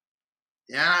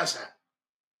 You understand?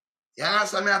 You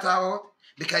understand me I talk about?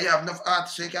 Because you have enough art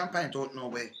so you can point out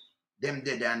nowhere. Them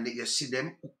dead and you see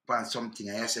them up on something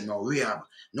and you say, no, we have.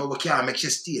 No, we can't make she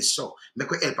stay so. Make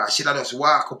we help her. She just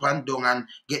walk up and down and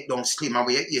get down slim. And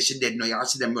we hear she dead now. You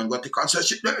see them run go to concert,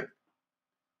 she dead.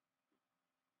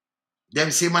 Them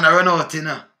see man run out, you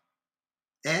know.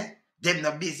 Eh? Them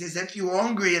no business if you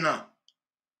hungry, you know.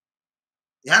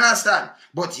 You understand?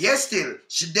 But yes, still,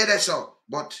 she dead so.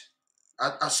 But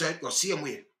I saw it go same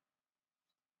way.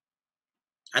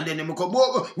 And then they come,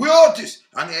 we artists.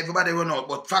 And everybody run out.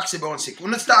 But Foxy born sick. We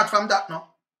don't start from that now.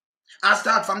 I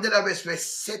start from the other way.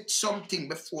 Set something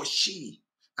before she.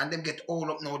 And them get all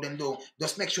up now. Them do.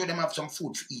 Just make sure them have some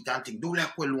food to eat and things. Do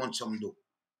like we want some do.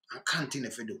 And continue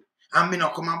to do. And me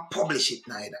not come and publish it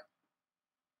neither.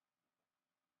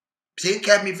 See,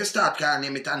 can me if you start calling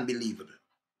name it unbelievable.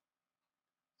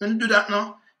 Don't do that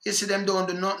now. You see them don't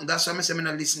do nothing. That's why I say I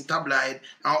don't listen tabloid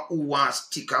and who wants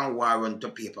stick and who want run to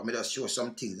paper. I just show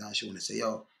some things and show and say,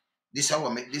 yo, this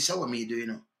is how me do, you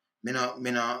know. Me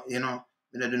no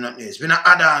do nothing else. Me not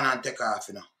add on and take off,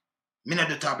 you know. Me not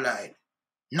do tabloid.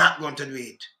 Not going to do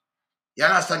it. You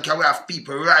understand? Because we have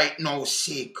people right now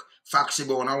sick. Foxy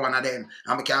Bone are one of them.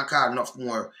 And we can't call enough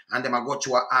more. And them a go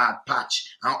through a hard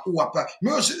patch. And who a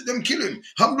mercy, them kill him.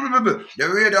 The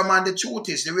radar man, the truth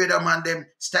is, the radar man, them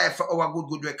style for our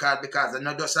good record because they're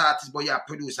not just artists, but you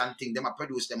produce and thing. Them a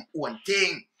produce them own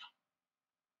thing.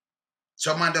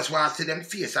 Some man just want to see them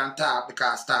face and talk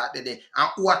because start the day. And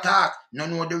who attack, no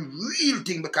know the real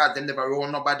thing because they never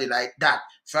run nobody like that.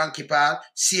 Frankie Paul,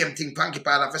 same thing. Frankie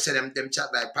Paul, if I say them chat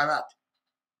like parrot.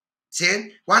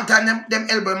 See? One time them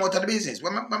elbow him out of the business.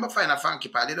 When I find a Frankie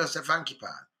Paul, they don't say Frankie Paul.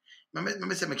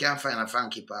 I say I can't find a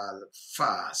Frankie Paul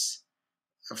fast.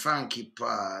 A Frankie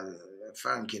Paul,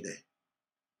 Frankie there.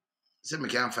 Say I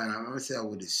can't find him. Let me say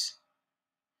how this.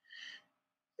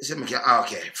 Say I can't,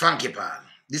 okay, Frankie Paul.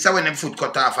 This is when them foot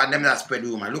cut off and them that spread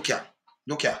rumor. Look here.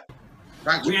 Look here.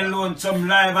 We alone some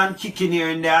live and kicking here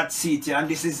in that city, and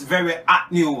this is very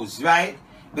hot news, right?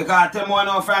 Because tell me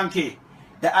now, Frankie,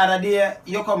 the other day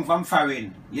you come from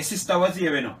foreign. Your sister was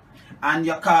here, you know, and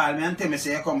you call me and tell me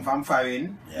say you come from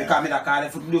foreign because me that call you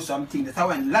to do something. That's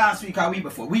when last week or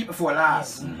week before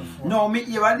last. Now me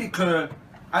hear a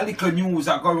little news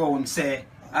that go around say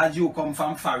as you come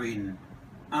from foreign,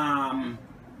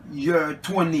 your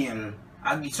toenail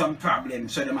I get some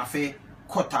problems, so them have to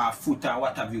cut off foot or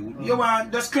what have you. You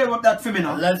want just clear up that for me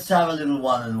now? Let's have a little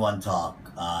one-on-one talk,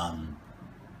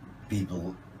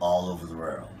 people all over the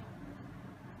world.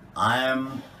 I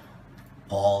am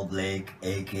Paul Blake,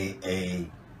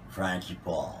 aka Frankie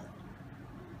Paul.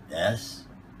 Yes?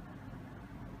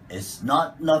 It's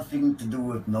not nothing to do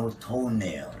with no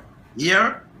toenail.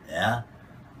 Yeah? Yeah?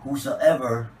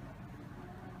 Whosoever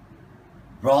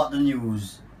brought the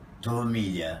news to the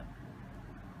media,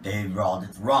 they brought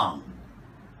it wrong.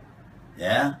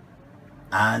 Yeah?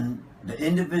 And the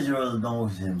individual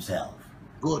knows himself.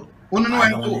 Good. I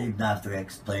don't even have to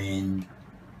explain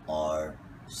or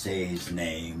say his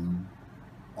name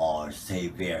or say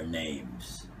their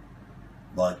names.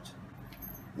 But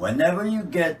whenever you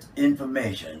get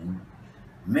information,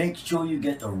 make sure you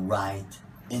get the right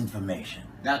information.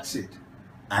 That's it.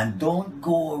 And don't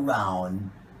go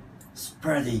around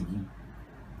spreading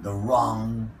the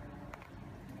wrong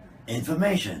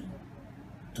information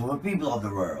to the people of the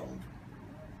world.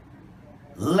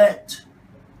 Let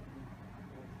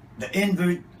the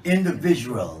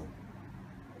individual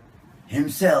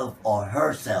himself or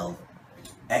herself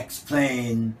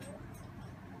explain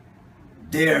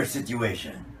their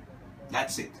situation.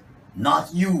 That's it.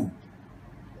 Not you.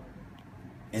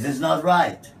 It is not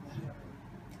right.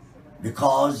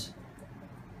 Because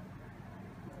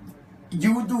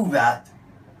you do that,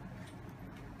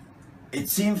 it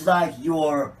seems like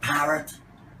you're a parrot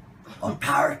or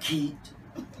parakeet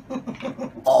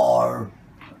or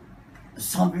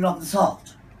something of the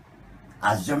sort.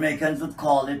 As Jamaicans would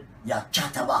call it, your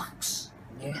chatterbox.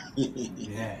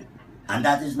 Yeah. And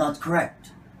that is not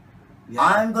correct. Yeah.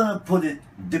 I'm going to put it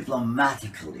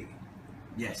diplomatically.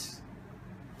 Yes.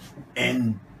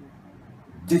 In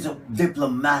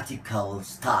diplomatical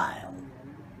style.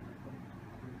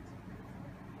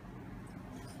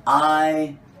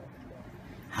 I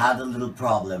had a little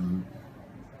problem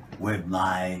with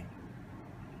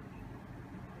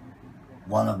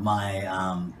one of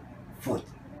my foot.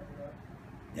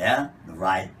 Yeah, the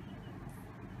right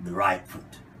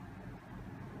foot.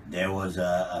 there was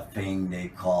a thing they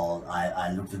called,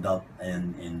 I looked it up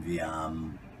in the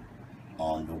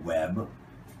on the web,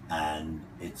 and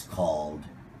it's called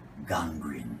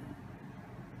gangrene.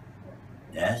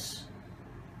 Yes?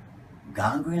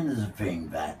 Gangrene is a thing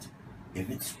that if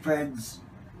it spreads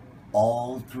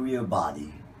all through your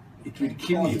body, it will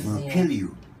kill you. It will kill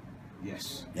you.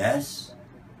 Yes. Yes?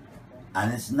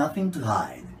 And it's nothing to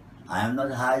hide. I am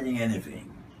not hiding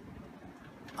anything.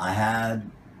 I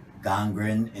had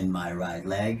gangrene in my right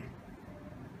leg,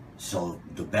 so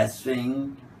the best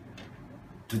thing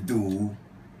to do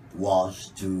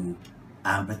was to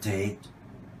amputate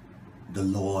the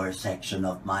lower section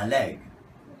of my leg,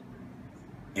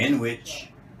 in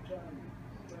which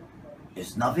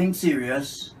it's nothing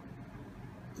serious.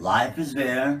 Life is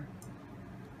there,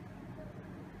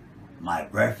 my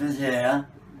breath is there,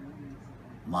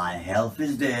 my health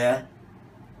is there,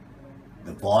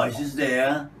 the voice is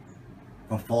there,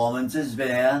 performance is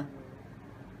there,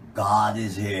 God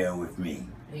is here with me.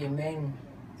 Amen.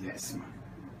 Yes, man.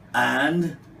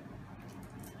 And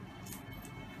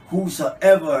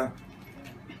whosoever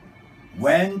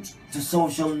went to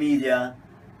social media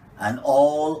and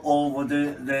all over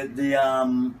the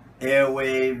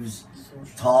airwaves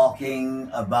talking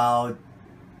about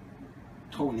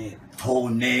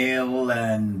toenail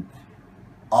and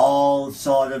all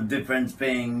sort of different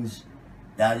things,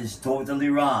 that is totally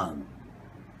wrong.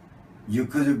 You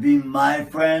could have been my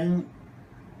friend,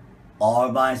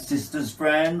 or my sister's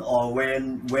friend, or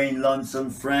Wayne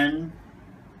Lunson's friend.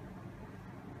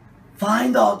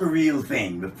 Find out the real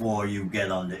thing before you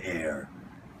get on the air.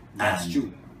 That's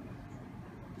true.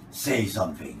 Say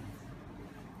something.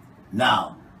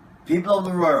 Now, people of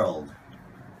the world,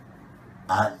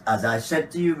 as I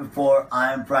said to you before,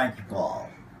 I am Frankie Paul.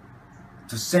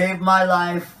 To save my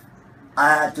life,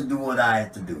 I had to do what I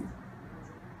had to do.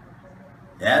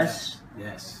 Yes?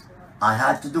 Yes. I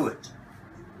had to do it.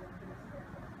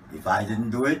 If I didn't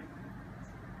do it,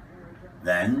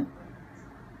 then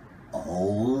a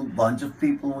whole bunch of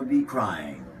people would be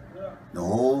crying. The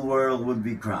whole world would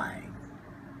be crying.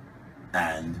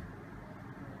 And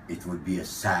it would be a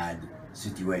sad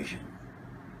situation.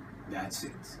 That's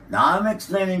it. Now I'm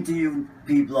explaining to you,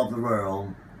 people of the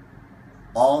world,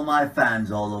 all my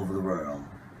fans all over the world.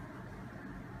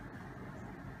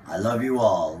 I love you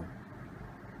all.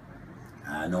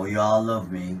 I know you all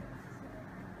love me.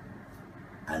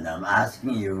 And I'm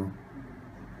asking you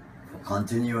for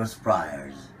continuous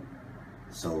prayers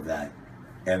so that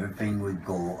everything would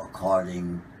go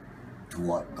according to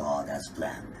what God has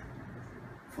planned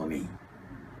for me.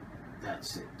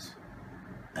 That's it.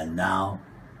 And now,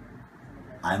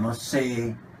 I must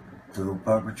say to the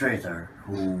perpetrator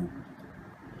who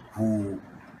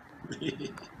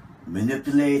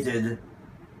manipulated,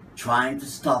 trying to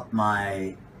stop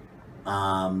my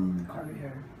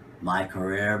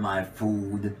career, my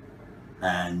food,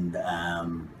 and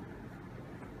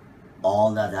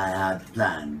all that I had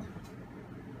planned.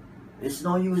 It's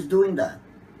no use doing that,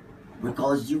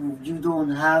 because you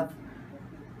don't have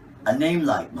a name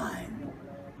like mine.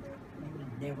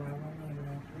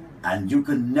 And you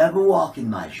could never walk in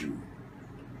my shoe.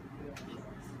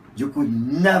 You could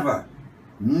never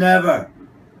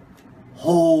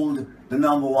hold the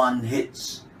 #1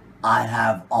 hits I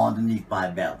have underneath my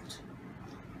belt.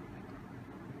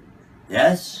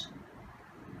 Yes?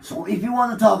 So if you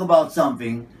want to talk about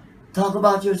something, talk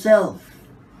about yourself.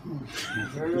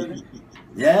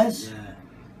 Yes? Yeah.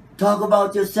 Talk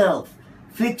about yourself.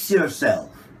 Fix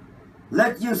yourself.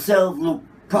 Let yourself look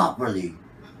properly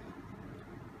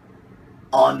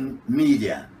on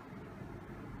media.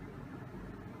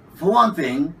 For one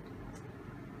thing,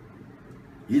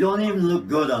 you don't even look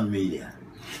good on media.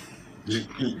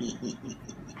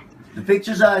 The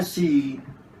pictures I see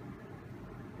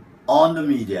on the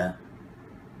media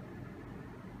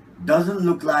doesn't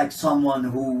look like someone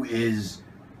who is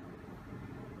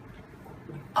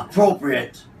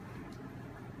appropriate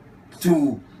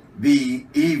to be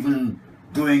even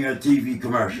doing a TV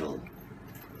commercial.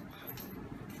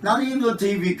 Not even a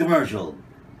TV commercial.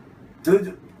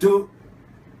 To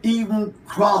even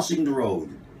crossing the road.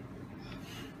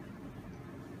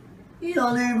 You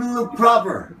don't even look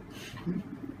proper.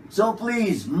 So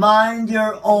please, mind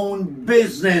your own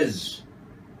business.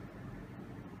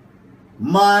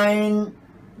 Mind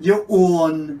your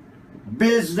own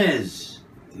business.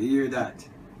 You hear that?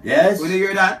 Yes? When you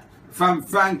hear that? From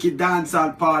Frankie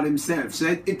Dancehall Paul himself.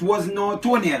 So it was no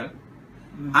toenail.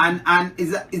 And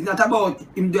it's not about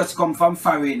him just come from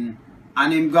foreign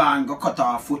and him go cut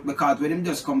off foot, because when him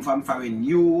just come from foreign,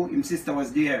 his sister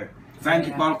was there.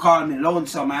 Frankie Paul called me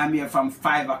lonesome. I am here from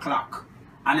 5 o'clock.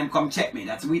 and them come check me.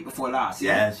 That's a week before last.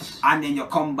 Yeah? Yes. And then you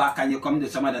come back and you come do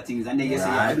some other things, and then you say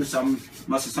you have to do some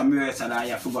rehearsal or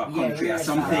you have to go a country or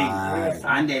something.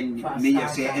 And then me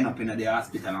just say end up in the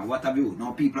hospital and what have you.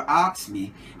 Now people ask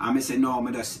me and me say no,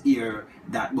 me just hear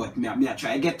that, but me I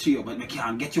try to get to you, but me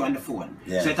can't get you on the phone.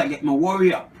 So it I get my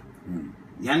worry up.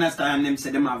 You understand? Them say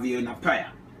them have you in a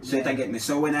prayer. So it I get me.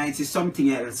 So when I see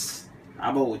something else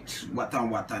about what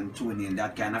and Tony and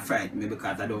that kind of frighten me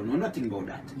because I don't know nothing about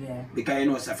that. Because you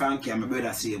know, so Frankie and my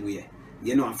brother same way.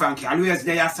 You know, Frankie always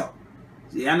there so.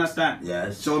 You understand?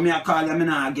 Yes. So me I call them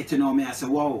and I get to know me. I say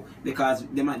wow, because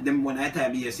them when I tell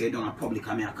me you say down a public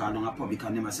and me I call down a public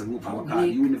and them I say whoop I call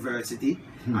university.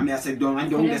 And me I say down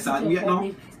this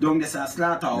a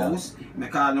slaughterhouse. Me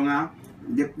call down a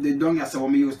the down here so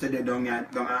we used to the down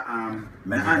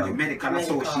medical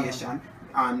association.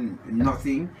 And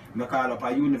nothing. Me call up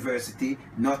a university,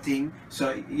 nothing.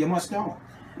 So you must know.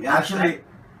 Actually,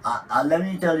 let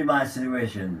me tell you my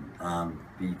situation,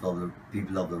 people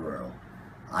of the world.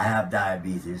 I have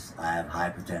diabetes, I have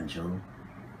hypertension,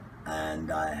 and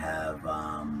I have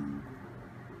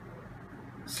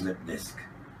slip disc,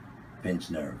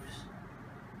 pinched nerves.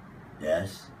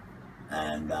 Yes,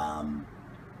 and I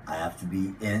have to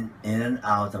be in and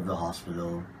out of the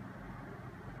hospital,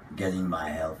 getting my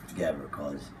health together,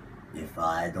 because if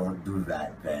I don't do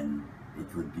that, then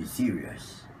it would be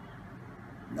serious.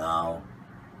 Now,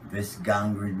 this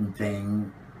gang-ridden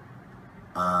thing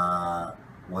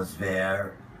was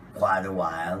there quite a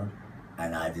while,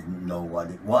 and I didn't know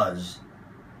what it was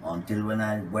until when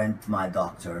I went to my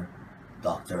doctor,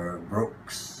 Dr.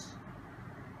 Brooks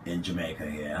in Jamaica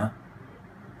here,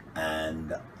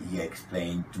 and he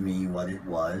explained to me what it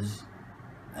was,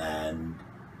 and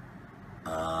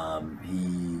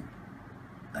he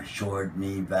assured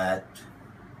me that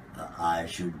I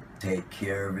should take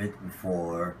care of it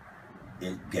before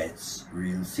it gets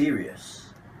real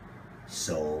serious.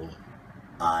 So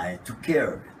I took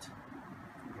care of it.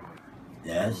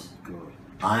 Yes.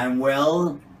 I'm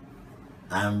well.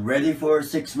 I'm ready for a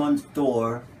 6-month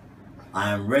tour.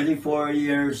 I'm ready for a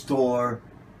year's tour.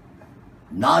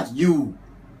 Not you,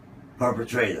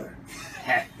 perpetrator.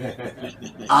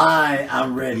 I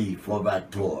am ready for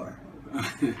that tour.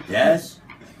 Yes?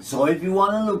 So if you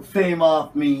want to look fame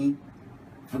off me,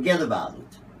 forget about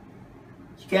it.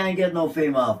 You can't get no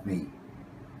fame off me.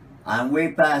 I'm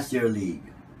way past your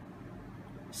league.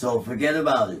 So forget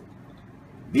about it.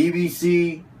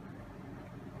 BBC,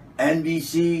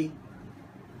 NBC,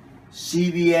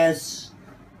 CBS,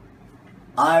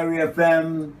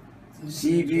 IRFM,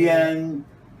 CBN,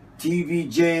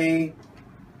 TVJ,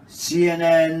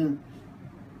 CNN,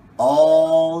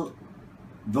 all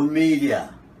the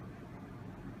media.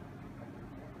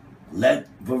 Let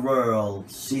the world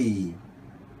see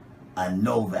and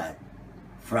know that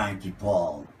Frankie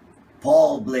Paul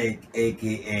Blake,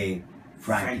 aka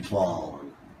Frankie Paul,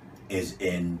 is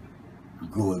in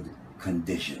good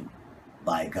condition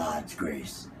by God's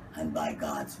grace and by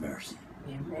God's mercy.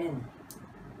 Amen.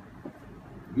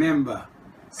 Remember,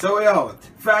 so we out.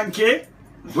 Frankie,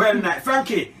 well night.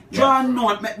 Frankie, draw a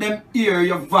note, make them hear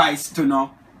your voice to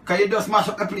know. Cause you just mash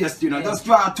up the place, you know. Just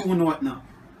draw a 2 note now.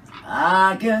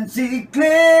 I can see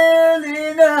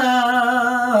clearly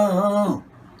now.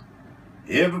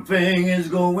 Everything is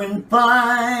going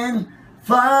fine,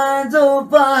 fine, so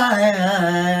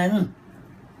fine.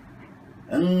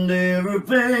 And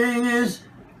everything is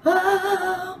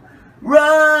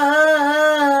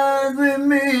right with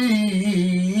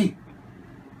me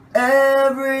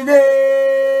every day.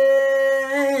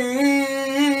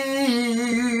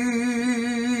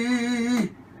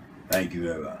 Thank you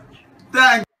very much.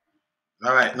 Thank you.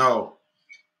 All right, now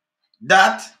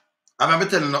that I'm going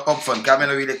to tell you up front, because I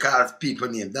don't really call people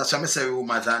names. That's what I say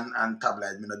rumors and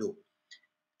tabloids I do.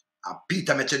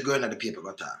 Peter Mitchell going at the paper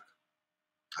go talk.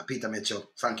 Peter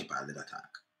Mitchell, Frankie Paul did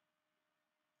attack.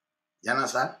 You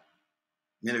understand?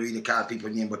 I don't really call people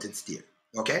name, but it's still.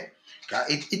 Okay?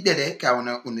 It did it,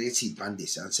 because when you see on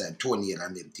this and say Tony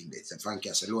and them thing there. So Frankie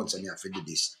has a loan, so you have to do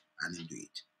this and him do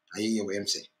it. And you hear what I'm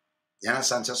saying? You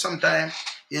understand? So sometimes,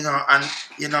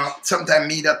 sometimes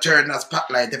me that turn a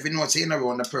spotlight, if you know, say,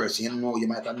 around the person, you know, you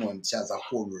might have known she has a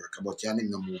whole worker, but you don't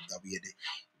even move that way.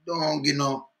 Don't,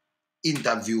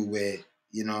 interview where,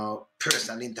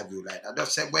 personal interview like that.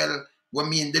 Just say, well, what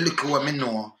me, the look what me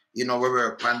know, we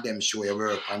work on them show, we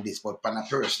work on this, but on a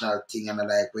personal thing and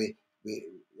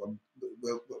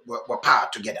we're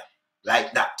part together.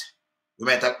 Like that. We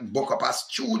might book up a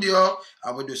studio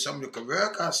and we do some little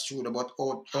work at studio, but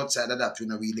outside of that, we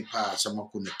don't really pass, someone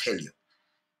couldn't tell you.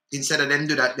 Instead of them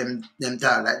do that, them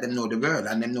talk like them know the world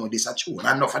and them know this are true.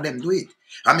 And enough of them do it.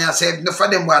 I mean, I say enough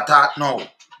of them what talk now.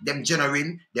 Them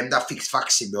genuine, them that fix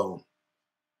Foxy Brown.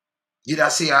 Did I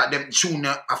say them tune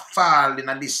a fall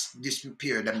in this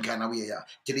period, them kind of way, yeah,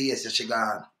 till the years that she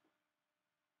gone.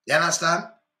 You understand?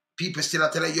 People still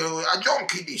are telling you, a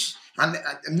junkie this. And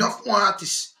enough more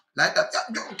artists like that,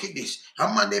 a junkie this.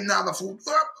 And man, them now have a food,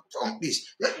 funk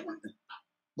this.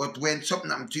 But when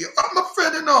something happens to you, I'm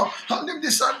afraid you know, and them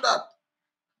this and that.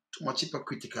 Too much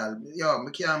hypocritical. Yo,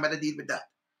 I can't better deal with that.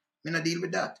 Me not deal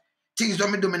with that. Things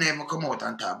don't me do, me never come out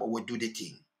and talk, but we do the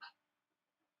thing.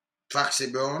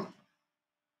 Foxy Brown,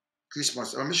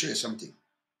 Christmas. Let me show you something.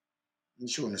 I'm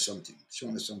showing you something.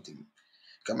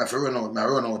 Because I have to run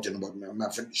out, you know, but I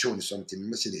have to show you something. Let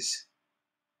me see this.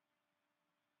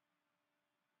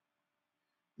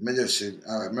 Let me just say,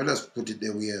 all right, let me just put it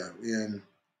there. We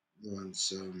want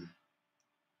some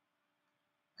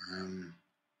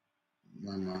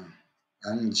Mama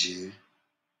Angie.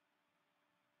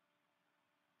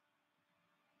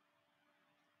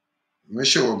 Let me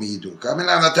show what me do. Because I don't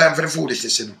have no time for the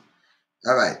foolishness, you know.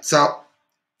 All right, so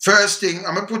first thing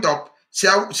I'm going to put up, see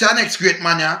our next great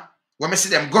man here, when I see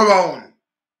them go round.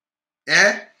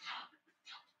 Eh?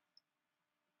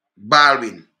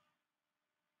 Baldwin.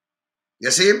 You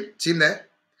see him? See him there?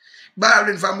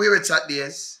 Baldwin from where it's at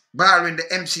days. Baldwin,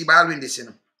 the MC Baldwin, this, you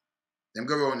know. Them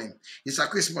go around him. It's a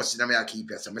Christmas, you know, I keep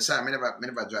it. So I say, I never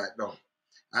drive it down.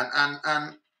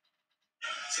 And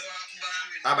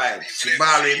all right, so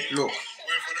Baldwin, look.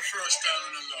 Well, for the first time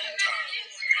in a long time,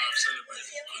 I've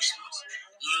celebrated Christmas.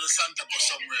 You know, the Santa go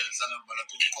somewhere else and I'm to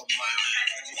come my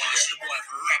way. Watch the boy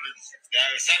for robbing.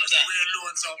 Yeah, Santa. We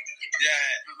alone some.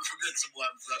 Yeah. We forget some boy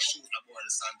for shoot the boy the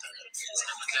Santa.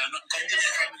 Come give me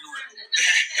from the Lord.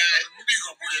 Big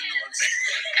up we alone.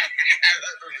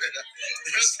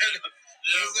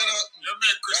 You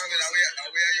make Christmas. We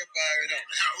are your car, you know.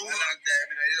 A long time,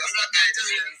 you know. You just got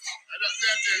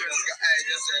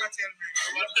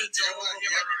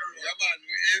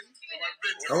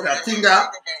oh, that Tinga.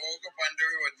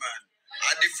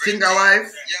 Tinga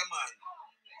wife. Yeah, man.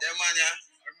 Yeah, man, yeah.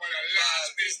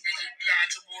 Large business,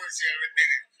 large boys here, we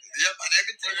did it. Yeah, man,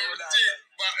 everything we large.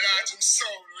 But large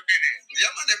sound, we did it.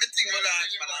 Yeah, man, everything we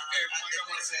large, man.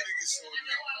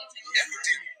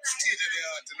 Everything state of the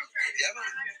art, you know. Yeah,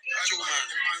 man. True, man.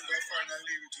 The man go find and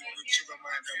leave it with sugar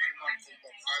mind, and when the man come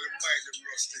back, all the mind them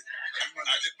rusty. And the man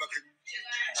I get back in.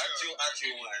 At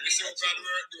you, man. You see how God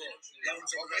work, though.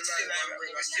 But still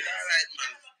alright,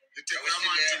 man. You take your man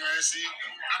to me, see?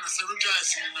 I'm not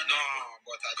rejoicing in the no,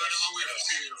 but I God have a way of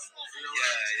seeing you.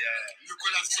 Yeah. Look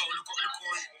at that sound, look how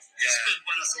you spend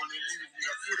on that sound, you leave it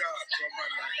with a good heart to a man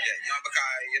like that. Yeah, you know,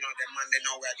 because, you know, them man, they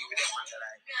know where I deal with them man, they're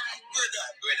like,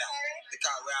 brother.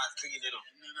 Because we are clean, you know.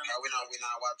 We not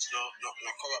watch no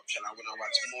corruption, and we not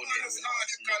watch money, and we not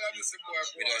watch nothing.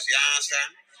 We just, you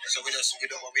understand? So we do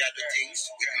what we are the things,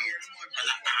 we do it on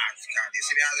the art, because you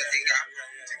see me as a thinker?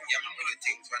 Yeah, man, we do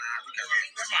things on the art, because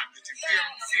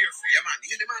yeah, man,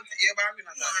 you the man, yeah, man, we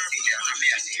not have to see there, and me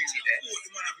I see it there.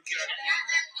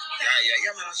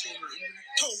 Yeah, man, I see man.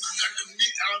 $2 million,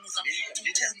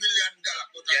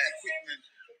 but that's equipment.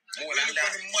 More than that.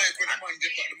 The mic, when the man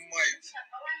get back the mic.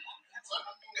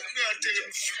 Me I tell him,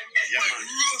 man,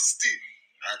 rusty.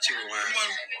 True, man. The man,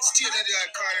 stay there,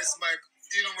 the car is mic.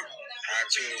 You know,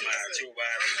 true, man.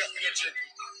 I'm gonna check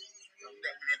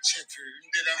for you.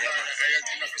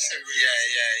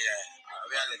 Yeah.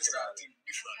 Reality,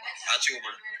 true,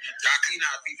 man. I clean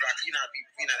out people, clean out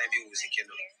the music, you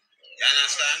know. You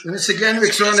understand? Let's again,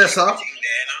 which one is up? I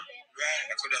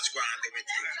could just go and do it.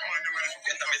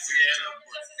 Get a message, you know.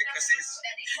 Because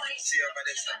see over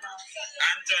this time, man.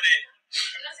 Anthony.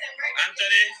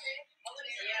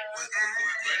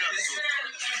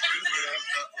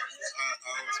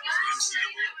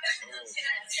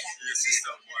 Your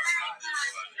sister, boy.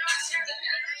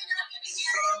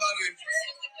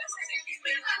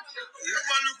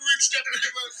 Man, look rich that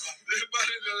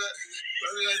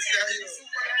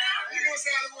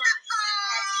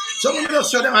So we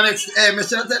just show them an next. Hey, me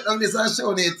should take down this and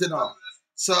show it, you know.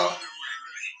 So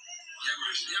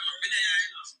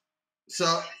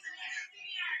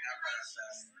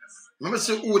let me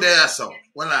see who there, so.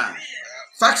 Well,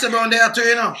 Foxy Brown there too,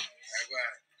 you know.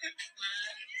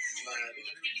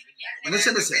 Let me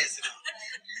see this here.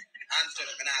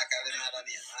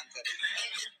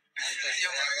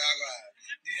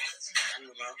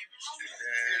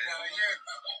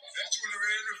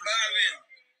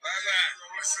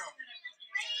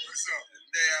 What's up?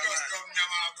 Just come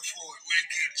down before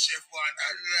wicked chef one. I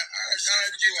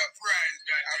do a prize,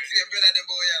 man. I feel better than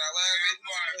boy. I want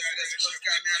to just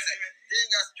come here and say, "Thing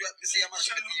got straight. Me see how much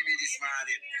of the TV this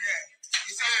morning. Yeah.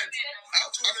 He said,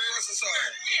 how to the first sorry.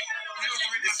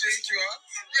 This is secure.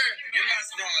 Yeah. You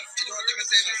must know. You don't let me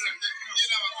say nothing. You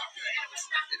know what I'm saying.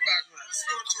 It's bad, man.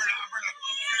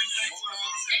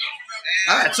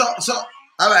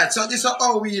 Alright, so this is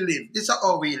how we live. This is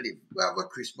how we live. We have a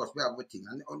Christmas, we have a thing,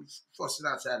 and on first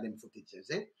and side them footage,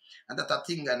 see? And that a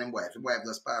thing and them wife. The wife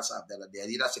just pass off the other day.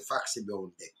 He does say Foxy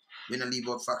down there. We don't leave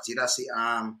out Foxy, he does say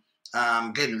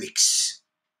Glenwicks.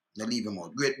 They leave him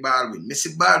out. Great Baldwin. Missy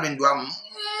Baldwin do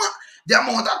the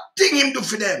amount of thing him do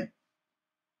for them.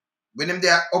 When them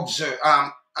there observe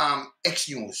X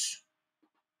News.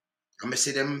 And I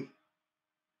see them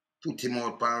put him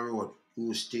out on the road,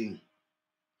 whose thing.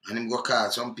 And him go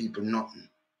call some people nothing.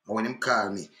 And when him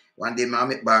call me, one day I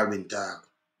met Baldwin talk.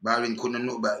 Baldwin couldn't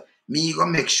know about me go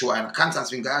make sure and Constance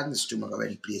Spring Gardens to make a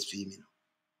ready place for him.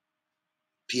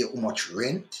 Pay how much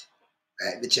rent.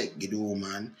 Right, the check get the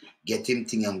woman, get him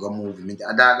thing and go move him.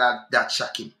 That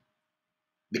shock him.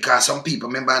 Because some people,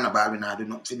 remember, Baldwin do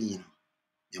not for me, you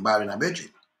know. Baldwin a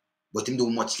bedroom. But him do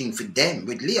much thing for them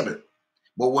with label.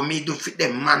 But what me do for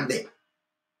them, man, them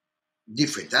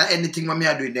different. And anything when me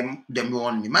I do, them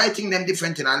run me. My thing them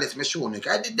different and unless me show you.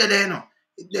 I did that, you know.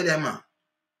 It did them, man.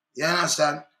 You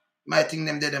understand? My thing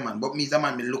them did them, man. But me as a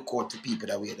man, me look out for people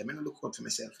that way. I don't look out for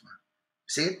myself, man.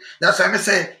 See? That's why I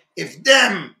say, if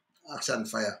them action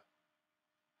fire.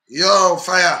 Yo,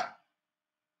 fire.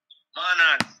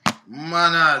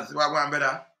 Manners. What one,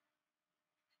 brother?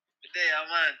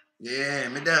 Yeah,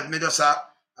 me just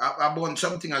I born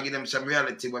something, I give them some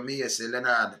reality when me say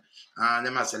Leonard. And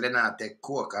them say Leonard take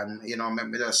coke and you know,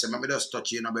 me just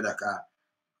touch you know brother car.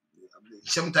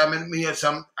 Sometimes me hear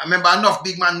some I remember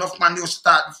enough man you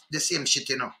start the same shit,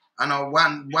 you know. And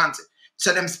one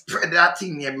so them spread that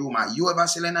thing in rumor. You ever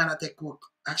say Leonard take coke?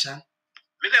 Action?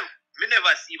 Me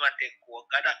never see him take coke.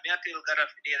 Me I tell God of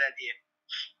the other day.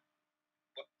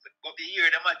 But we hear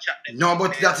them a chat. No,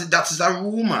 but that is a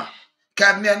rumor.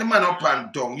 Cause me and the man up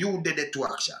and down, you did it to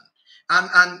action.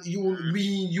 And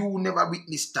you never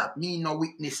witnessed that. Me no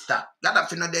witness that. That have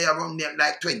been there around there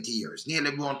like 20 years.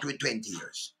 Nearly going to 20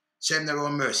 years. Same they were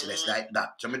merciless like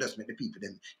that. So me just make the people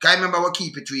them. Cause I remember we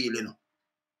keep it real, you know.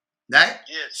 Right?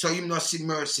 Yes. So you not see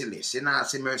merciless. You not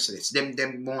see merciless. Them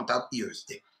won't have ears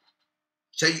there.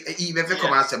 So even if you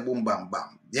come and say boom bam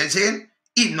bam. You see?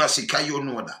 He not see cause you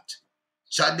know that.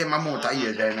 So them amount of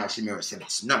years they not see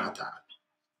merciless. None at all.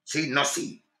 See, no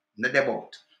see. Not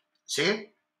about. See?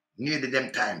 Nearly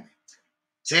them time.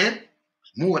 See?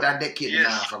 More than a decade and a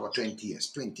half, about 20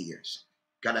 years. 20 years.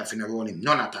 God have been around him.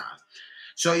 None at all.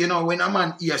 So, you know, when a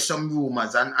man hears some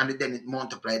rumors and then it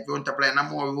multiply no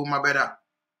more rumor, brother.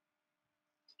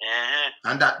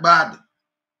 And that bad.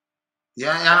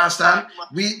 Yeah, you understand?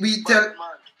 We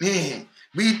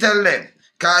tell them.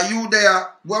 Because you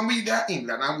there, when we there in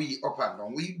England and we up and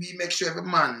down, we make sure every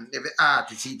man, every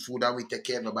artist eat food and we take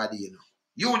care of everybody, you know.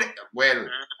 You there,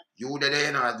 you there,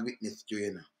 you know, as witness to,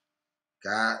 you know.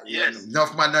 Because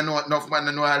enough man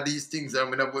don't know all these things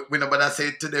and we nobody say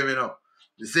it to them, you know.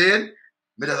 You see it?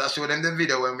 Me just show them the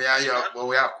video when we are here, when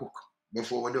we are cook.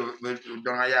 Before we do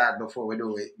a yard, before we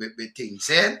do we things,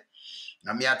 see it?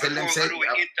 And me I tell them, say,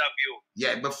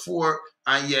 yeah, before,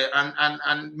 and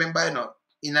remember, you know,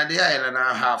 in the island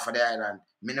and half of the island,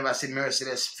 me never see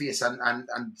Merciless face and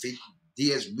for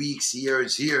days, weeks,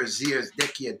 years,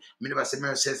 decade. Me never see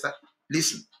Merciless.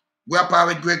 Listen, we are part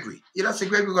with Gregory. You don't see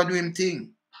Gregory go do him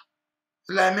thing.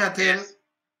 Like me I tell you,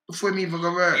 before me even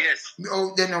go work. Yes.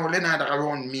 Oh, then Leonard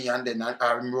around me and then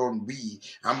around we,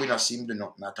 and we not see him do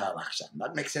nothing at all action.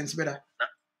 That makes sense, brother?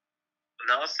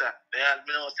 No, sir.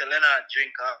 Me no say Leonard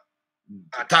drink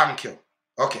up. Thank you.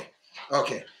 Okay.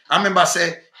 I remember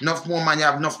say enough more man, you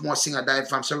have enough more singer died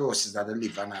from cirrhosis that they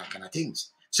live and all kind of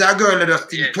things. So a girl just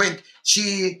think 20,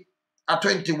 she a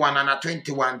 21 and a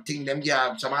 21 thing them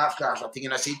give some half class I think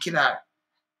and I say kill her.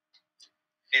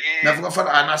 Never go for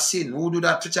that and I sin. Who do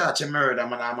that to charge a murder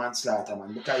man or manslaughter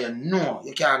man? Because you know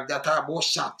you can't talk about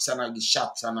shots and all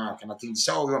shots and all kind of things.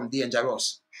 So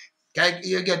dangerous.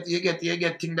 You get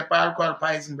thing the alcohol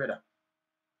poison, brother.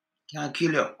 Can't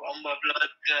kill you. Blood, 20.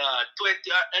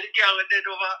 And the girl went dead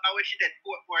over. I wish she dead.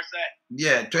 More side.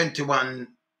 Yeah, 21.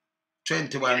 Yeah, she had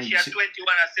 21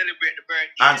 and celebrate the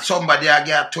birthday. And somebody I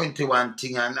get 21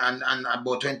 thing and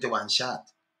about 21 shot.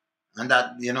 And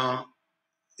that, you know,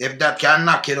 if that can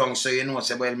knock it down, so you know,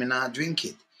 say, well, me not drink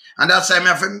it. And that's why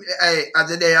as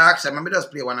the day I asked him, I just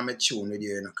play one of my tune with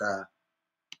you, you know, because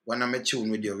when I'm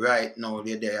tune with you right now,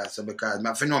 you're there, so because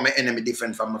I know my enemy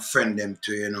different from my friend them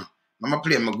too, you know. I'm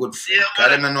play my good friend.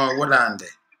 Because I don't know what on there.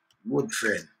 Good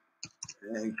friend.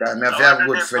 Because I have a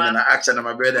good friend and I action of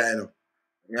my brother, you know.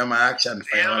 Yeah, my action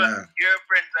fire. Yeah, man. Your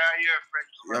friends are your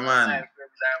friends. Yeah, man. My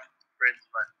friends are friends,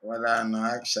 man. Well, no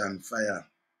action fire.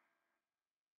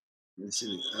 You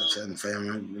see, action fire,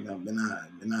 man.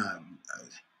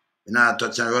 We not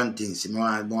touch and run things. You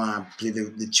want to play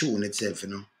the tune itself, you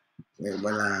know.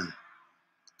 Well,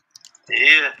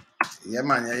 yeah. Yeah,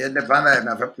 man. Yeah, the band I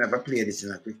never play this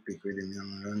in a quick pick with him, you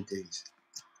know, run things.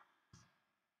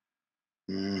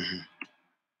 Not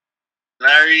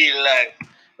real life.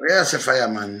 Yes, a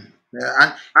fireman.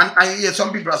 Yeah, and I hear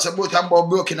some people are supposed about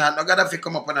broken out. No gotta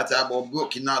come up on that about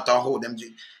broken out and how them.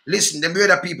 Listen, them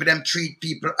other people them treat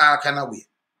people all kind of way.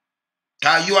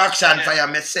 Cause you action fire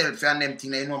myself and them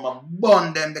thing, you know, I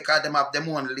burn them because them have them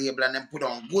own label and them put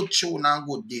on good tune and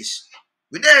good this.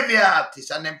 With every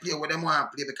artist and them play what them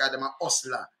want to play because them a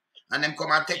hustler. And them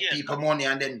come and take people money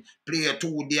and then play a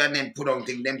 2D and then put on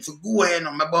things. Them for go in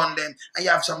on my burn them. And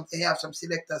you have some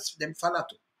selectors them follow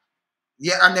too.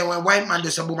 Yeah, and then when white man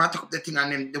does a boom, I take up the thing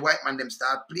and then the white man them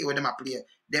start play with them a play.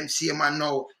 Them see man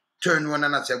now turn one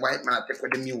and I say white man I take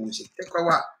with the music. Take with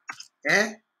what?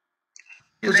 Eh?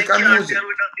 Music and music.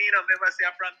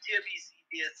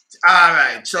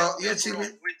 Alright, so you see me.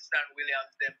 Winston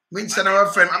Williams them. Winston our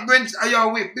friend. I'm going to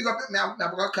your way. Big up me, I'm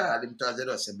gonna call him to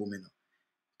the say boom, you know.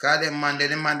 Cause them man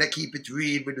they keep it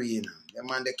real with you know. Them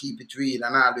man they keep it real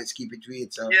and always keep it real.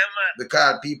 So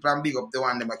because people and big up the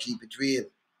one them keep it real.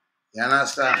 You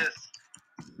understand? Yes.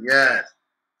 Yeah.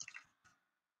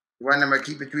 The one them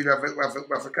keep it real, we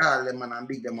call them man and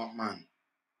big them up, man.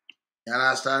 You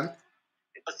understand?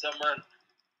 Yes, man.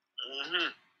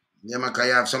 Yeah, man, because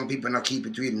you have some people not keep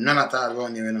it real. None at all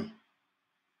around you, you know.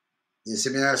 You see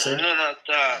me I say? None at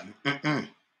all.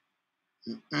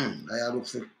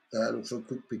 I look for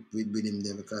quick pick with him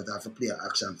there because I have to play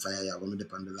action fire here when we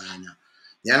dip on the line.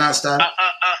 Yeah. You understand?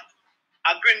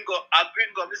 A gringo,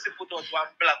 this put out one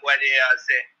black one there and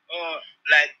say, oh,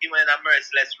 like even in a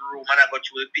merciless room, and I got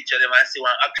you a picture of them and see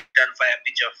one action fire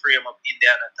picture frame up in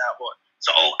there and talk about. So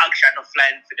all action of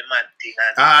flying for the man thing.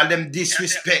 Them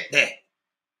disrespect there.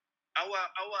 I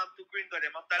want to gringo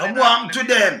them. I want to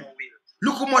them.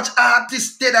 Look how much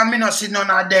artists dead and me not see none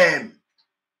of them.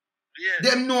 Yeah.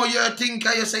 Them know you think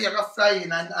you say you're flying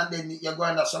and then you're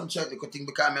going to some certain thing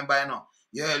because I remember you know.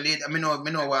 You're late, I know what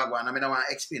I want, I don't want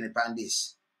to explain it on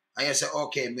this. And you say,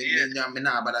 okay, me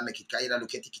nah, but I make it, because you don't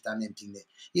look at it and them thing there.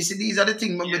 You see, these are the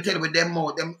things when we tell with them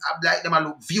more, them like them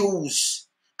look views.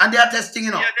 And they are testing,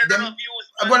 you know. Them views.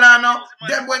 Well, I know,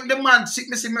 them when the man sick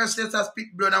me see Merciless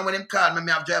speak blood and when him call me,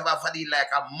 I have drive off of the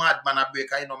like a madman a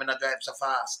breaker, you know, me not drive so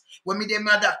fast. When me them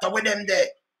a doctor with them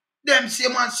there, them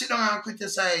same man sit down and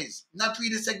criticize. Not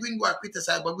really say Gringo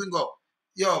criticize, but Gringo.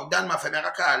 Yo, Dan my friend, I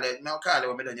call it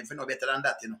when me done, if you know better than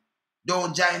that, you know.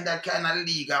 Don't join that kind of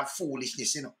league and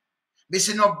foolishness, you know. Me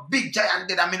see no big giant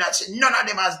dead, I mean, I say none of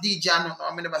them has DJ and nothing,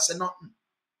 I never say nothing.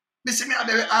 Me see me a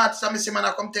very artist, and me see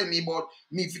man come tell me about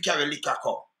me if you carry liquor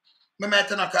cup. Me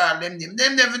might not call them name.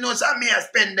 Them never know so me I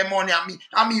spend the money and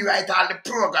me write all the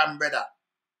program, brother.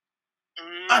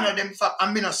 I know them fact,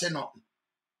 and me not say nothing.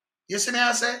 You see me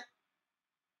I say?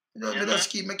 You know, me just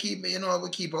keep, you know, we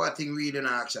keep our thing real in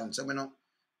action, so we know.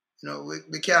 You know,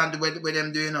 we can't do what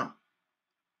them do, you know.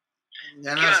 You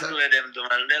can't do what them do,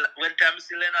 man. When time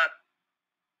Mr. Leonard,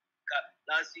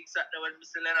 last week Saturday when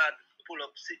Mr. Leonard pull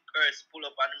up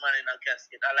on the man in a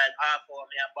casket, I like half hour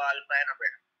me a ball flying a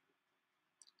bread.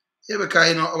 Yeah,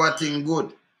 because you know our thing good.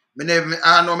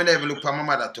 I never look for my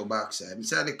mother to backside. I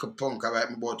say I like a punk about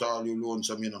me about all you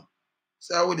lonesome, you know.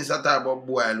 So I would just talk about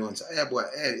boy alone. So, hey boy,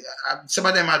 hey, some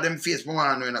of them have them face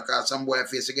more, you know, because some boy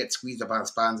face to get squeezed up and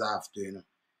spans after, you know.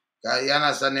 Cause you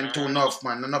understand them too enough,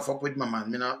 man. Enough up with my man.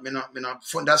 Me not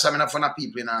fun. That's why me not fun of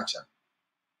people in action.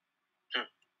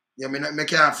 Yeah, me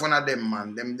can't fun of them,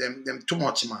 man. Them too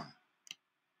much, man.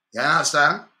 You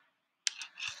understand?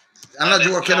 I'm not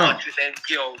joking, you know.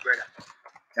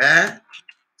 Eh?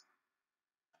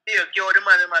 Yeah, the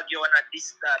man them give on a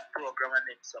discard program and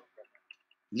then something.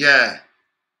 Yeah.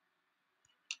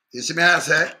 You see me I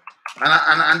say?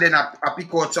 And then I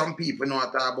pick out some people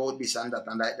know talk about this and that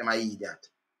and like them I idiot.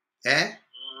 Eh?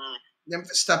 Them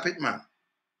stop it, man.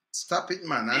 Stop it,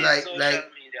 man. And like media.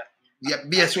 Yeah,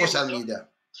 be a social media.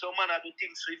 Some man do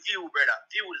things with you, brother.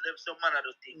 Views them, some man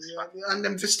do things. Yeah, and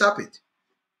them to stop it.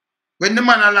 When the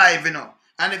man alive, you know,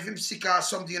 and if him sick or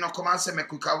something, you know, come and say we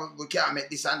can't make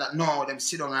this and that. No, them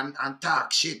sit down and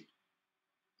talk shit.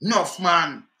 Enough,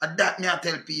 man. And that me I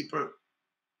tell people.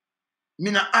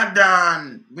 Me not add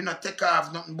on. We not take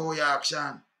off nothing about your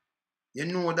action. You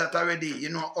know that already. You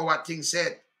know our thing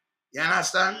said. You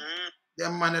understand?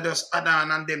 Them man just add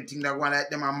on and them thing that go like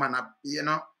them a man, you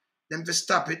know. Them to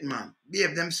stop it, man.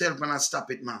 Behave themselves and stop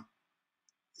it, man.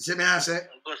 See me I say?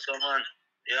 Good so man.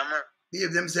 Yeah man.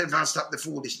 Behave themselves and stop the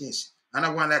foolishness. And I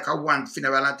want like a one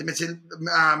funeral and me say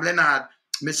Leonard,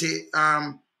 me say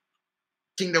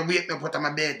King the wake me up out of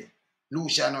my bed.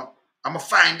 Luciano. I'ma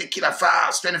find the killer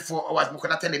fast 24 hours. I'm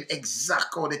gonna tell him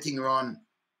exactly how the thing run.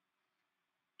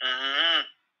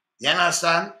 You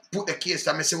understand? Put the case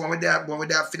and I say when we there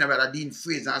funeral at Dean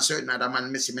Fraser and certain other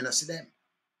man missing me not see them.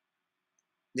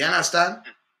 You understand?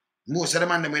 Most of the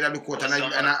man them will look out and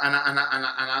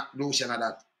Lucian and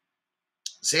that.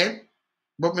 See?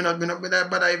 But me not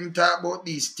bother even talk about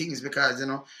these things because you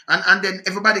know and then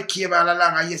everybody care all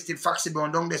along and you still Foxy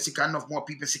Brown down there sick enough more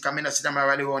people sick and me not see them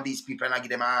already on these people and I give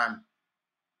them a hand.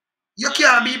 You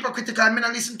can't be hypocritical, me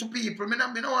not listen to people, me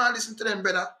not want to listen to them,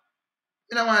 brother.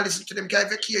 Me don't want to listen to them because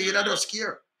if you care, you don't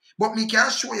scare. But me can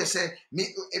show you, say,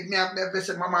 if me have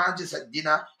said, Mama just at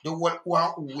dinner, the whole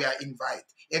one who we are invite.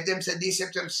 If them say this,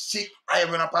 if them sick, I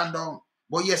run up and down.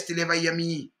 But you still ever hear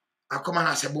me, I come and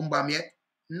I say, boom, bam, yet?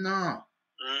 No.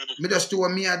 Me just do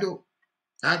what me I do.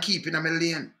 I'm keeping in my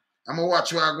lane. I'm going to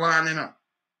watch what I go on, you know.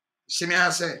 See me I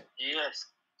say? Yes.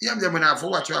 Yeah, I'm going to have to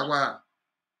watch what I go on.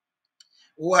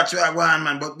 Watch what I go on,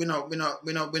 man, but we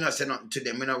not say nothing to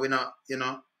them. We not, you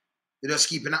know. We just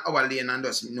keep in our lane and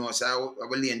just know so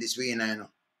our lane this way now, you know.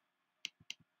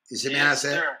 You see me I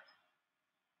say? Sir.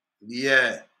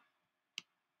 Yeah.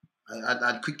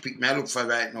 I'd quick pick me I look for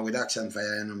right now with Action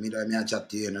Fire, you know. Me I chat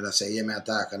to you, you know, that say, yeah, me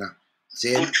attack, you know.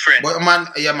 See? Good friend. But man,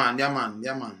 yeah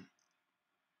man.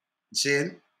 See?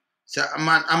 So a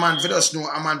man for just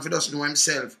know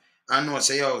himself. I know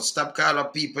say yo, stop call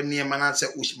up people name and I say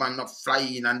Ushman not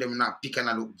flying and them not picking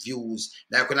and look views.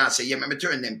 Like when I say, yeah, me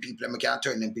turn them people, I can't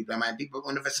turn them people. My people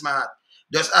only for smart.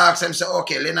 Just ask them, say,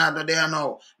 okay, Leonardo there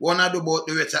now. Wanna do about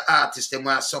the rest of artists them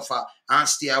want to suffer and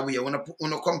stay away. Wanna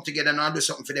come together and do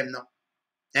something for them now.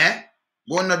 Eh?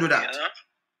 Wanna do that?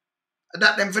 Yeah.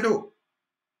 That them for do.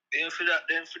 Them for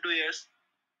do, yes.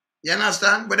 You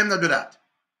understand? But them not do that.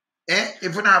 Eh?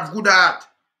 If you don't have good heart,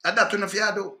 that enough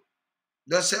you do.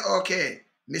 Just say, okay,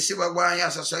 me see what one year,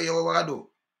 so you what I do.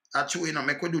 I chew, you know,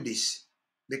 make we do this.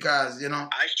 Because, you know.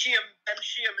 I shame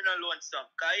me no alone some.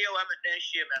 Because you want me then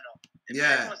shame me now.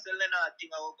 Yeah. You know, say Leonard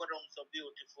thing I will go down so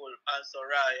beautiful and so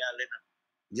royal, you know.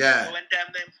 Yeah. So when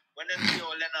them see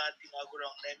how Leonard thing I go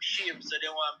down, them shame, so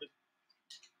they want me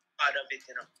part of it,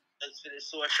 you know. That's for the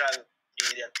social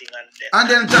media thing and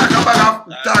then talk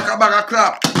about a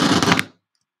crap.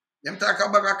 Them talk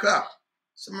about a crap.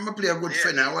 So I'm play a good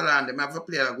friend and hold on, them have to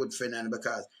play a good friend and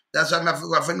because that's why I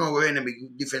have to know where be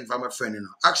different from a friend, you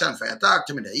know. Action Fire, talk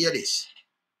to me there. Hear this.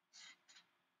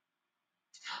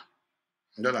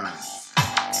 Hold on.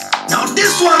 Now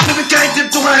this one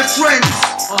dedicated to my friends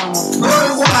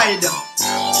worldwide.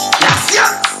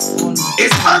 Yes.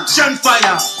 It's Action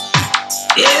Fire.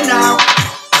 Yeah now.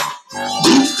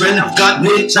 Good friend of God,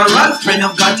 natural friend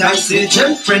of God, I say,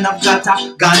 gen friend of God,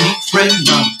 organic friend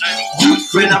man. Good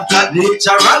friend of God,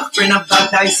 natural friend of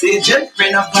God, I say, gen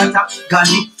friend of God,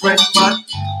 organic friend man.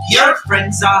 Your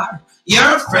friends are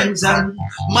your friends and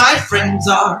my friends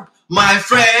are my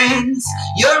friends.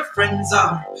 Your friends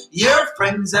are your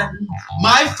friends and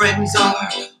my friends are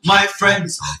my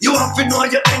friends. You have to know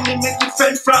your enemy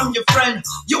different from your friend.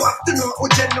 You have to know who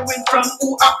genuine from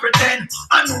who I pretend.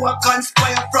 And who I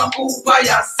conspire from who I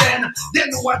send. Then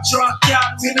who I draw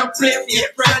card, me no play for your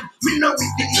friend. Me no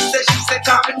with the he say, she say,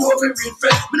 cause me know me real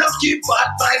friend. Me no keep bad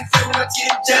mind friend, me no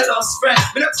keep jealous friend.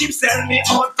 Me no keep selling me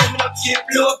out friend, me no keep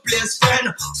low place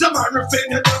friend. Some man refrain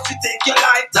you don't to take your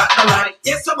life, that no right.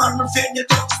 Yes, some man refrain you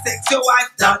don't to take your wife,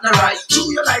 that no right.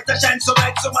 True your light to shine so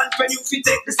bright, some man friend you fit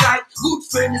take the side. Good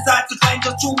friend is hard to find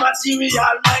just too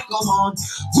material, my come on.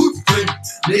 Good friend,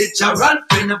 natural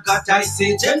friend of God, I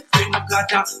say, gen friend of God,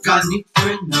 organic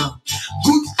friend now.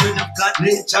 Good friend of God,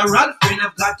 natural friend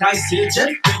of God, I say,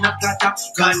 gen friend of God,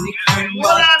 organic friend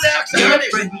now. Your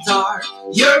friends are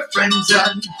your friends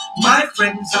and my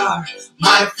friends are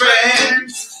my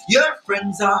friends. Your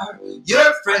friends are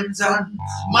your friends and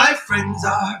my friends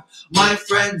are my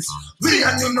friends. We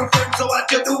and you no friends, so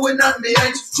what you doing on the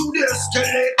ends? Through the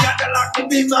escalate, Cadillac, the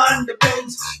beam and the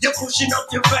Benz. You're pushing up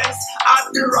your face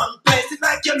at the wrong place. It's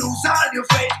like you lose all your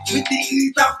faith with the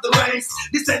heat of the race.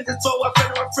 The sentence for a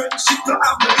friend or a friendship to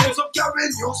have no use. So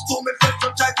carrying used to me friend, so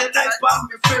try to life by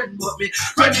me friend. But me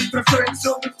friend is my friend,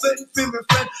 so me friend for me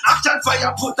friend. Action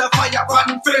Fire, put a fire on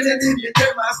me friend, and in your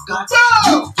them I've got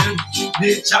you friend.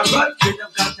 Nature run, friend of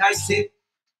God, I say.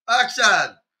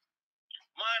 Action.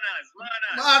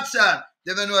 Manners. Action.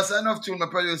 They don't know what's enough tune my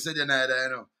producer you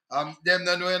know. Them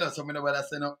don't know, you know, so I know what I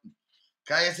say no.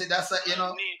 Can you say that's you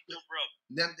know?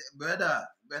 Them brother,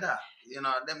 you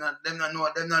know, them not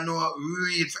know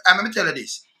read. Let me tell you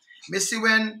this. Me see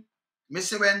when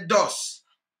dust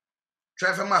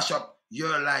try to mash up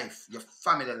your life, your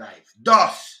family life.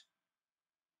 Dust.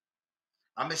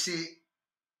 And me see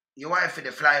your wife for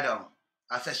the fly down.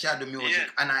 I say she do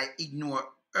music and I ignore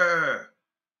her.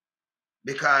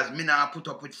 Because me now put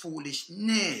up with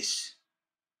foolishness.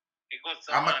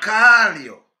 I'ma call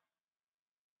you.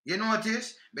 You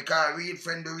notice? Because real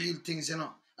friend do real things, you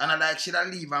know. And I like should I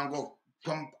leave and go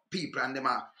from people and them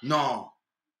are no.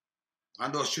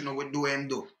 And those you know what do him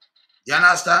do. You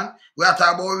understand? We are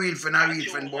talking about real friend and real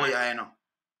friend boy, you know.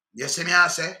 You see me I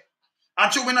say?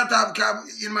 And true we not have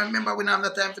because you know, remember we don't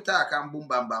have the time to talk and boom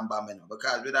bam bam bam, you know,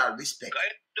 because with all respect. I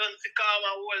don't see calm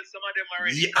and hold some of them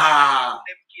already.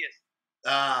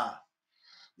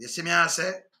 You see me I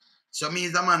say? So me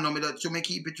is a man, no, so me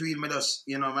keep it real, me just,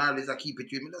 you know, I always keep it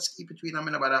real, me just keep it real, and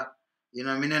me nobody, you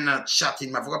know, me not chatting,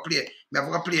 me have to play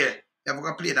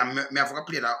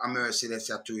that a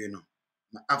Merciless too, you know.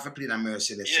 I have to play that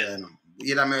Merciless, you know.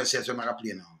 You the Merciless when I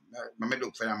play now. I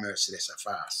look for that Merciless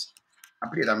fast. I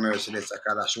play that Merciless,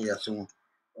 because I'll show you soon.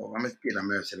 Oh, I must play that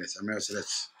Merciless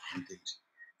and things.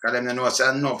 Because them know say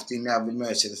enough thing me have with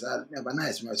Merciless. I have a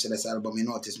nice Merciless album, you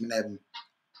notice me never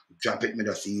drop it, me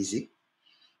just easy.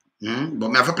 But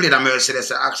I have to play the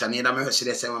Merciless action. The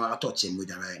Merciless when I touch him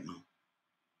with it right now.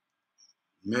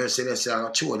 Merciless I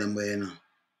got show them where you know.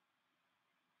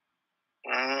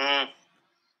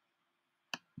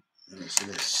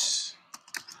 Merciless.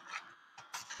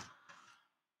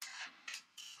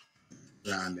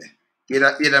 Randy. Hear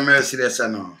the Merciless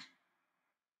now.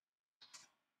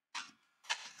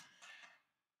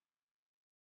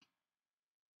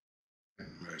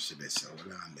 Merciless,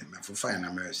 Randy. I have to find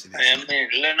a Merciless. I mean,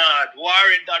 Leonard,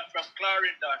 Warren that from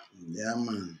Clarendon. Yeah,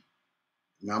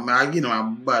 man. I give them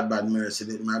a bad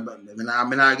Merciless.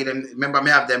 I give them, remember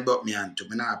me have them but me and too.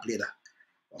 I not play that.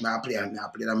 I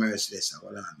play the Merciless.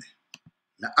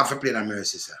 I have to play the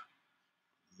Merciless.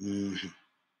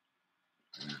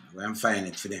 I'm finding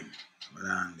it for them.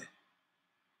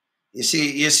 You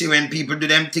see when people do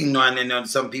them thing now and then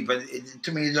some people,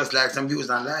 to me it's just like some views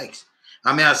and likes.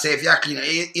 I mean I say if you're clean,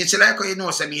 it's like how you know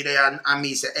say me there and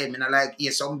me say, hey, I like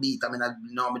hear some beat, I mean I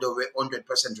know me do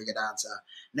 100% we get answer.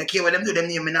 Next year when them do them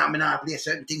name, me not play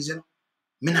certain things, you know.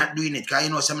 Me not doing it because you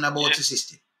know something about the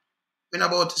system. Me not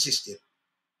about the system.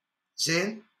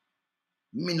 See?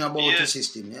 Me not about the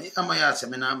system. I'm a say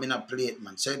me not play it,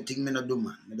 man. Certain thing me not do,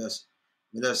 man.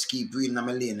 Me just keep reading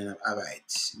my lane and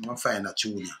alright. I'm find a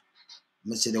tune.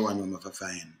 I say the one who I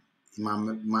find.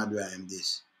 I'm mad where I am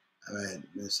this. Alright,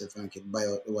 I say Frankie buy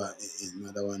out the one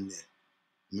another one there.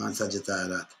 Man Sagittarius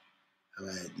that.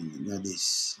 Alright, not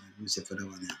this. I say for the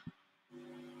one here.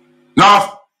 No,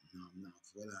 hold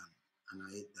on. And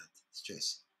I hate that.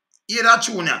 Stress. Hear that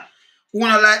tune now. Who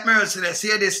not like Merciless?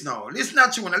 Hear this now. Listen to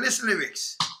that tune. Listen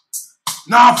lyrics.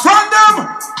 now from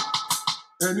them.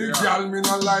 Any girl me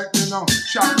no like me no.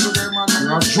 Chat to them and me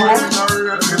no try me no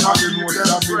rate me no. They know that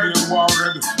I be in war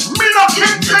red. Me no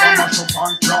king them. Mash up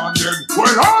and can't dead.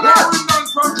 Well, all Clarendon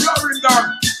from Clarendon.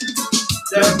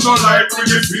 There's no like with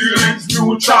the feelings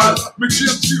neutral. Me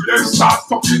change you them start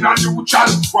fucking a neutral.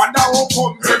 Wonder how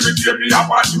come every day me have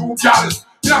a new gal.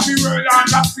 Me have the world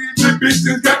and I see the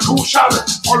business get crucial.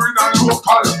 Foreign and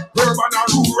local, urban and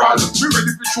rural. Me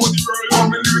ready to show the world how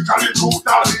me lyrically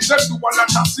brutal. Them do a lot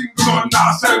of single and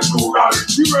not sell plural.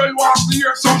 The world wants to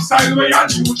hear some style way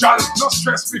unusual. No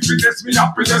stress me, finesse me,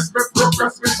 happiness me,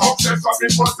 progress me, success of me,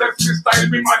 possess me, style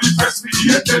me, manifest me.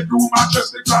 Hated do my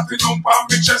chest, the platinum palm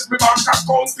me chest, me bank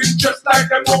accounting just like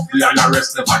them up the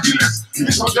IRS, never the less. Me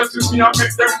suggest me and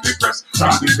make them depressed.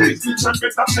 And the business them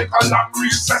better take a long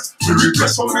recess. Me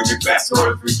regress only the best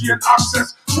girls we gain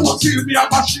access. Who till me a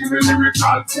machine with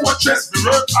lyrical fortress. Me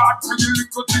work hard for the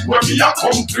little thing where me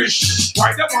accomplish.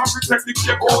 Why them want to take the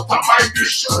cake out of my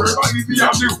dish? Everybody me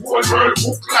have the whole world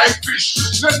hook like fish.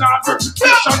 Then our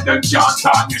reputation them can't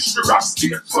tarnish. Me rap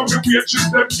state so me wages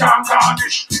them can't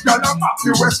garnish. Y'all a map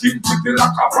me west skin pretty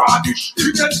like a varnish.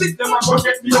 If they think them a go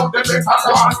get me out them better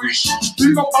garnish.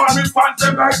 Big up all me fans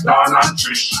them like Dan and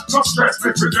Trish. No stress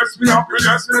me finesse me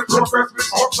happiness me progress me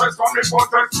success from me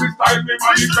protest me style me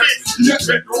manifest. Yes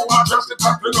bedroom and just the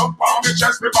tackling up on me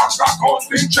chest. Me back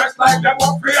accounting chest like them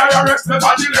up the IRS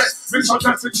never the less. Me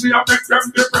suggest it me a make them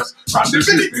depressed. From the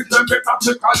business them better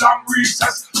take a long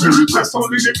recess. Me request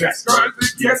only the best girls to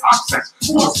get access.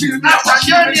 Who still me a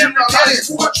machine in the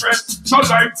fortress. So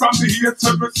like from the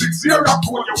 8760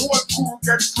 code, your whole crew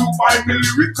gets through by me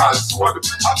lyrical sword.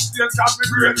 I still got me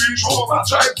brain reach over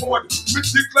tripod. Me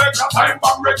stick like a time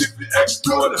bomb ready to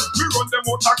explode. Me run them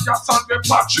out of gas and them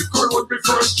magic road me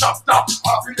first chapter.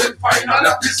 happy then final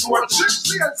episode.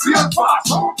 Real fast,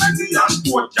 how many and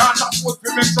both can't afford to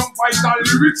make some vital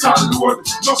lyrics and load.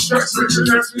 No stress,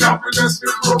 happiness, me happiness, me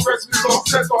progress, me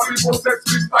success, all the process,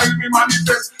 me style, me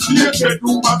manifest. The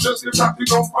bedroom and just the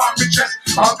tapping up on me chest.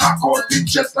 I'll back out in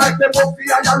chest like them of the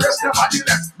IRS,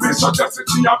 nevertheless. Me suggest it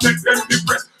to you, make them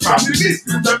depressed. Family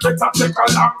business, them better take a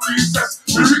long recess.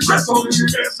 Me request only the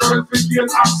best girl to gain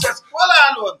access.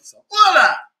 Hold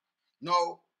on.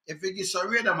 Now, if we give some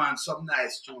radar man some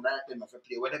nice tune like them, if we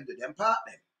play with them, do them part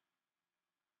them.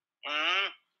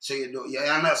 So you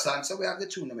understand? So we have to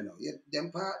tune them, you know.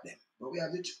 Them part them. But we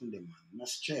have to tune them, man. No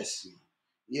stress, man.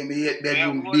 Yeah, me hate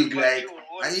bedroom big like.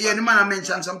 And you hear the man I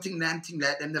mention something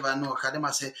like them never know. Because them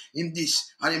I say, him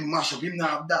this, and him mash up, him not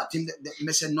have that. Him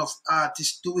miss enough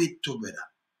artists to it too, brother.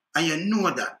 And you know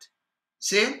that.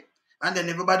 See? And then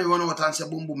everybody run out and say,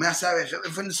 boom, boom. I say,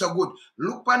 if it's so good,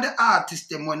 look on the artists,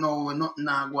 them when nothing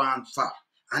go on far.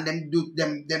 And them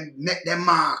make them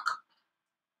mark.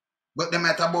 But them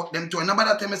at about them too.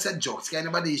 Nobody tell me say jokes. Because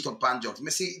nobody used to pan jokes. I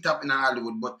see it up in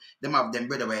Hollywood, but them have them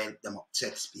brother will help them up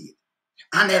set speed.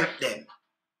 And help them.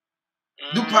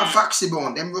 Do pa Foxy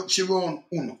Bone. Them she run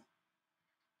uno.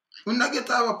 When I get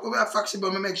her up over Foxy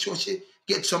Bone, I make sure she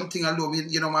get something alone.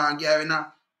 You know, man, get in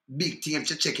a big team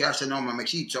to check her. I say, no, man, make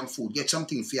she eat some food. Get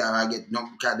something for her. I get no,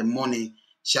 because the money,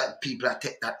 people that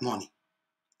take that money.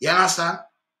 You understand?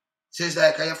 So it's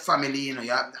like your family, you know,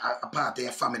 you're a part of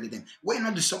your family. Them. Why you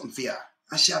not do something for her?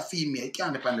 And she a female. You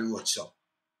can't depend on the road, so.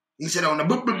 Instead of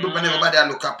boop, boop, boop, and everybody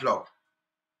look at plug.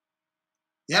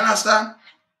 You understand?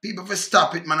 People for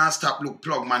stop it, man, and stop look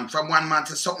plug, man. From one man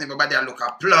to something, everybody look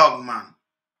at plug, man.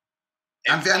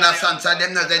 And if you understand, so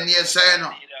them not the near say, you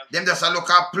know. Them just a look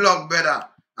at plug, brother.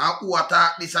 And who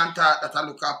attack this and that a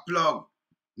look at plug.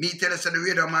 Me tell us the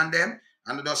radio man them,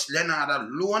 and just Leonard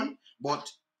alone,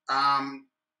 but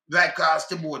right across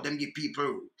the board, them give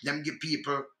people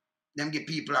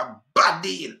a bad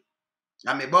deal.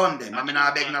 And me burn them. I mean,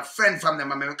 I beg a friend from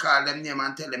them, and me call them name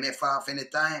and tell them if off any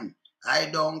time. I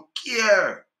don't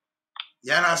care.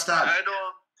 You understand? I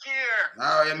don't care.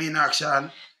 Oh, you mean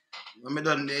action? When me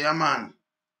done there, man.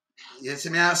 You see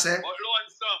me I say? But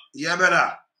lonesome. Yeah,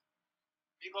 brother.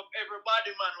 Pick up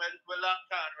everybody, man, we're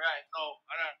locked on right now.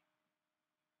 And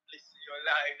listen to your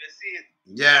live, you see it?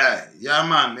 Yeah,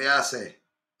 man, me I say.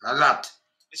 A lot.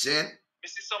 See? Me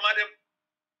see some of them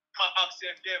ask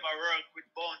if they ever work with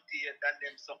Bounty and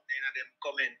them something and them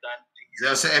comment and things.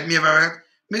 They say if me ever work.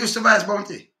 Me used to vice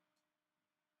Bounty.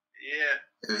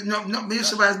 Yeah. No, me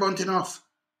used to vice Bounty enough.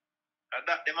 And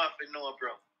that them have to know, bro.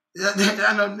 I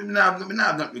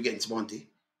have nothing against Bounty.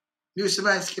 Me used to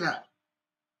vice Killer.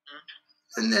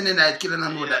 And then the night Killer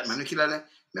don't know that, man. The Killer,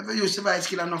 never used to vice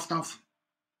Killer enough.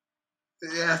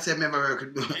 Yeah, I said me ever work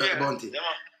with Bounty.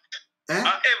 Every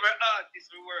artist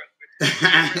we work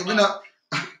with. You know,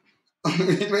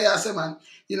 what you say, man?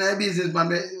 You know, a business, man.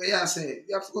 What you say?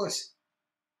 Yeah, of course.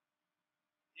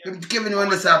 Yeah. Kevin, you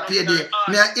understand? Pay day.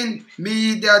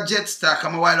 Me, the Jetstar,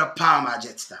 come a while up Palmer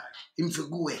Jetstar. Him for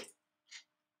go away.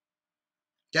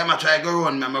 Come I try to go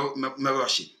run, me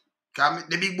rush it. Because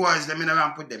the big boys, them in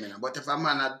around put them in. But if a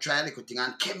man I try a little thing,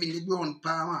 and Kevin did run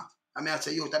Palmer. I mean, I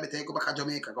say, yo, I better go back to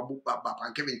Jamaica, go book back,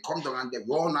 and Kevin come down and they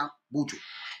run and boot you.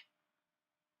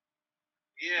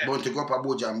 Yeah. Born to go up a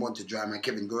Abuja and born to drive, and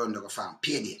Kevin go around the farm.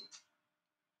 Pay day.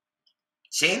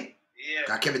 See? Yeah.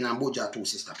 Because Kevin and Abuja are two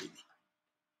sister people.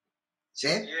 See?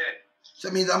 Yeah. So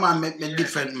it means a man make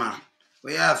different man.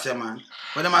 What you have say, man?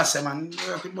 What them I say, man? You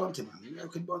work with Bounty, man. You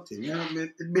work with Bounty. You know,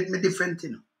 me different,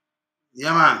 you know.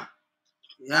 Yeah, man.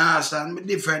 You understand? Me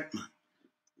different, man.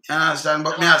 You understand?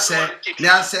 But me I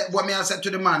say to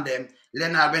the man them,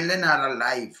 Leonard, when Leonard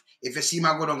alive, if you see me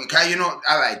go down, because you know,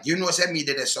 alright, you know, say me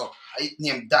did it, so I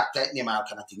name doctor, name all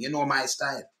kind of thing. You know my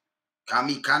style. Because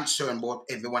me concerned about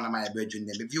every one of my brethren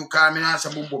them. If you call me and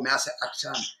say boom boom, I say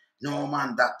action. No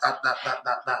man, that.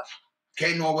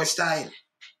 Okay, you know what style?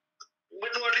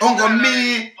 Uncle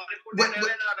me,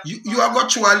 you have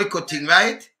got through a little thing,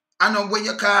 right? I know when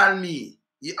you call me,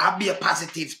 I'll be a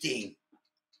positive thing.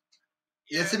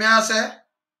 You see me I say?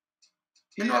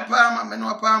 Me know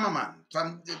Palmer, man.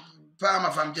 From Palmer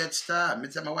from Jetstar. Me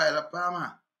say my while of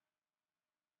Palmer.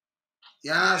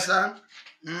 You understand?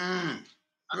 I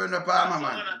know Palmer,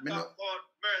 man. Me know.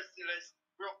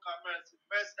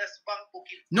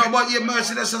 No, but you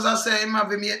Merciless, as I say, him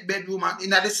have him 8 bedroom and in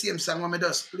the same song when I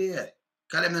just play.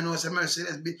 Because them know say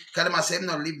Merciless, because them say him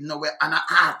not live nowhere and an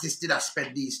artist did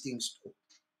spend these things too.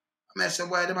 I say,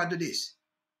 why them do this?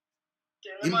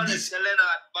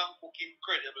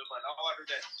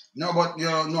 No, but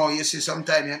you see,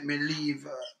 sometimes me leave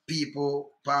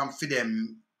people for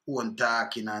them own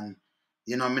talking and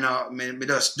You know, me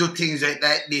just do things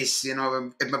like this, you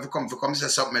know, if I come say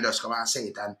something, me just come and say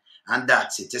it and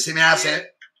that's it. You see me I say?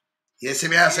 You see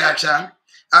me I say action?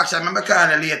 Action, remember call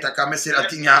you later, because I say that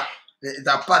thing, it's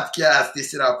a podcast,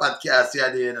 this is a podcast,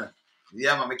 you know.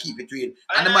 Yeah, man, I keep it real.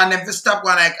 And the man never stop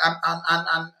one like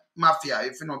and mafia,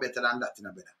 if you know better than that, you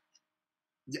know better.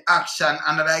 The action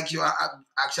and like you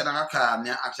action and a call me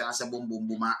action and say boom boom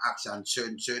boom and action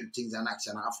certain things and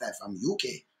action and fly from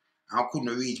UK. I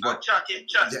couldn't reach, but chat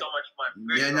so much,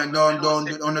 man. Yeah,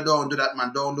 don't do that,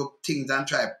 man. Don't do things and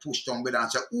try to push down with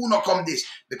and say, who not come this?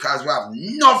 Because we have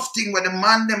nothing where the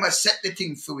man them has set the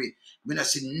thing for it. We not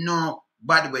see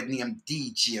nobody with name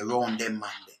DJ around them man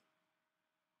them.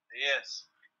 Yes.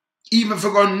 Even if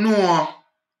you go know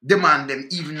the man them,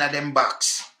 even at them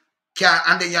backs.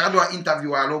 And then you do an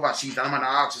interview all overseas and I'm gonna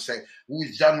ask you say, who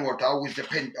is John Water, who is the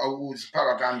Pen, or who is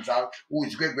Paragonza, who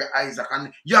is Gregory Isaac,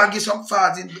 and you give some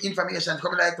false information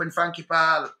coming like when Frankie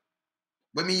Paul.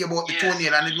 When me about the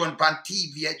toenail and it run pan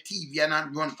TV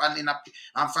and run pan in a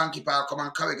and Frankie Paul come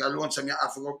and correct alone some you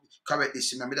have to go correct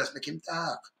this and just make him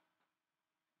talk.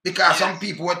 Because some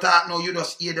people will talk now, you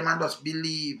just hear them and just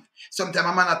believe. Sometimes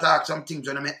a man talk some things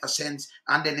don't make no sense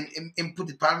and then him put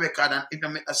it on record and it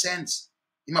don't make no sense.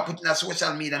 He might put it on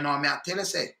social media now, I tell you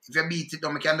say, if you beat it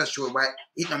down, I can just show why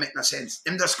it don't make no sense.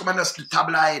 Them just come and just the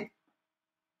tabloid.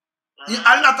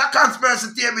 A lot of conspiracy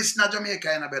theories in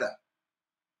Jamaica, you know, better.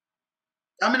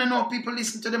 I mean, I know people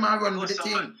listen to them and run with the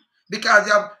thing. Because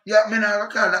you have, I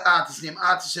call the artist name,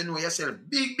 artist you know yourself,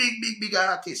 big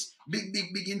artist,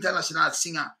 big international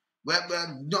singer. Where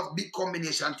not big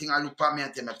combination thing, I look for me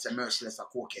and tell me it's a Merciless a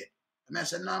cokehead. And I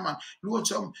said, no man, load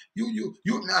some, you,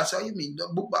 I said, you mean,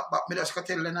 book back, me just go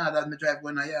tell Leonard that me drive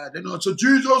going a yard. They know, so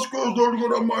Jesus Christ, don't go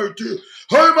to mighty.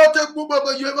 How you take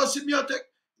Bubba, you ever see me take?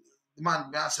 The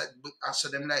man, I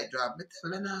said them like drive, me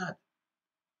tell Leonard.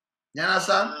 You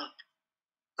understand?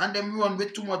 And then run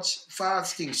with too much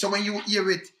false things. So when you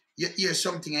hear it, you hear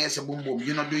something and you say boom boom,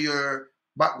 you know, do your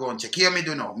background check. Hear me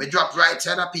do now. Me drop right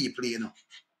side of people, you know.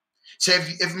 So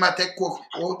if I take coke,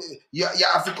 you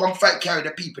have to come fight carry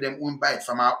the people them who buy it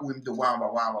from our who do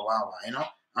wow, you know,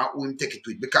 and who take it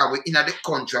with. Because we're in the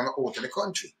country and we're out of the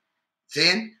country.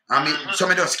 See? I mean, some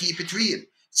of us keep it real.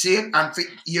 See? And for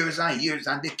years and years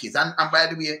and decades. And by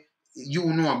the way, you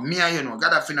know, me and you know,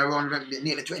 God have been around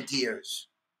nearly 20 years.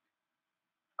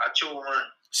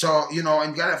 So, you know,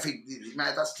 and gotta think, you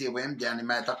might have stay with him there and he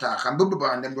might have talk and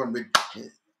and them run with.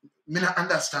 Me not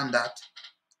understand that.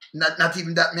 Not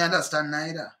even that me understand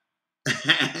neither.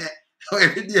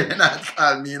 Every day they not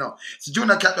call me, you know. So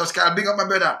Junior Cat just call, big up my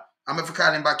brother. I'm going to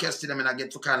call him back yesterday and I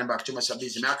get to call him back too much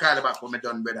busy. I call him back when I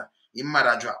done brother. He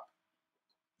mother drop.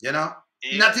 You know?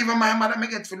 Yeah. Not even my mother me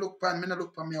get to look pan. Me not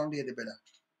look pan me old lady brother.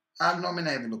 I know me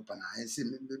not even look pan her. You see,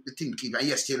 the thing keep and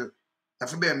yes still I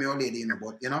feel bear me old lady in the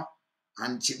butt, you know.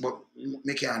 And she, but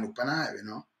me can't look pan her, you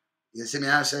know. You see me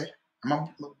I say? I'm a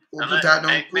put her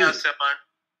down quick. Man.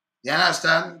 You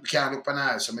understand? Can't look pan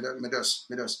her, so me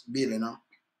just bill, you know.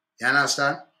 You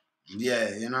understand?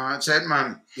 Yeah, you know what I said,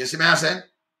 man. You see me I say?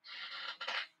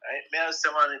 Me I say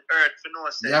man, it hurt for no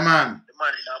say. Yeah, man. The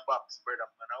man in a box, brother,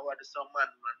 man. I want some man.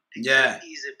 Yeah.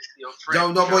 Easy to see your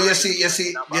friend. No, but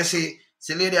you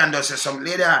see, lady and does some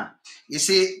lady and you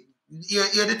see,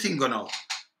 you're the thing going on.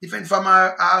 Different from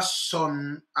our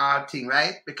son, our thing,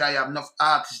 right? Because you have enough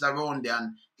artists around there,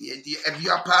 and if you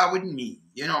are par with me,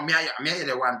 you know, me I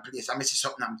the one place, I miss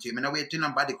something to you. I don't wait till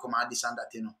nobody come out this and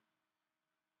that, you know.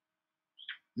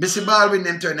 Mr. Baldwin,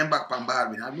 them turn them back from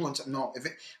Baldwin. I loan something. No,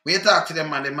 when you talk to them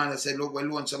man, the man say, look, we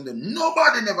loan something.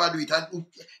 Nobody never do it. And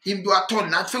him do a ton,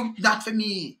 not for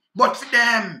me, but for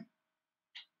them.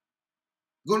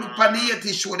 Go look for the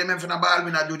 80s show them in front of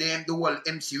Baldwin and do the whole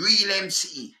MC, real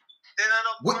MC.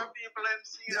 People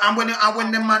MC. And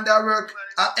when the man that work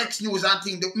at X News and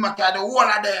thing, they carry the whole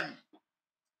of them.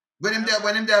 When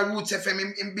him there Roots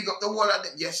FM, him big up the whole of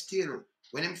them. Yes, still.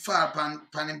 When him fall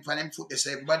pan him foot, they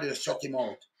say everybody just shut him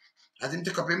out. As him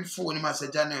take up him phone, him and say,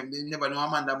 Johnny, you never know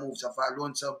a man that moves so far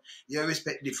alone, so you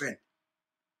respect different.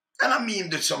 And I mean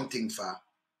do something for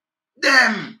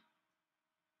them.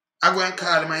 I go and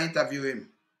call him and interview him.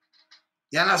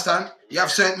 You understand? You have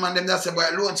certain man them that say, boy,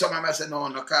 alone someone I say, no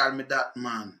call me that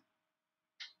man.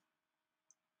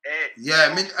 Hey.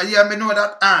 Yeah, me know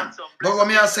that but what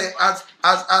me I say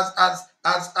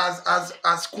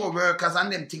as co-workers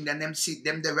and them thing, then them sit,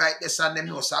 them they write this and them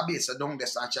know sabi so down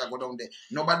this and shall go down there.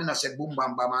 Nobody no say boom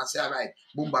bam bam and say alright,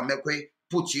 boom bam make we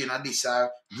put you in this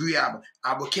rehab.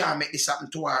 I can't make this happen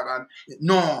to her and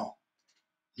no.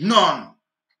 None.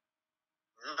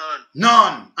 And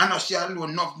I say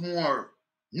alone enough more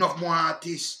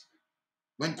artists.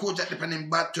 When Coach at the in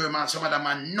bad term and some of them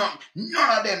man,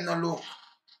 none of them no look.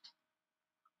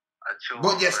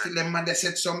 But yes, still them man they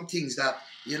said some things that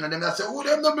them that say, oh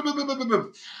them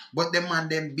but them man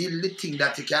them build the thing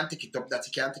that you can't take it up,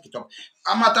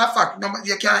 A matter of fact,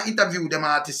 you can't interview them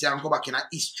artists and go back in a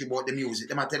history about the music.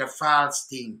 They might tell a false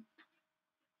thing.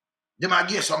 They might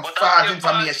give some false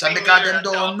information because them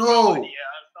don't know.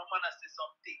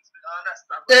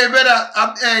 Hey brother,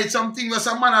 hey, something where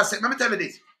some man has said, let me tell you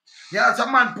this. Yeah,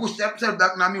 some man push themselves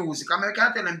back in the music. I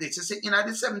can't tell them this. You see, in the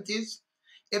 70s,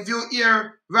 if you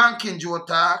hear Rankin Joe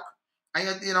talk, and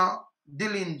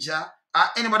Dillinger,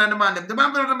 anybody in the man, the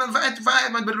man,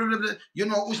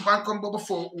 which man come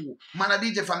before who? Man a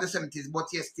DJ from the 70s, but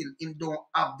yet still him don't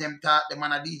have them talk, the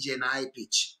man a DJ in a high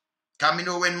pitch. Because me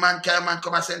know when man come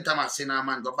and St. Thomas, a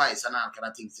man go vice and all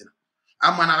kind of things,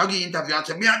 And man a give interview and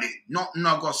say, me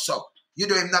no go so. You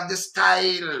don't even have the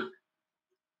style.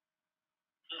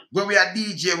 When we are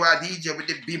DJ with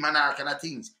the beam and all kind of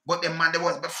things. But the man there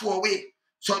was before we.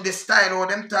 So the style of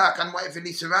them talk and what if you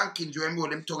listen Rankin, you roll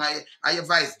them tongue, I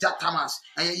advise Jack Thomas,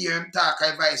 and you hear him talk,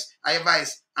 I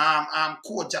advise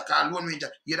Coach Jack or Lone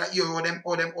Ranger, you hear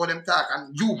all them talk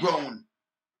and you grown.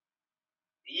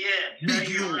 Yeah. Big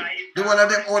you. The one of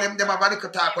them, all them have a little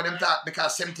talk with them talk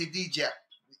because 70 DJ,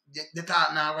 the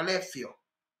talk now left you.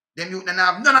 Them you don't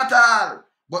have none at all.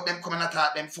 But them come and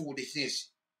attack them foolishness.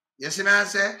 You see me I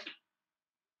say?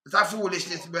 It's a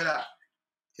foolishness, brother.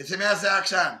 You see me I say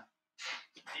action?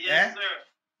 Yes, sir.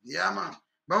 Yeah, man.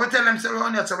 But we tell them so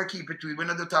around here, so we keep it to it. We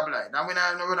don't do tabloid. And we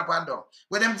don't run up and down.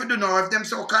 What them do know, if them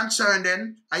so concerned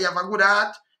then, and you have a good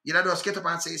heart, you know, just get up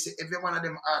and say, every one of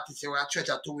them artists who are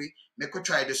treasure to it, me could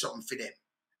try to do something for them.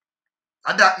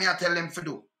 And that me I tell them to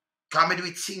do. Because me do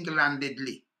it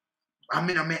single-handedly. And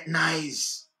me no make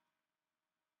nice.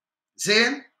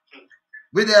 See?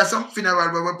 We there some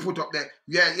funeral where we put up there.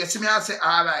 Yeah, you see me I say,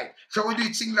 all right. So we do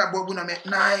it single, but we no make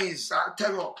nice. I'll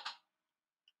tell you.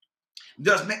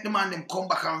 Just make the man them come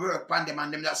back and work on them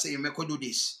and them that say, you could do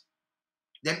this.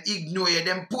 Them ignore you,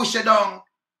 them push you down.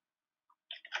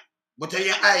 But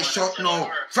your eyes shut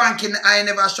now. Frankie, I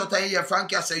never shut an ear.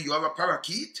 Frankie, I say, you are a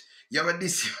parakeet. You are a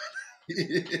this.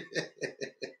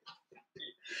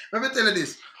 Let me tell you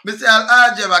this. Mr.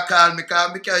 Al ever call me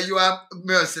because you are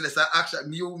merciless and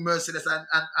action. You merciless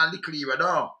and the clearer,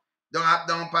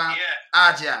 don't pan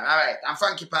RJ. All right. And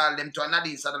Frankie Paul them to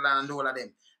Nadine Sutherland and all of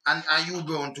them. And you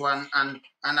going to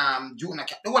and Junior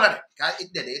Cat, the whole of them. Because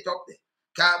it did it up there.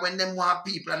 Because when them want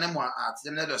people and them want arts,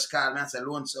 them just call me and say,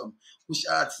 lonesome. Push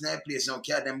arts in their place now,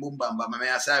 carry them boom bam bam.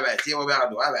 I say, all right, see what we are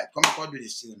do. All right, come do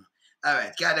this, you know. All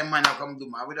right, carry them man now come do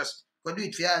man. We just go do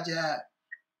it for RJ.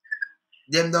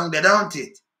 Them down there, don't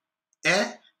it?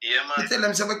 Eh? Yeah, man. You tell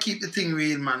them, so we keep the thing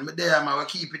real, man. But there, man, we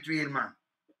keep it real, man.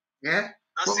 Yeah?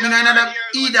 But me know another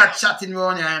either chatting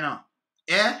around here, you know.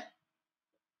 Yeah?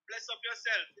 Bless up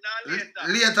yourself.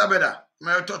 Later, brother.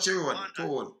 I'm touch the road.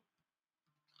 Cool.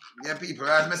 Yeah, people,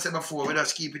 as I said before, we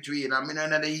just keep it real. And me know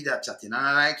another either chatting. And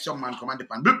I like some man come and dip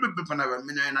and blip, blip, blip, and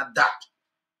me know another that.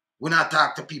 When I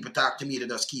talk to people, talk to me, they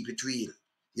just keep it real.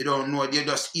 You don't know, you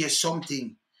just hear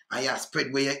something and you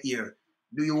spread where you hear.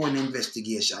 Do your own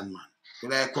investigation, man. So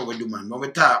like what we do, man. But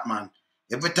we talk, man.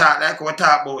 If we talk like we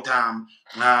talk about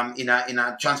in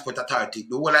a transport authority,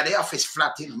 the whole of the office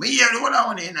flat, you know. Me hear the whole of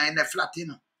one in the flat, you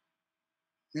know.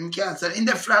 You can't say in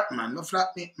the flat, man. No flat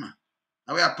mate, man.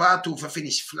 And we are part 2 for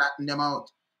finish flattening them out.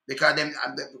 Because them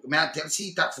may I tell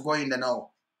see that for going there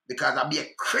now. Because I be a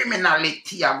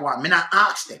criminality of one. Me not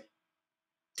ask them.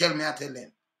 Tell me I tell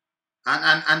them.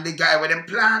 And the guy with them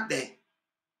plant there,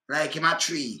 like him a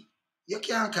tree. You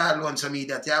can't call one to me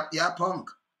that you're a punk.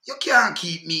 You can't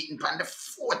keep meeting on the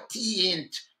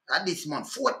 14th of this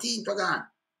month. 14th again.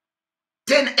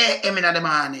 10 a.m. in the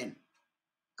morning.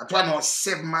 I told you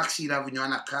 7 Maxine Avenue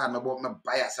and I call me about my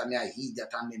bias and I heat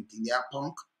that and them thing. You're a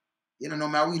punk. You don't know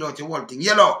me, I weed out the whole thing.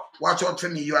 Yellow, watch out for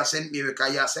me. You have sent me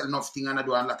because you sell enough thing and I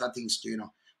do a lot of things too, you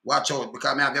know. Watch out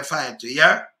because I have your file too,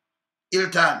 yeah?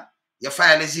 Hilton, your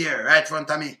file is here, right in front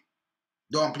of me.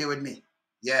 Don't play with me.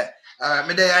 Yeah.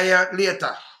 Me there here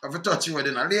later. If I touch you with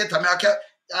it now. Later,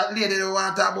 a lady who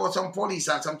want to talk about some police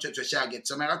and some church she get.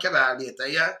 So I will later,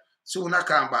 yeah? Soon I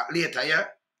come back. Later, yeah?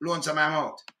 Loan some my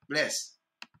mouth. Bless.